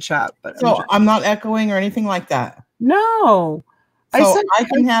lovers in the chat. But so I'm not echoing or anything like that. No. So I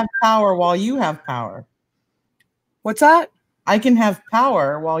can have power while you have power. What's that? I can have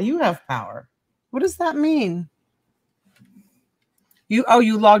power while you have power. What does that mean?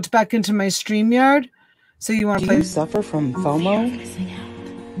 You logged back into my StreamYard? So you want to play? Do you suffer from FOMO?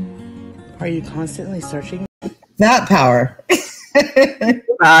 Are you constantly searching? That power.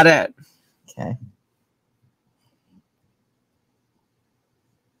 Got it. Okay.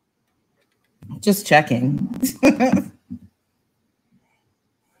 Just checking.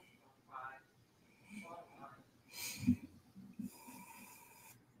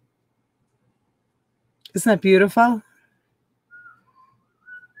 Isn't that beautiful?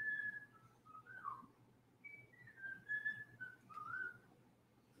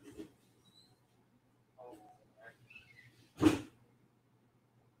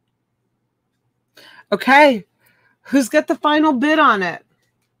 Okay. Who's got the final bid on it?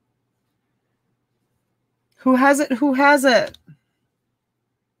 Who has it? Who has it?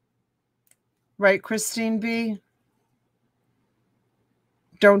 Right, Christine B?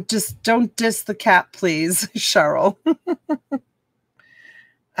 Don't diss the cat, please, Cheryl.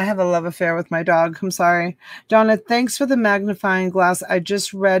 I have a love affair with my dog. I'm sorry. Donna, thanks for the magnifying glass. I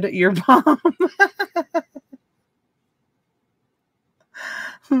just read your palm.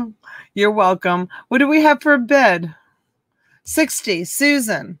 You're welcome. What do we have for a bid? 60.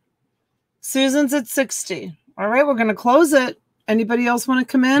 Susan. Susan's at 60. All right, we're going to close it. Anybody else want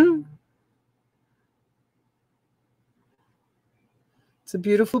to come in? It's a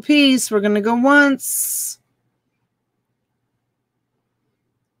beautiful piece. We're going to go once.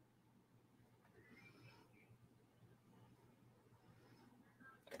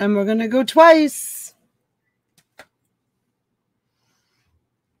 And we're going to go twice.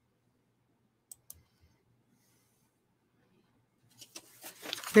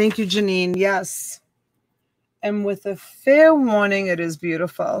 Thank you, Janine. Yes. And with a fair warning, it is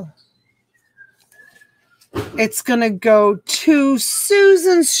beautiful. It's going to go to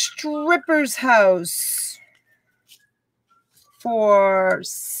Susan Stripper's house for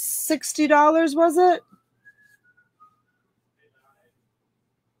 $60, was it?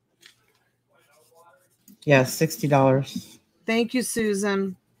 Yes, $60. Thank you,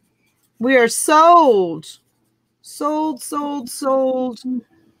 Susan. We are sold. Sold to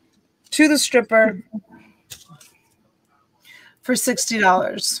the stripper for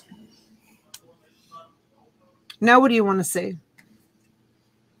 $60. Now, what do you want to see?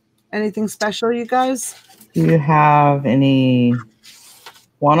 Anything special, you guys? Do you have any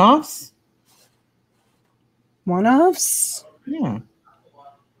one-offs? One-offs? Yeah.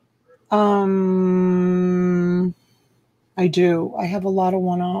 I do. I have a lot of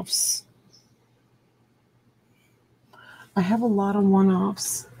one-offs.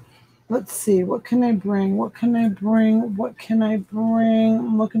 Let's see. What can I bring? I'm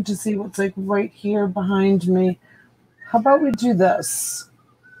looking to see what's like right here behind me. How about we do this?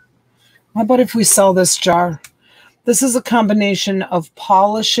 How about if we sell this jar? This is a combination of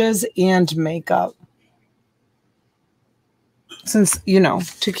polishes and makeup. Since,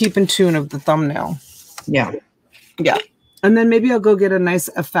 to keep in tune of the thumbnail. Yeah. Yeah. And then maybe I'll go get a nice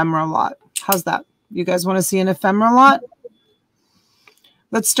ephemera lot. How's that? You guys want to see an ephemera lot?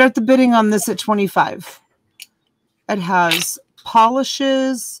 Let's start the bidding on this at 25. It has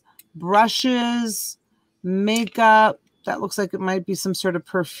polishes, brushes, makeup. That looks like it might be some sort of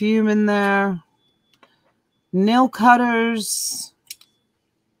perfume in there. Nail cutters.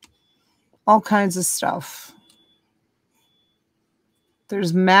 All kinds of stuff.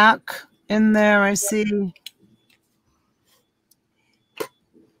 There's MAC in there, I see.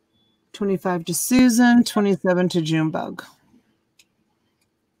 25 to Susan, 27 to Junebug.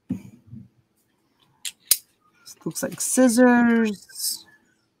 This looks like scissors.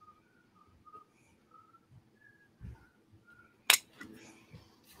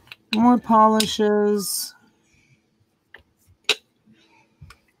 More polishes.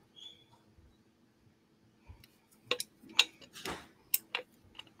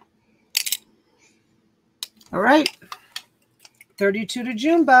 All right. 32 to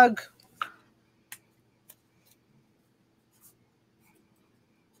Junebug.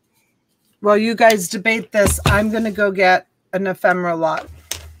 While you guys debate this, I'm going to go get an ephemera lot.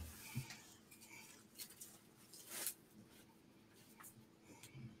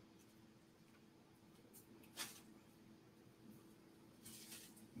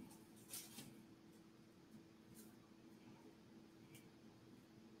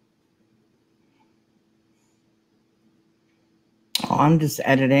 Oh, I'm just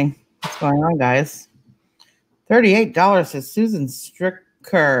editing. What's going on, guys? $38 is Susan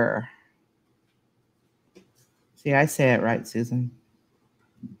Stricker. See, I say it right, Susan.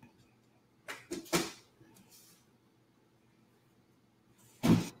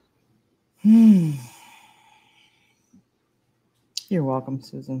 You're welcome,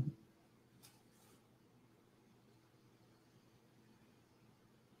 Susan.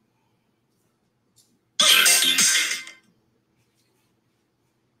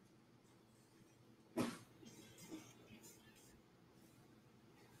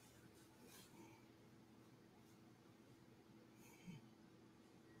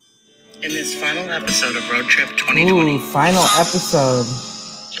 In this final episode of Road Trip 2020. Ooh, final episode.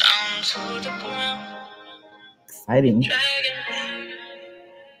 Exciting. It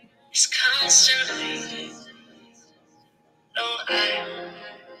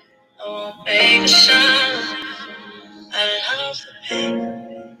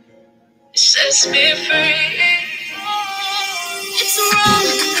sets me free. It's wrong,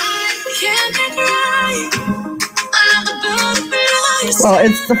 can't get right. I love the blood. Well,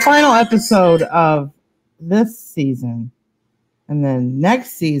 it's the final episode of this season. And then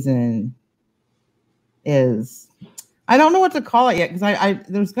next season is, I don't know what to call it yet, because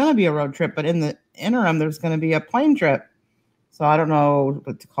there's going to be a road trip, but in the interim, there's going to be a plane trip. So I don't know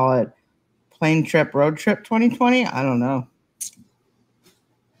what to call it. Plane trip, road trip 2020? I don't know.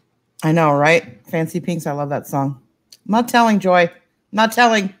 I know, right? Fancy Pinks, I love that song. I'm not telling, Joy. I'm not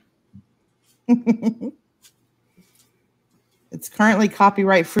telling. It's currently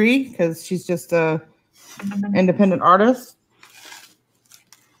copyright free because she's just a independent artist.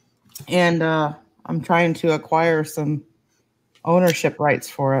 And I'm trying to acquire some ownership rights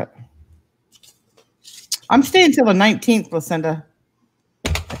for it. I'm staying till the 19th, Lucinda.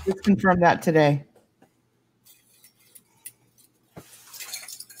 I just confirmed that today.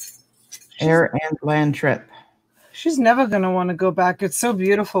 Air and land trip. She's never going to want to go back. It's so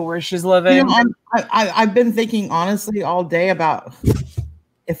beautiful where she's living. You know, I've been thinking honestly all day about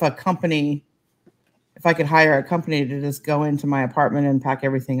if I could hire a company to just go into my apartment and pack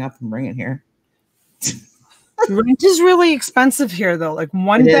everything up and bring it here. Rent is really expensive here, though. Like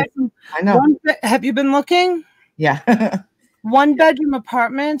one bedroom. I know. Have you been looking? Yeah. 1 bedroom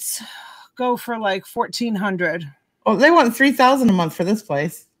apartments go for like $1,400. Oh, they want $3,000 a month for this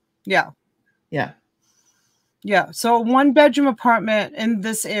place. Yeah. Yeah. Yeah. So a 1 bedroom apartment in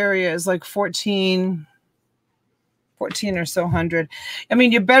this area is like 14 or so hundred. I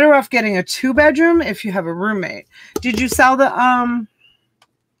mean, you're better off getting a 2 bedroom if you have a roommate. Did you sell the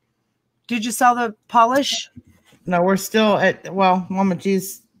polish? No, we're still at, well, Mama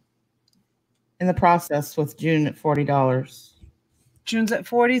G's in the process with June at $40. June's at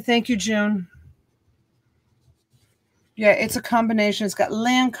 40. Thank you, June. Yeah, it's a combination. It's got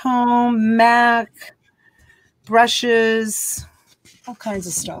Lancome, MAC, brushes, all kinds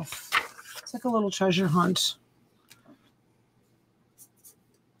of stuff. It's like a little treasure hunt.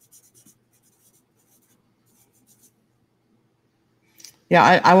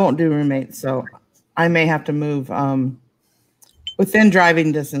 Yeah, I won't do roommates, so I may have to move within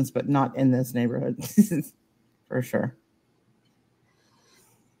driving distance, but not in this neighborhood for sure.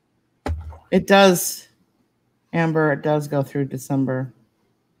 It does, Amber, it does go through December.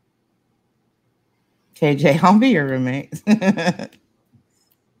 KJ, I'll be your roommate. I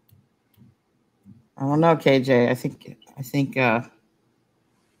don't know, KJ. I think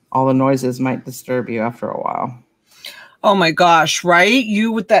all the noises might disturb you after a while. Oh my gosh, right?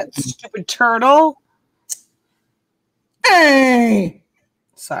 You with that stupid turtle. Hey!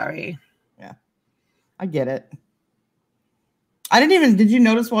 Sorry. Yeah. I get it. Did you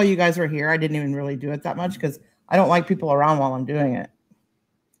notice while you guys were here, I didn't even really do it that much because I don't like people around while I'm doing it.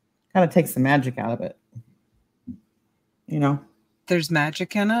 Kind of takes the magic out of it. You know? There's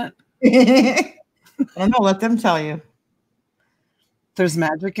magic in it? I don't know. Let them tell you. There's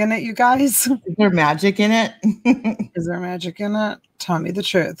magic in it, you guys? Is there magic in it? Is there magic in it? Tell me the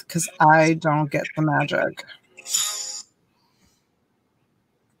truth, because I don't get the magic.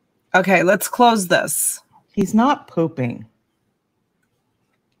 Okay, let's close this. He's not pooping.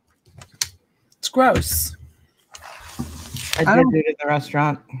 It's gross. I did it in the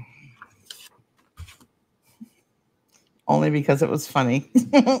restaurant. Only because it was funny.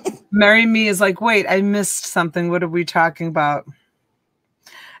 Marry Me is like, wait, I missed something. What are we talking about?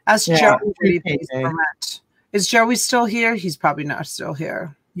 Ask Joey what he pays for rent. Is Joey still here? He's probably not still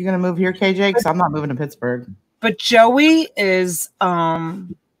here. You gonna move here, KJ? Because I'm not moving to Pittsburgh. But Joey is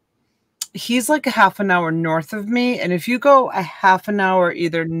he's like a half an hour north of me. And if you go a half an hour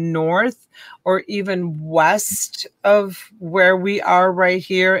either north or even west of where we are right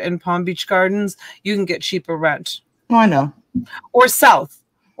here in Palm Beach Gardens, you can get cheaper rent. Oh, I know. Or south.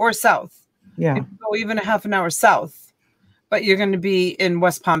 Yeah. You can go even a half an hour south, but you're going to be in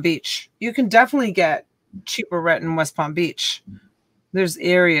West Palm Beach. You can definitely get cheaper rent in West Palm Beach. There's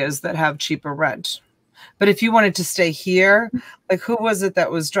areas that have cheaper rent. But if you wanted to stay here, like who was it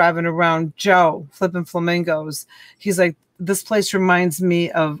that was driving around? Joe, flipping flamingos. He's like, this place reminds me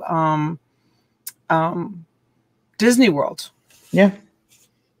of Disney World. Yeah.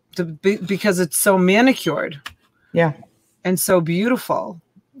 Because it's so manicured. Yeah. And so beautiful.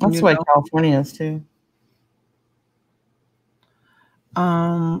 That's what California is too.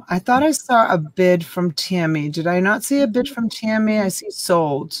 I thought I saw a bid from Tammy. Did I not see a bid from Tammy? I see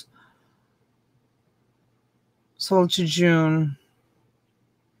sold. Sold to June.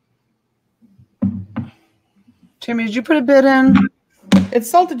 Tammy, did you put a bid in?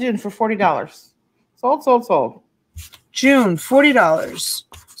 It's sold to June for $40. Sold. June, $40.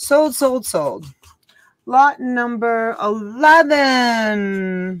 Sold. Lot number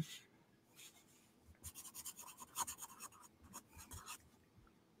 11.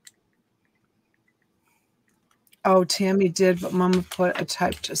 Oh, Tammy did, but Mama put a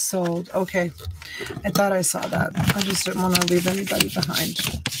type to sold. Okay. I thought I saw that. I just didn't want to leave anybody behind.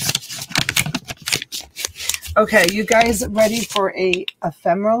 Okay, you guys ready for a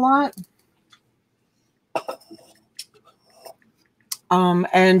ephemera lot?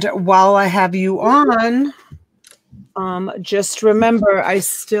 And while I have you on, just remember, I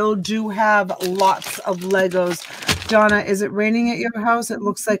still do have lots of Legos. Donna, is it raining at your house? It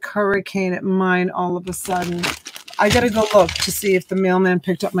looks like hurricane at mine all of a sudden. I got to go look to see if the mailman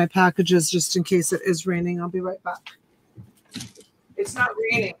picked up my packages just in case it is raining. I'll be right back. It's not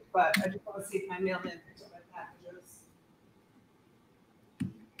raining, but I just want to see if my mailman picked up my packages.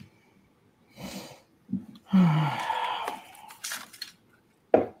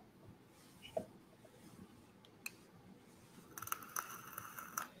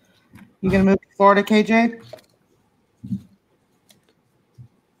 You gonna move to Florida, KJ?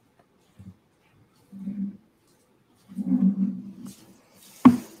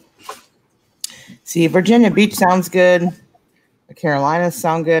 See, Virginia Beach sounds good. The Carolinas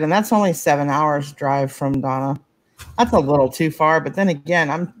sound good, and that's only 7 hours drive from Donna. That's a little too far, but then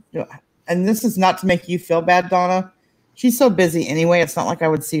again, and this is not to make you feel bad, Donna. She's so busy anyway. It's not like I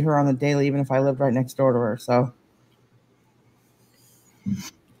would see her on the daily, even if I lived right next door to her. So.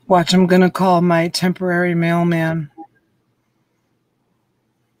 Watch, I'm going to call my temporary mailman.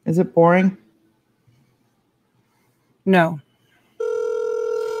 Is it boring? No.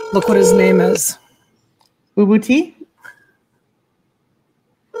 Look what his name is. Boo Boo T?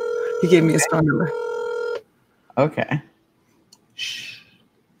 He gave me his phone number. Okay. Shh.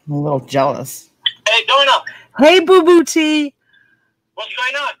 I'm a little jealous. Hey, Donna. Hey, Boo Boo T. What's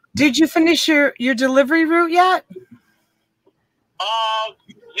going on? Did you finish your delivery route yet?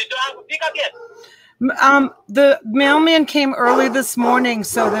 You don't have a pickup yet? The mailman came early this morning,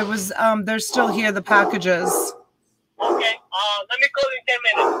 so they're still here, the packages. Okay. Let me call you in 10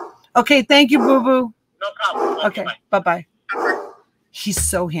 minutes. Okay, thank you, Boo Boo. No problem. Okay, bye-bye. He's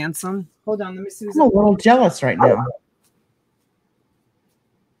so handsome. Hold on, let me see. I'm a little jealous right now.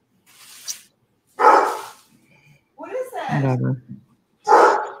 What is that? Whatever.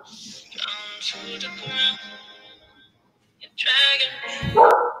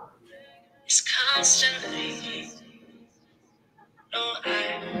 It's constantly. No, I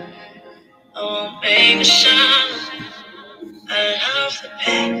won't make a sound. I love the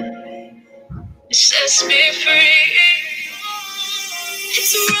pain. It sets me free.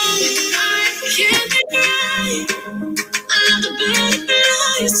 It's wrong. I can't be right. I love the bad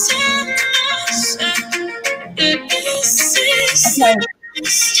below you tell myself. It is Okay.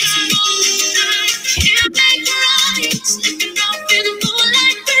 it's wrong. I can't make right. Slipping off in the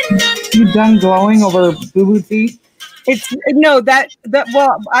moonlight. You done glowing over Boo Boo Tea?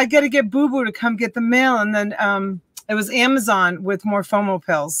 Well, I got to get Boo Boo to come get the mail, and then it was Amazon with more FOMO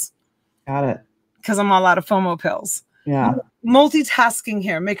pills. Got it. Because I'm all out of FOMO pills. Yeah. Multitasking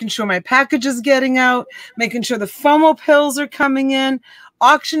here, making sure my package is getting out, making sure the FOMO pills are coming in,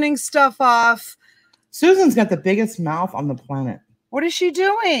 auctioning stuff off. Susan's got the biggest mouth on the planet. What is she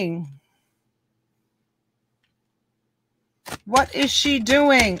doing? What is she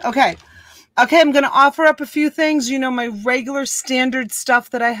doing? Okay, I'm going to offer up a few things. You know, my regular standard stuff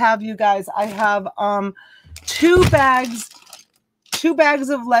that I have, you guys. I have 2 bags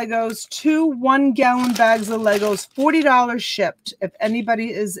of Legos, 2 1-gallon bags of Legos, $40 shipped if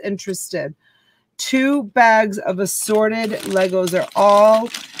anybody is interested. 2 bags of assorted Legos are all,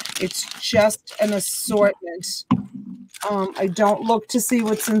 it's just an assortment. I don't look to see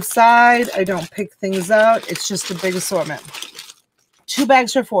what's inside. I don't pick things out. It's just a big assortment. 2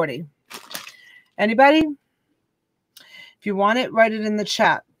 bags for $40. Anybody? If you want it, write it in the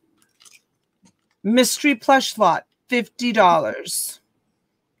chat. Mystery plush lot, $50.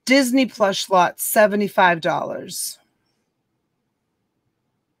 Disney plush lot, $75.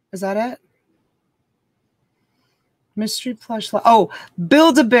 Is that it? Mystery plush lot. Oh,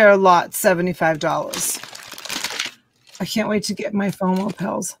 Build-A-Bear lot, $75. I can't wait to get my FOMO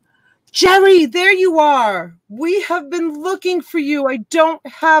pills. Jerry, there you are. We have been looking for you. I don't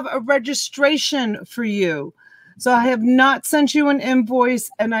have a registration for you. So I have not sent you an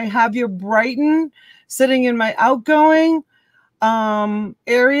invoice, and I have your Brighton sitting in my outgoing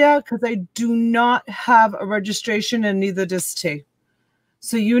area because I do not have a registration, and neither does T.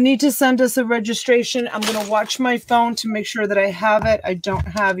 So you need to send us a registration. I'm going to watch my phone to make sure that I have it. I don't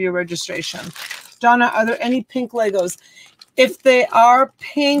have your registration. Donna, are there any pink Legos? If they are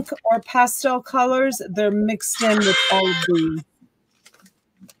pink or pastel colors, they're mixed in with all of these.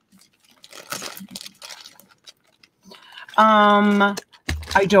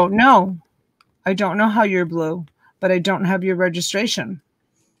 I don't know. I don't know how you're blue, but I don't have your registration.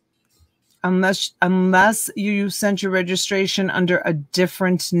 Unless you sent your registration under a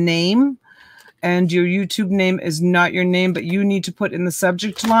different name and your YouTube name is not your name, but you need to put in the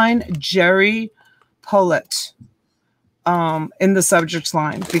subject line Jerry Pollitt in the subject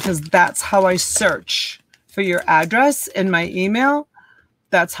line, because that's how I search for your address in my email.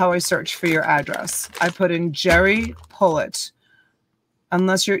 That's how I search for your address. I put in Jerry Pollitt,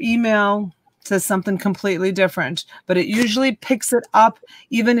 unless your email says something completely different, but it usually picks it up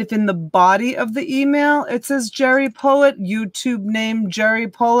even if in the body of the email it says Jerry Pollitt, YouTube name Jerry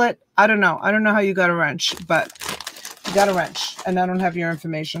Pollitt. I don't know how you got a wrench, but you got a wrench and I don't have your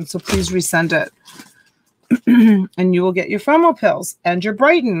information, so please resend it. And you will get your FOMO pills and your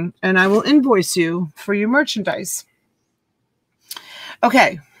Brighton, and I will invoice you for your merchandise.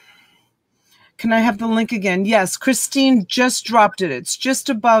 Okay. Can I have the link again? Yes, Christine just dropped it. It's just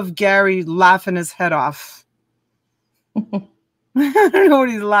above Gary laughing his head off. I don't know what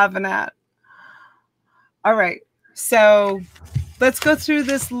he's laughing at. All right. So let's go through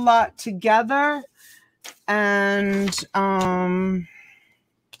this lot together. And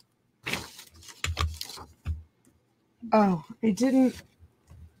oh, I didn't.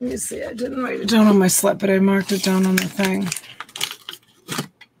 Let me see. I didn't write it down on my slip, but I marked it down on the thing.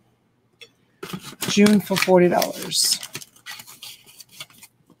 June for $40.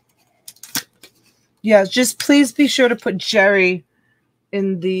 Yeah, just please be sure to put Jerry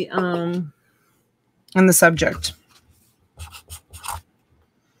in the subject.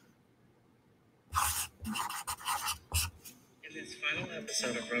 In this final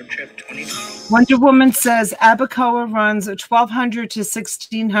episode of Road Trip 2020, Wonder Woman says Abacoa runs $1,200 to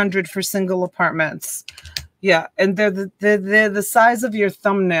 $1,600 for single apartments. Yeah, and they're the size of your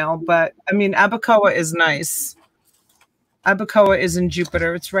thumbnail, but I mean, Abacoa is nice. Abacoa is in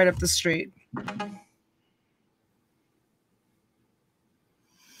Jupiter. It's right up the street.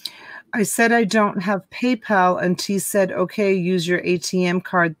 I said I don't have PayPal, and T said, okay, use your ATM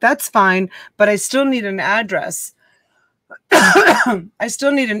card. That's fine, but I still need an address. I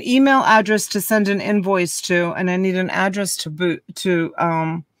still need an email address to send an invoice to, and I need an address to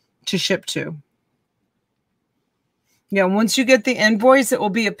ship to. Yeah, once you get the invoice, it will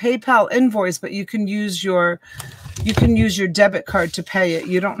be a PayPal invoice, but you can use your debit card to pay it.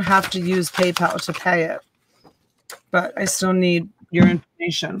 You don't have to use PayPal to pay it. But I still need your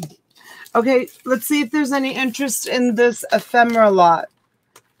information. Okay, let's see if there's any interest in this ephemera lot.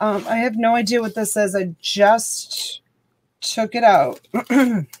 I have no idea what this is. I just took it out.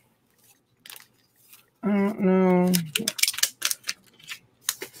 I don't know.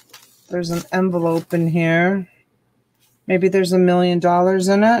 There's an envelope in here. Maybe there's $1 million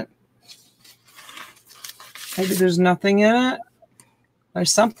in it. Maybe there's nothing in it.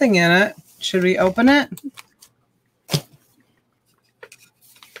 There's something in it. Should we open it?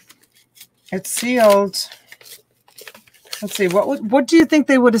 It's sealed. Let's see. What do you think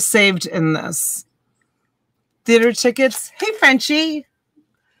they would have saved in this? Theater tickets. Hey, Frenchie.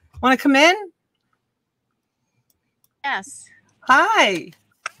 Want to come in? Yes. Hi.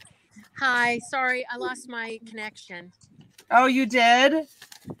 Hi. Sorry, I lost my connection. Oh, you did?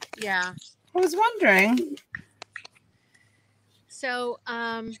 Yeah. I was wondering. So,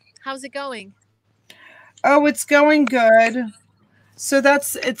 how's it going? Oh, it's going good. So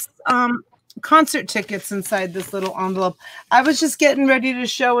it's concert tickets inside this little envelope. I was just getting ready to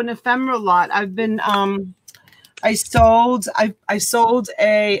show an ephemera lot. I've been I sold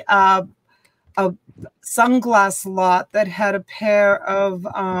a sunglass lot that had a pair of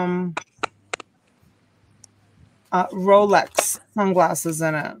Rolex sunglasses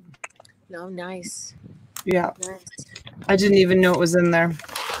in it. No, nice. Yeah. Nice. I didn't even know it was in there.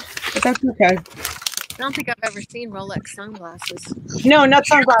 But that's okay. I don't think I've ever seen Rolex sunglasses. No, not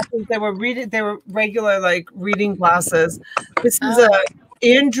sunglasses. They were regular like reading glasses. This is a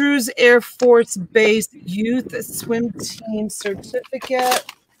Andrews Air Force Base Youth Swim Team certificate.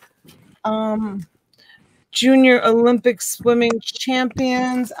 Junior Olympic swimming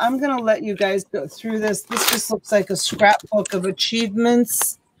champions. I'm going to let you guys go through this. This just looks like a scrapbook of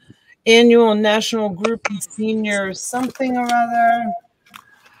achievements. Annual national group and senior something or other.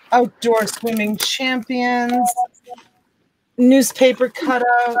 Outdoor swimming champions. Newspaper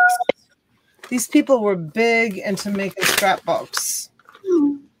cutouts. These people were big into making scrapbooks.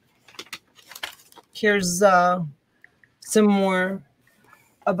 Here's some more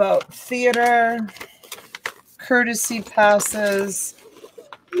about theater. Courtesy passes.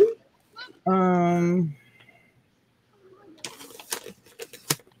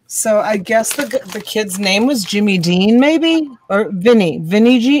 So I guess the kid's name was Jimmy Dean, maybe? Or Vinny.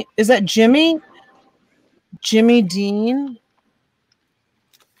 Vinny G. Is that Jimmy? Jimmy Dean,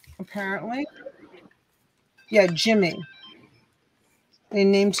 apparently. Yeah, Jimmy. They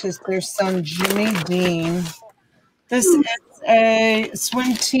named their son Jimmy Dean. This is a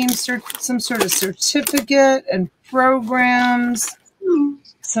swim team, some sort of certificate and programs,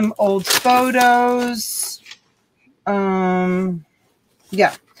 some old photos.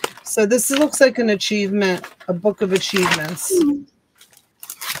 Yeah. So this looks like an achievement, a book of achievements.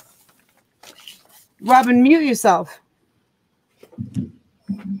 Robin, mute yourself.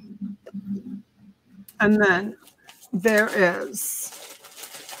 And then there is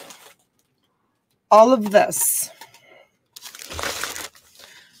all of this.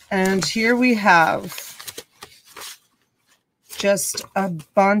 And here we have just a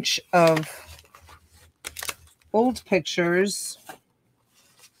bunch of old pictures.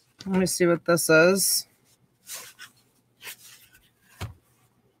 Let me see what this is.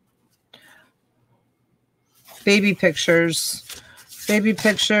 Baby pictures,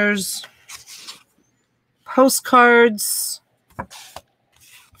 postcards,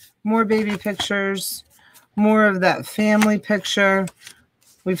 more baby pictures, more of that family picture.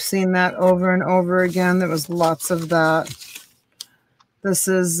 We've seen that over and over again. There was lots of that. This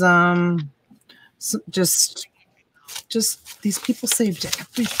is just these people saved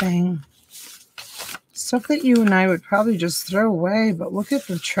everything. Stuff that you and I would probably just throw away, but look at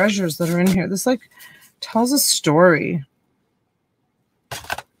the treasures that are in here. This like tells a story.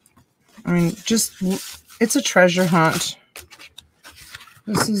 I mean, just it's a treasure hunt.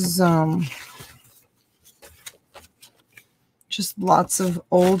 This is just lots of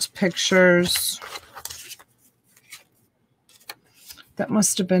old pictures. That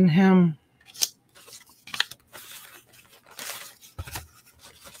must have been him.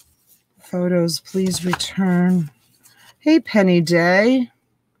 Photos, please return. Hey, Penny Day.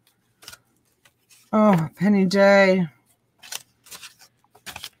 Oh, Penny Day.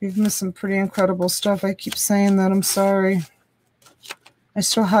 You've missed some pretty incredible stuff. I keep saying that. I'm sorry. I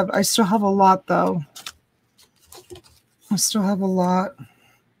still have a lot though. I still have a lot.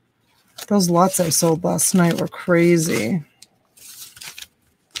 Those lots I sold last night were crazy.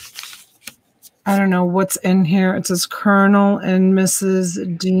 I don't know what's in here. It says Colonel and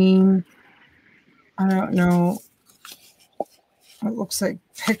Mrs. Dean. I don't know. It looks like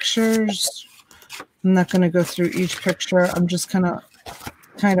pictures. I'm not going to go through each picture. I'm just going to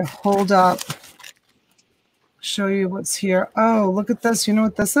kind of hold up, show you what's here. Oh, look at this. You know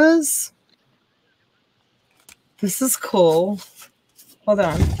what this is? This is cool. Hold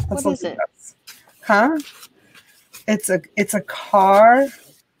on. What is it? This. Huh? It's a car.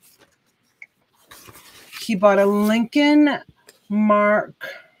 He bought a Lincoln Mark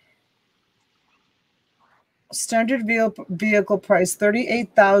standard vehicle price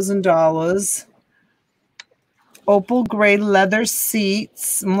 $38,000. Opal gray leather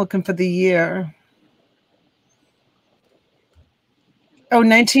seats. I'm looking for the year. Oh,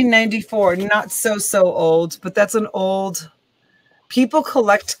 1994. Not so old, but that's an old. People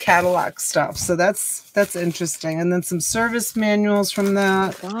collect Cadillac stuff, so that's interesting. And then some service manuals from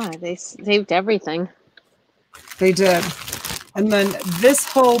that. God, they saved everything. They did. And then this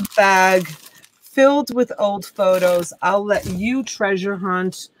whole bag filled with old photos. I'll let you treasure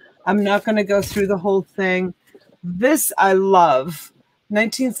hunt. I'm not going to go through the whole thing. This I love.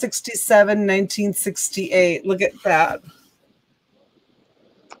 1967, 1968. Look at that.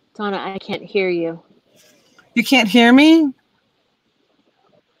 Donna, I can't hear you. You can't hear me?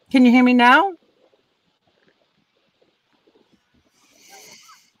 Can you hear me now?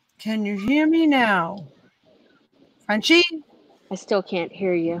 Can you hear me now? Frenchie? I still can't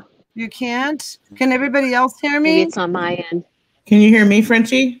hear you. You can't? Can everybody else hear me? Maybe it's on my end. Can you hear me,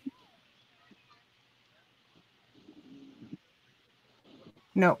 Frenchie?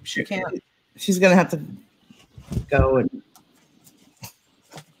 No, she can't. She's going to have to go and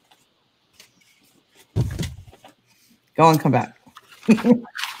come back.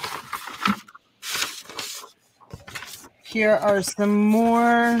 Here are some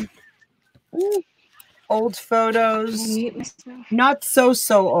more old photos. Not so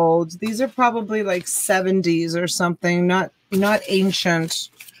old. These are probably like 70s or something. Not ancient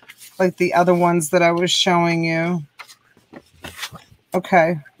like the other ones that I was showing you.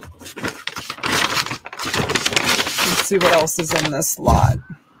 Okay. Let's see what else is in this lot.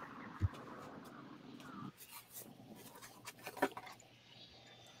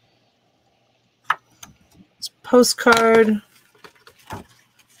 It's a postcard.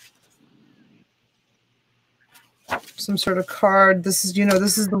 Some sort of card. This is,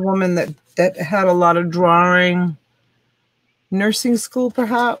 this is the woman that had a lot of drawing. Nursing school,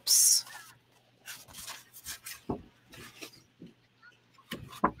 perhaps.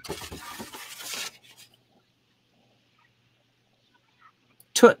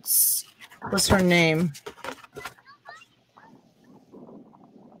 Toots was her name.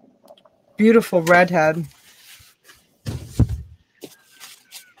 Beautiful redhead.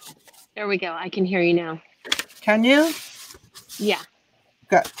 There we go. I can hear you now. Can you? Yeah.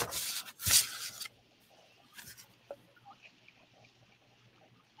 Good.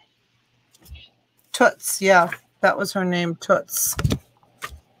 Toots, yeah. That was her name, Toots.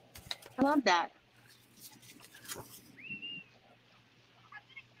 I love that.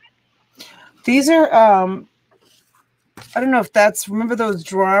 These are, I don't know if that's, remember those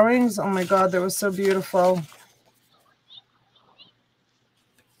drawings? Oh my God, they were so beautiful.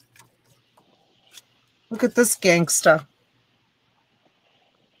 Look at this gangsta.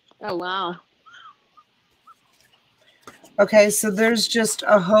 Oh, wow. Okay, so there's just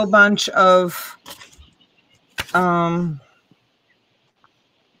a whole bunch of,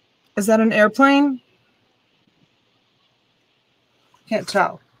 is that an airplane? Can't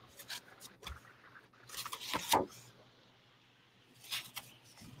tell.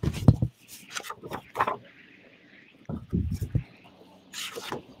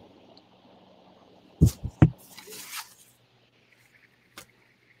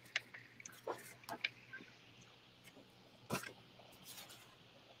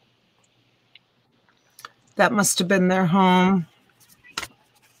 That must have been their home.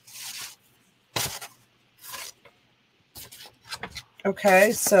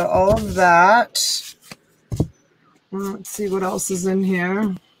 Okay, so all of that. Let's see what else is in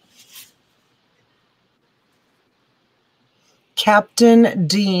here. Captain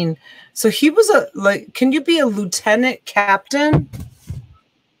Dean. So he was a, like, can you be a lieutenant captain?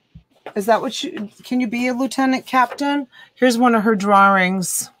 Is that what you, can you be a lieutenant captain? Here's one of her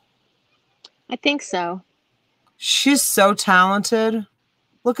drawings. I think so. She's so talented.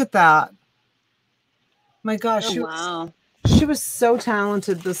 Look at that. My gosh. Oh, wow. She was so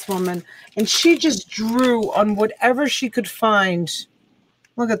talented, this woman. And she just drew on whatever she could find.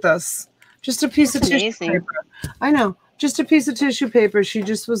 Look at this. Just a piece of tissue paper. I know. Just a piece of tissue paper. She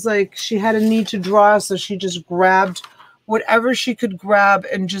just was like, she had a need to draw, so she just grabbed whatever she could grab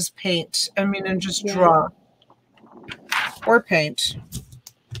and just paint. I mean, and just draw. Or paint.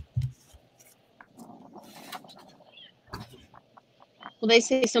 Well, they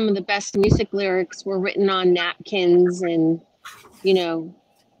say some of the best music lyrics were written on napkins and, you know,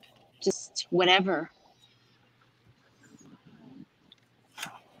 just whatever.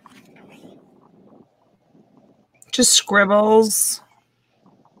 Just scribbles.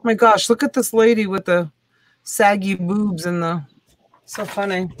 Oh my gosh, look at this lady with the saggy boobs and the, so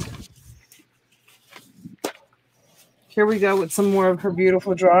funny. Here we go with some more of her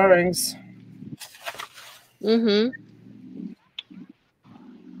beautiful drawings. Mm-hmm.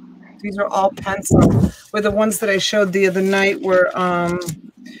 These are all pencil. Were the ones that I showed the other night were,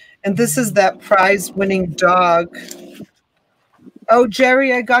 and this is that prize-winning dog. Oh,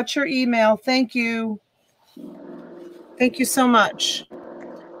 Jerry, I got your email. Thank you. Thank you so much.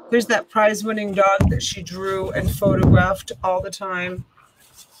 There's that prize-winning dog that she drew and photographed all the time.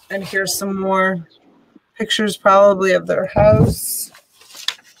 And here's some more pictures probably of their house.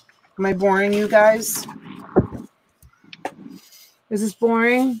 Am I boring you guys? Is this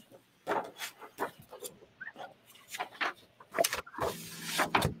boring?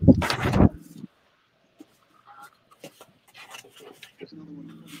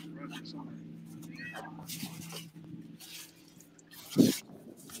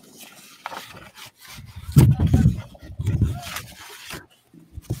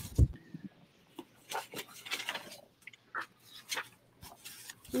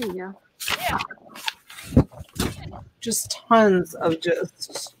 There you go. Just tons of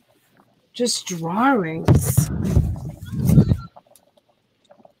just drawings.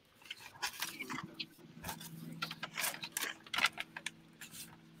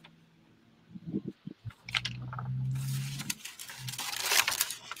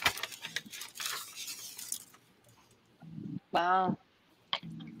 Wow.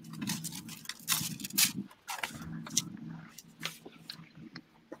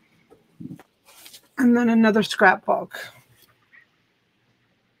 And then another scrapbook.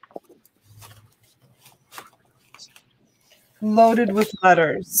 Loaded with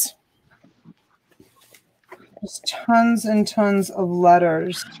letters. Just tons and tons of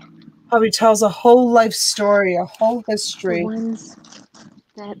letters. Probably tells a whole life story, a whole history. The ones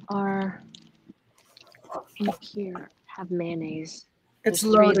that are in here have mayonnaise. It's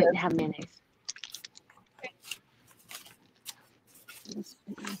There's 3 loaded. that have mayonnaise.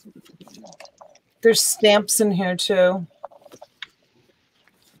 There's stamps in here too.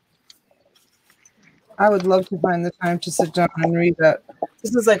 I would love to find the time to sit down and read it.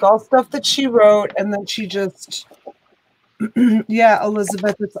 This is like all stuff that she wrote, and then she just, yeah,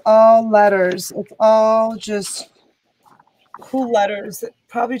 Elizabeth, it's all letters. It's all just cool letters that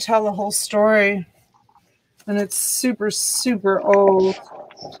probably tell the whole story. And it's super, super old.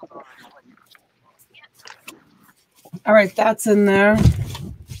 All right, that's in there.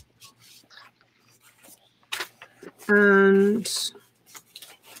 And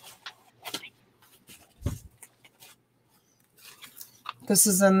this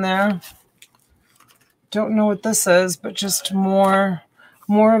is in there. Don't know what this is, but just more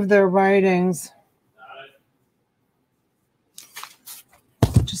of their writings.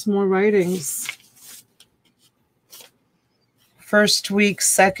 Just more writings. First week,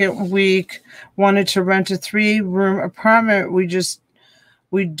 second week, wanted to rent a 3-room apartment.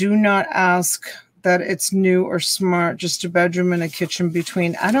 We do not ask that it's new or smart, just a bedroom and a kitchen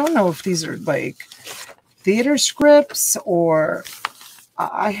between. I don't know if these are like theater scripts or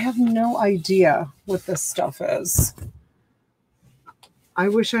I have no idea what this stuff is. I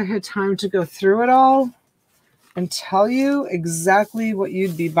wish I had time to go through it all and tell you exactly what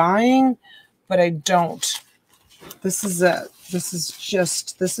you'd be buying, but I don't. This is it.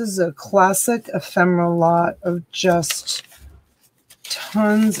 This is a classic ephemeral lot of just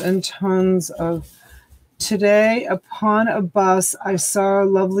tons and tons of. Today, upon a bus, I saw a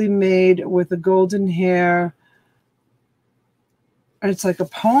lovely maid with a golden hair. And it's like a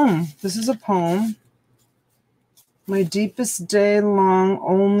poem. This is a poem. My deepest day long,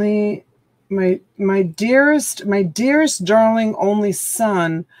 only my dearest darling only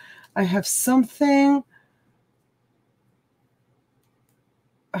son. I have something.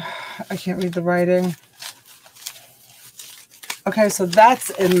 I can't read the writing. Okay, so that's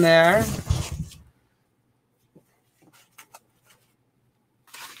in there.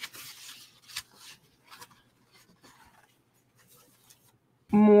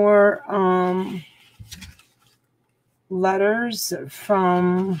 More letters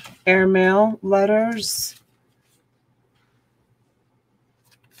from airmail letters.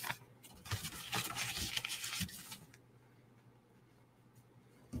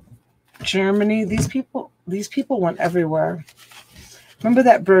 Germany. These people went everywhere. Remember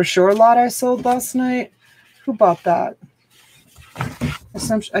that brochure lot I sold last night? Who bought that?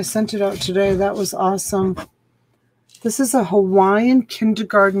 I sent it out today. That was awesome. This is a Hawaiian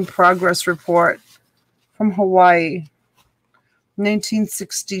kindergarten progress report from Hawaii,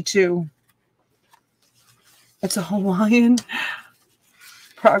 1962. It's a Hawaiian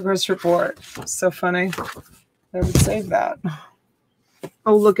progress report. So funny. I would save that.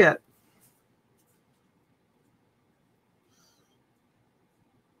 Oh, look at.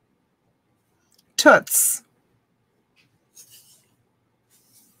 Toots.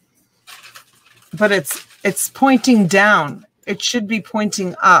 But it's pointing down. It should be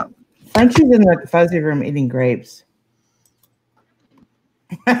pointing up. Frenchie's in the fuzzy room eating grapes.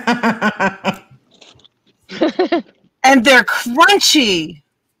 And they're crunchy.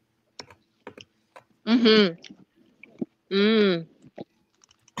 Mm-hmm. Mm.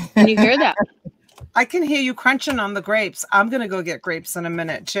 Can you hear that? I can hear you crunching on the grapes. I'm going to go get grapes in a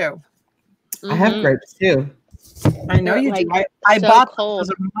minute, too. I have grapes, too. I know you do. I bought those. Those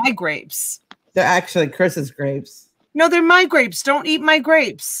are my grapes. They're actually Chris's grapes. No, they're my grapes. Don't eat my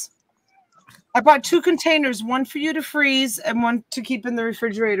grapes. I bought 2 containers, one for you to freeze and one to keep in the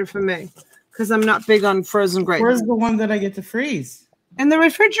refrigerator for me because I'm not big on frozen grapes. Where's the one that I get to freeze? In the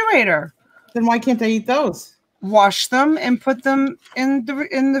refrigerator. Then why can't I eat those? Wash them and put them in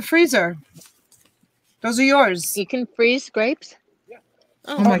the freezer. Those are yours. You can freeze grapes? Yeah.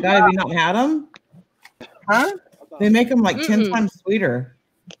 Oh my God, have you not had them? Huh? They make them like 10 times sweeter.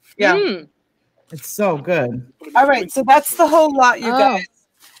 Yeah. Mm. It's so good. All right, so that's the whole lot, you guys.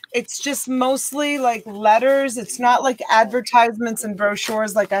 It's just mostly like letters. It's not like advertisements and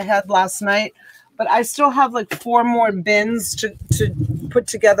brochures like I had last night. But I still have like 4 more bins to put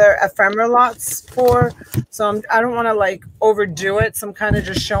together ephemera lots for. So I don't want to like overdo it. So I'm kind of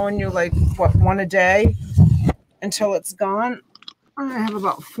just showing you like what, 1 a day until it's gone. I have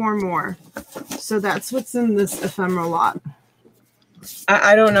about 4 more. So that's what's in this ephemera lot.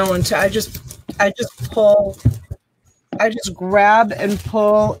 I don't know until I just pull. I just grab and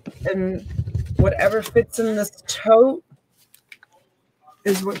pull, and whatever fits in this tote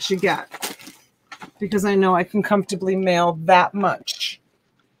is what you get. Because I know I can comfortably mail that much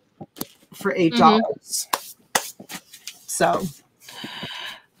for $8. So,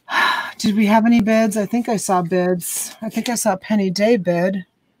 did we have any bids? I think I saw bids. I think I saw Penny Day bid.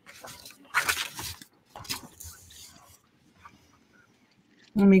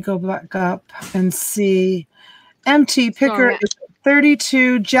 Let me go back up and see. Empty picker.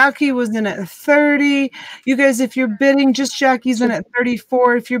 32. Jackie was in at 30. You guys, if you're bidding, just Jackie's in at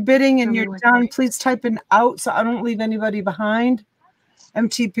 34. If you're bidding and you're done, please type in out so I don't leave anybody behind.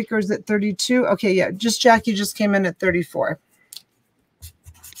 MT Pickers at 32. Okay, yeah, just Jackie just came in at 34.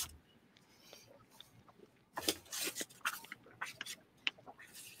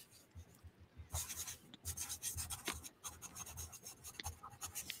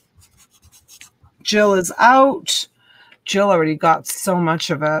 Jill is out. Jill already got so much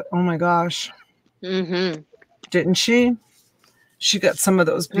of it. Oh my gosh. Mm-hmm. Didn't she? She got some of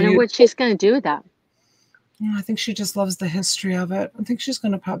those. I wonder what she's going to do with that. I think she just loves the history of it. I think she's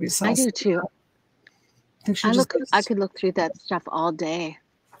going to probably sell. I do too. I think I could look through that stuff all day.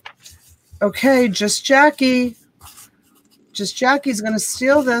 Okay, just Jackie. Just Jackie's going to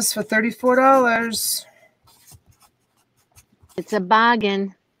steal this for $34. It's a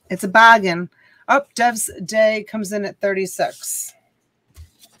bargain. It's a bargain. Up, Dev's Day comes in at 36.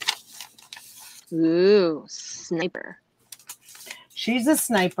 Ooh, sniper. She's a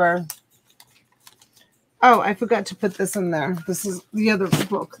sniper. Oh, I forgot to put this in there. This is the other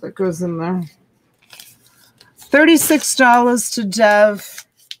book that goes in there. $36 to Dev.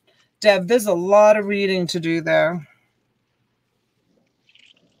 Dev, there's a lot of reading to do there.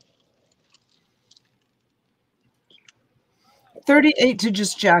 $38 to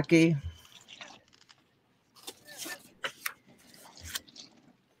just Jackie.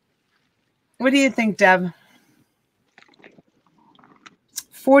 What do you think, Dev?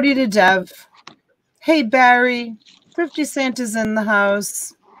 40 to Dev. Hey, Barry. 50 Santa's in the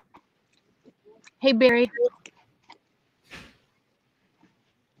house. Hey, Barry.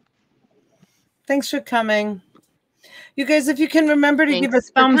 Thanks for coming. You guys, if you can remember to give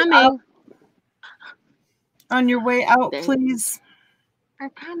us thumbs up on your way out, please. For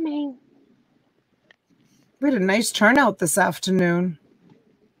coming. We had a nice turnout this afternoon.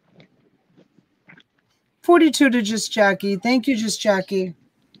 42 to just Jackie. Thank you, just Jackie.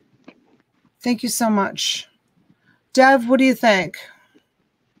 Thank you so much. Dev, what do you think?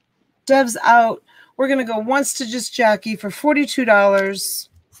 Dev's out. We're going to go once to just Jackie for $42.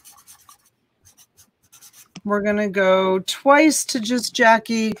 We're going to go twice to just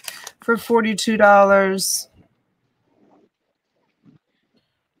Jackie for $42.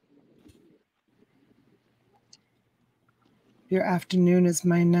 Your afternoon is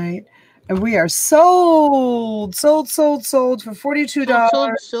my night. And we are sold for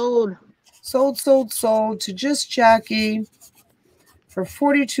 $42. Sold to just Jackie for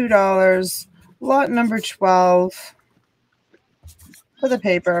 $42. Lot number 12 for the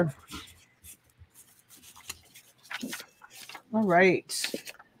paper. All right.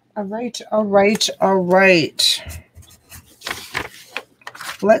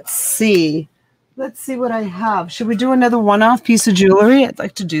 Let's see. Let's see what I have. Should we do another one-off piece of jewelry? I'd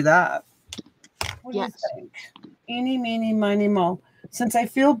like to do that. What do you think? Eeny, meeny, miny, mo. Since I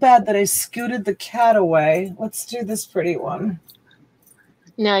feel bad that I scooted the cat away, let's do this pretty one.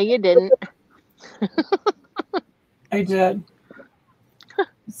 No, you didn't. I did.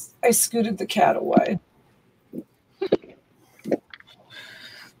 I scooted the cat away.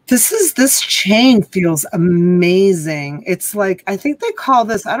 This chain feels amazing. It's like, I think they call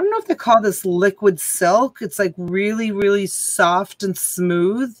this, I don't know if they call this liquid silk. It's like really, really soft and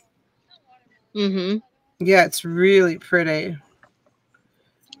smooth. Mm-hmm. Yeah, it's really pretty.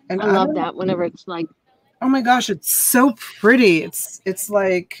 And I love that whenever it's like, oh my gosh, it's so pretty. It's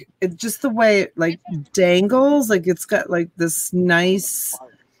like, it's just the way it like dangles. Like it's got like this nice,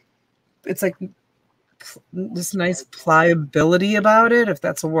 it's like this nice pliability about it, if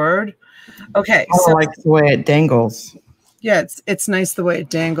that's a word. Okay. I like the way it dangles. Yeah, it's nice the way it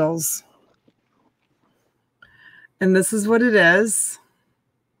dangles. And this is what it is.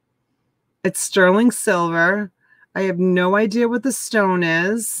 It's sterling silver. I have no idea what the stone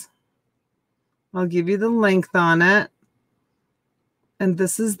is. I'll give you the length on it. And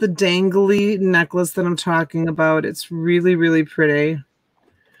this is the dangly necklace that I'm talking about. It's really, really pretty.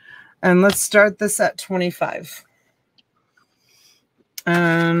 And let's start this at 25.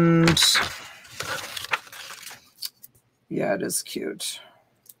 And yeah, it is cute.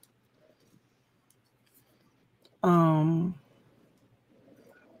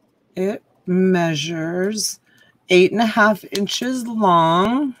 It measures 8.5 inches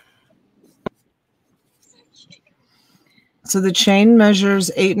long. So the chain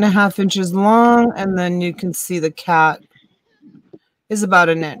measures 8.5 inches long, and then you can see the cat is about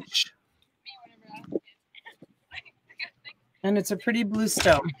an inch. And it's a pretty blue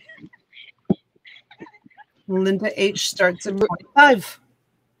stone. Linda H starts at 25.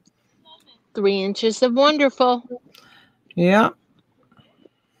 3 inches of wonderful. Yeah.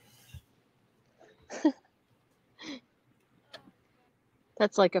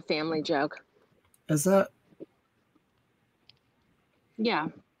 That's like a family joke. Is that? Yeah.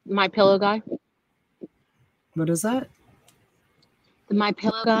 My Pillow guy. What is that? The My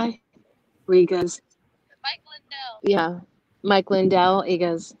Pillow guy. Where he goes, Mike Lindell. Yeah. Mike Lindell. He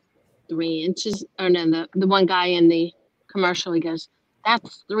goes, 3 inches. Oh, no, the one guy in the commercial, he goes,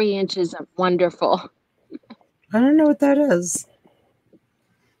 that's 3 inches of wonderful. I don't know what that is.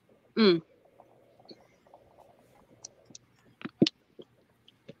 Mm.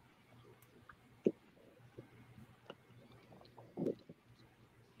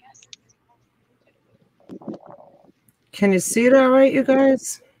 Can you see it all right, you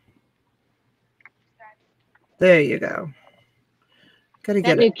guys? There you go. Gotta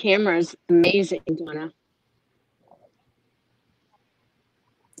get That new it. camera is amazing, Donna.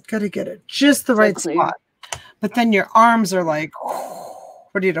 Gotta get it just the right clear. spot. But then your arms are like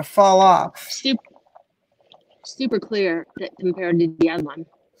ready to fall off. Super clear compared to the other one.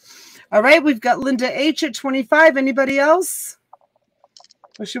 All right, we've got Linda H at 25. Anybody else?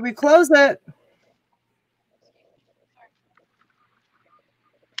 Or should we close it?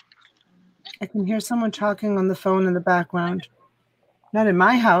 I can hear someone talking on the phone in the background. Not in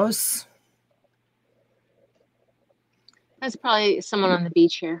my house. That's probably someone on the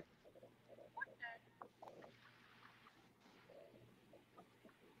beach here.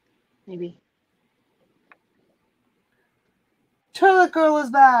 Maybe. Toilet Girl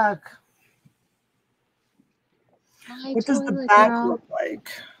is back. Hi, What does the Toilet back Girl. look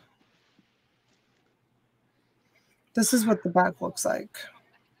like? This is what the back looks like.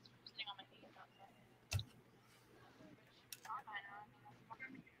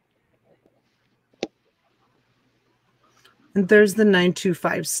 And there's the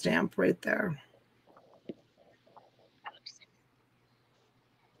 925 stamp right there.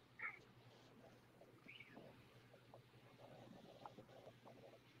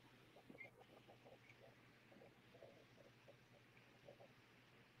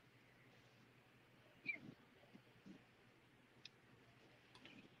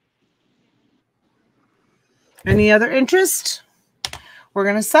 Any other interest? We're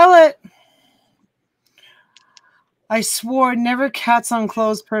going to sell it. I swore never cats on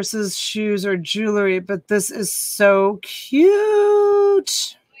clothes, purses, shoes, or jewelry, but this is so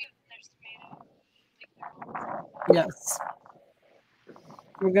cute. Yes.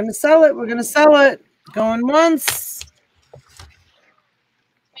 We're going to sell it. We're going to sell it. Going once.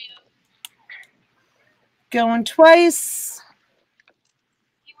 Going twice.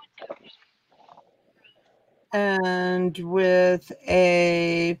 And with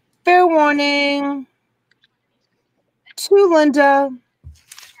a fair warning to Linda.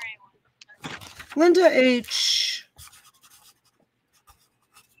 Linda H.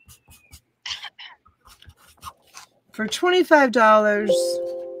 For $25.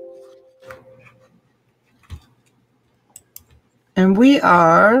 And we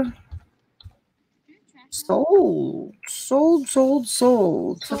are sold. For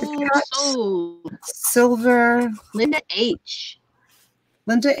the cat. Sold. Silver. Linda H.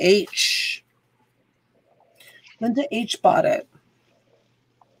 Linda H. Linda H bought it.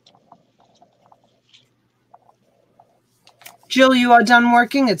 Jill, you are done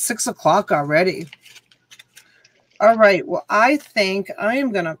working? It's 6 o'clock already. All right. Well, I think I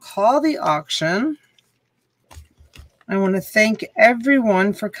am going to call the auction. I want to thank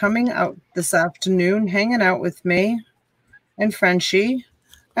everyone for coming out this afternoon, hanging out with me and Frenchie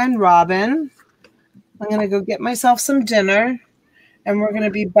and Robin. I'm going to go get myself some dinner, and we're going to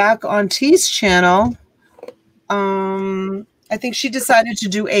be back on T's channel. I think she decided to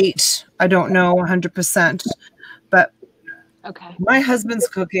do 8. I don't know 100%, but okay. My husband's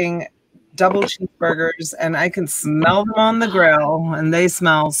cooking double cheeseburgers, and I can smell them on the grill, and they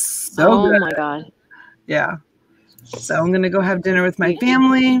smell so good. Oh my God. Yeah. So I'm going to go have dinner with my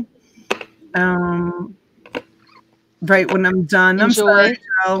family. Right when I'm done. Enjoy. I'm sorry,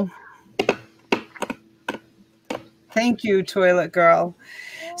 Jill. Thank you, Toilet Girl.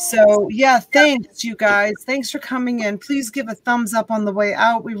 So, yeah, thanks, you guys. Thanks for coming in. Please give a thumbs up on the way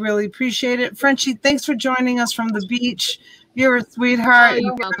out. We really appreciate it. Frenchie, thanks for joining us from the beach. You're a sweetheart. Oh,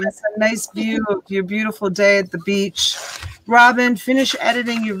 you're welcome. It's a nice view of your beautiful day at the beach. Robin, finish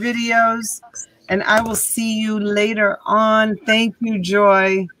editing your videos, and I will see you later on. Thank you,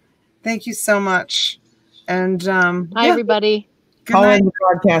 Joy. Thank you so much. And hi, everybody. Good Call night. in the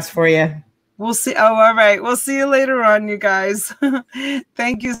broadcast for you. We'll see. Oh, all right. We'll see you later on, you guys.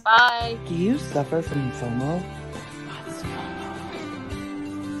 Thank you. Bye. Do you suffer from FOMO? What's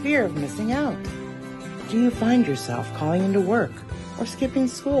FOMO? Fear of missing out. Do you find yourself calling into work or skipping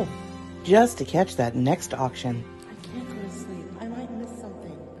school just to catch that next auction? I can't go to sleep. I might miss something.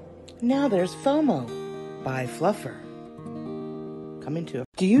 Now there's FOMO by Fluffer. Coming to.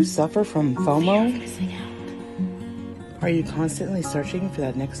 Do you suffer from FOMO? Are you constantly searching for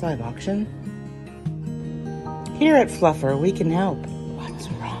that next live auction? Here at Fluffer, we can help. What's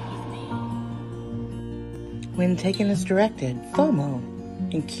wrong with me? When taken as directed, FOMO,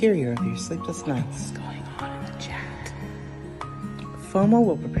 and cure of your sleepless nights. What's going on in the chat? FOMO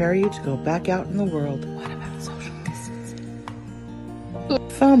will prepare you to go back out in the world. What about social distancing?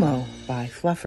 FOMO by Fluffer.